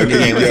 I was watching the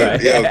game. I'm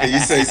sorry. Yo, can you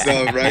say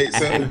something, right?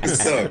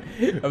 What's up?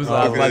 I'm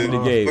sorry, I was watching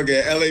the game.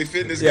 Fucking LA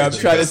Fitness. Yeah, I'm got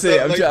you trying to messed say.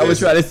 up like I was this?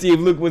 trying to see if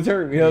Luke was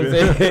hurt. You know what I'm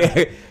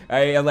saying?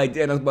 I'm like,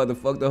 damn, I was about to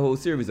fuck the whole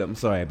series up. I'm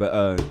sorry,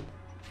 but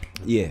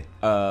yeah,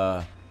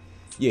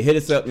 hit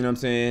us up. You know what I'm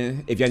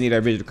saying? If y'all need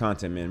that original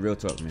content, man, real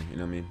talk, man. You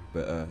know what I mean?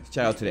 But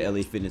shout out to the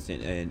LA Fitness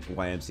and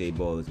YMCA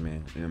ballers,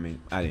 man. You know what I mean?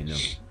 I didn't know.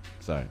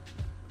 Sorry.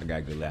 I got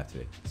a good laugh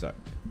today. Sorry.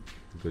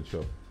 Good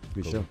show.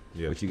 Good Cool. show.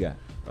 Yeah. What you got?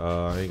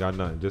 I ain't got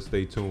nothing. Just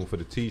stay tuned for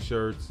the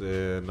t-shirts,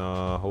 and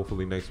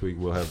hopefully next week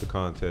we'll have the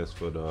contest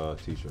for the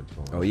t-shirts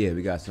going. Oh yeah,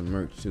 we got some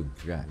merch too.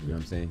 Forgot. You know what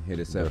I'm saying? Hit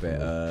us up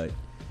at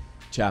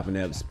Chopping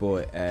Up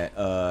Sport at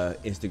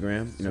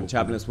Instagram. You know,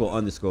 Chopping Up Sport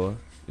 _. You know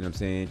what I'm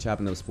saying?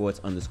 Chopping Up Sports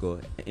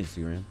 _ at Instagram.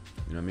 You know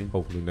what I mean?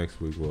 Hopefully next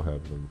week we'll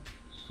have them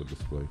for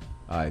display.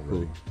 All right, cool.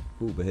 Ready.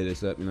 Cool, but hit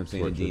us up, you know what I'm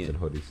saying? In Sweatshirts DM. and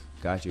hoodies.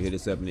 Got you. Hit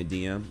us up in the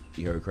DM.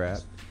 You heard crap.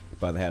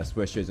 About to have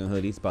sweatshirts and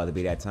hoodies. About to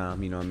be that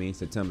time, you know what I mean?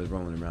 September's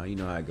rolling around. You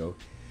know how it go.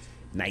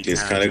 Nighttime.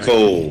 It's kind of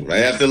cold. Right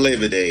after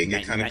Labor Day, it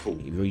get kind of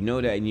cold. You know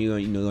that, and you're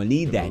gonna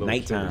need It was a that little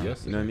nighttime. chilly You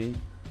yesterday. know what I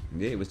mean?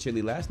 Yeah, it was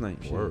chilly last night.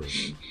 Shit. Word.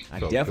 I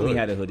Felt definitely good.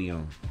 had a hoodie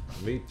on.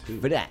 Me too.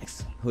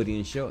 Relax. Hoodie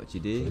and shorts, you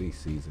dig? Hoodie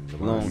season. The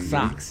Long my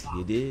socks,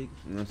 you dig?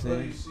 You know what I'm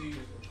Hoodie saying?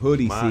 season.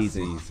 Hoodie My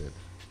season.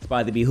 It's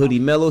about to be hoodie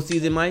mellow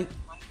season, Mike.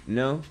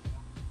 No?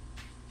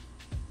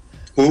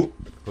 Who?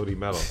 Hoodie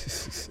mellow.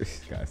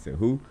 God said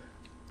who?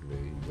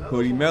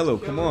 Hoodie mellow.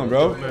 Come on,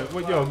 bro. Man,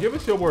 well, yo, give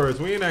us your words.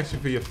 We ain't asking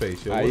for your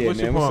face, yo. Ah, yeah, What's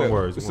your man, what's fun up?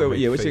 words? What's We wanna up?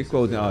 make Yeah, what's your faces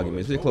closing and all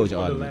arguments? that. What's your closing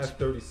Go for arguments?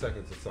 The last 30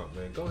 seconds or something,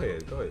 man. Go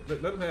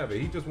ahead. Let him have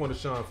it. He just want to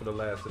shine for the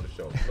last of the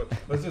show.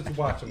 Let's just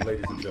watch him,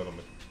 ladies and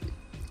gentlemen.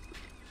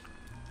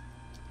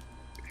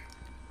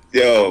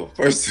 Yo,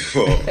 first of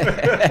all,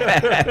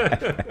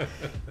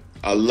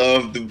 I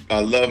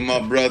love my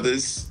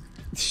brothers.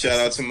 Shout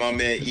out to my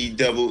man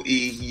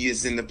E-double-E. He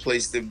is in the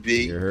place to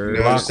be. You You heard.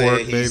 know what I'm saying?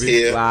 Blockwork, He's baby.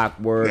 here.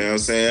 Blockwork. You know what I'm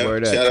saying?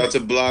 Word up. Shout out to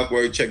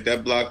Blockwork. Check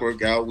that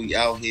Blockwork out. We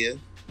out here.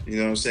 You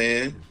know what I'm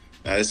saying?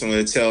 I just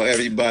want to tell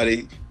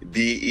everybody,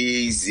 be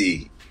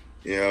easy.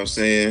 You know what I'm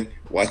saying?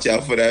 Watch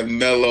out for that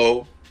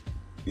mellow,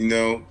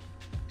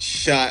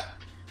 shot.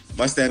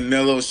 Once that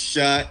mellow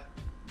shot,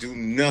 do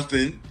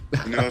nothing.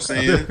 You know what I'm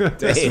saying?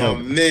 That's my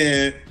Damn.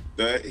 man.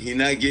 But he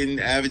not getting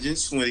averaging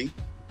 20.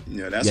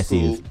 That's Yes, he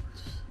cool. is.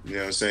 You know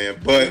what I'm saying?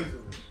 But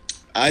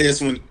I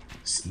just want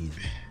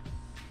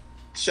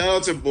shout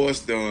out to Boss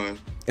Don.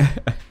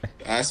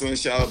 I just want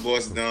to shout out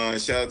Boss Don.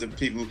 Shout out to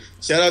people.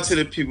 Shout out to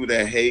the people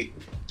that hate.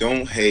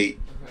 Don't hate.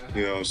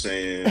 You know what I'm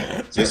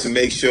saying? Just to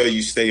make sure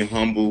you stay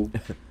humble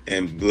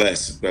and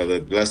blessed, brother.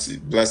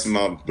 Bless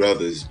my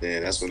brothers,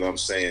 man. That's what I'm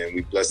saying.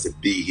 We blessed to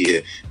be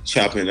here,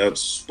 chopping up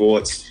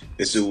sports.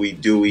 This is what we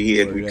do. We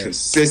here. We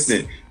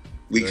consistent.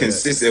 We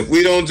consistent. If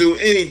we don't do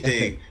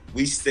anything,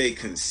 we stay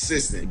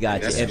consistent.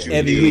 Got That's you. what you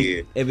Every need week.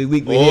 here. Every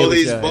week we All here with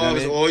these y'all, you know what I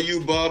barbers, mean? all you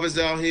barbers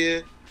out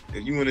here,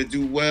 if you want to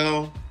do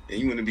well and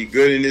you want to be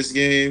good in this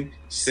game,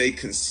 stay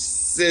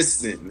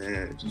consistent,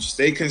 man. If you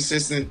stay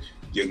consistent,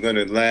 you're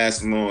gonna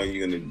last more.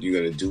 You're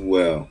gonna do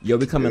well. Yo,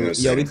 we coming. You know what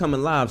I'm Yo, we saying?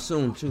 coming live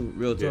soon too.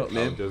 Real Yeah, talk, I'm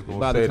man. just We gonna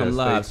about say to come that.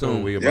 live Stay tuned.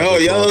 soon. We about Yo,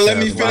 to y'all don't let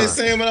me broadcast finish live.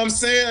 saying what I'm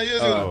saying. I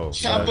just Oh, gonna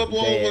chop up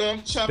all damn. what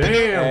I'm chopping up.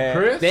 Damn,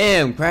 Chris.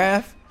 Damn,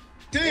 Kraft.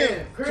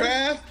 Damn,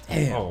 Kraft.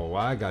 Damn. Oh, well,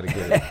 I gotta get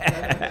it.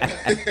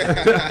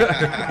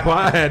 Well,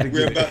 I had to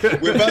We're get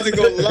it. about to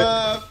go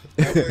live.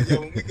 Yo,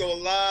 when we go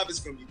live, it's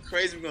gonna be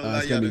crazy. We're gonna Oh, allow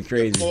it's y'all gonna be to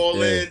crazy, call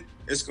yeah. in.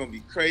 It's gonna be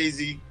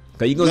crazy.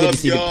 Cause you gonna get to Love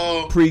see the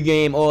y'all.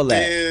 pregame, all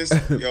that.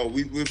 Fans, yo,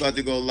 we're about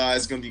to go live.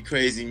 It's gonna be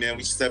crazy, man.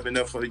 We stepping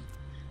up for the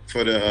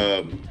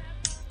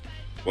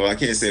well, I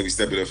can't say we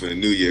stepping up for the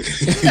new year,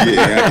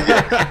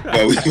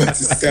 but we about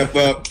to step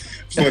up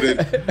for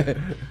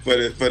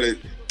the.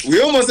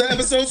 We almost at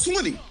episode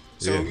 20,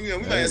 so Yeah.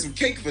 we might have some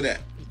cake for that.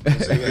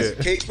 So we got some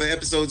cake for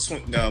episode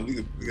 20. No,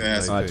 we gonna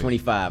have some.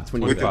 25, Wait,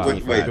 25,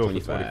 wait, 25, do it for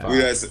 25. 25. We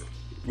got some.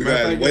 We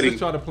got a Let's wedding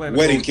try to plan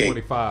wedding the cake.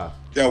 25.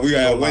 Yeah, we got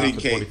a Go live wedding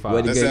for cake. 25.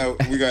 Wedding That's cake.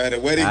 how we got a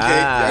wedding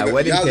Ah, cake.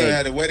 wedding y'all cake. gonna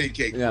have a wedding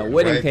cake. Yeah, for us,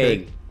 wedding right?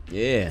 cake.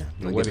 Yeah, The gonna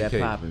get wedding that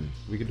cake. popping.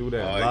 We can do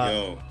that. Oh, live,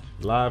 yo.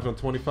 live on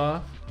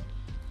 25.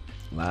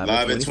 Live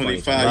Live at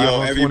 25. Live Yo,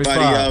 on everybody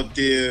 25. out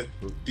there,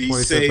 be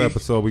 25th safe.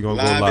 episode, we gonna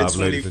live go live, at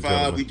ladies and 25.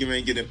 We gentlemen. can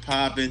ready to get it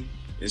popping.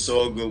 It's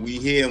all good. We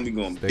here and we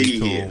gonna Stay be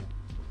tuned. here.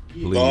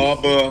 Please.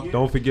 Barber.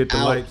 Don't forget to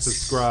like, Out.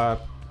 subscribe,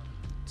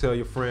 tell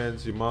your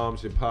friends, your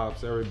moms, your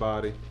pops,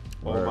 everybody.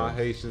 All Word. my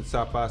Haitians,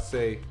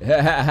 say.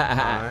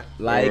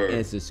 Like Word.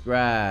 and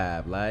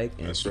subscribe. Like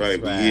and That's right,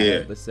 we subscribe. here.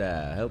 Help us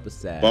out. Help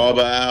us out.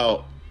 Barber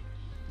out.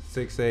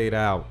 6-8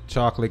 out.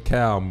 Chocolate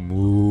cow.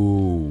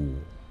 Moo.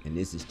 And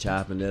this is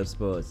Chopping Up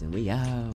Sports, and we out.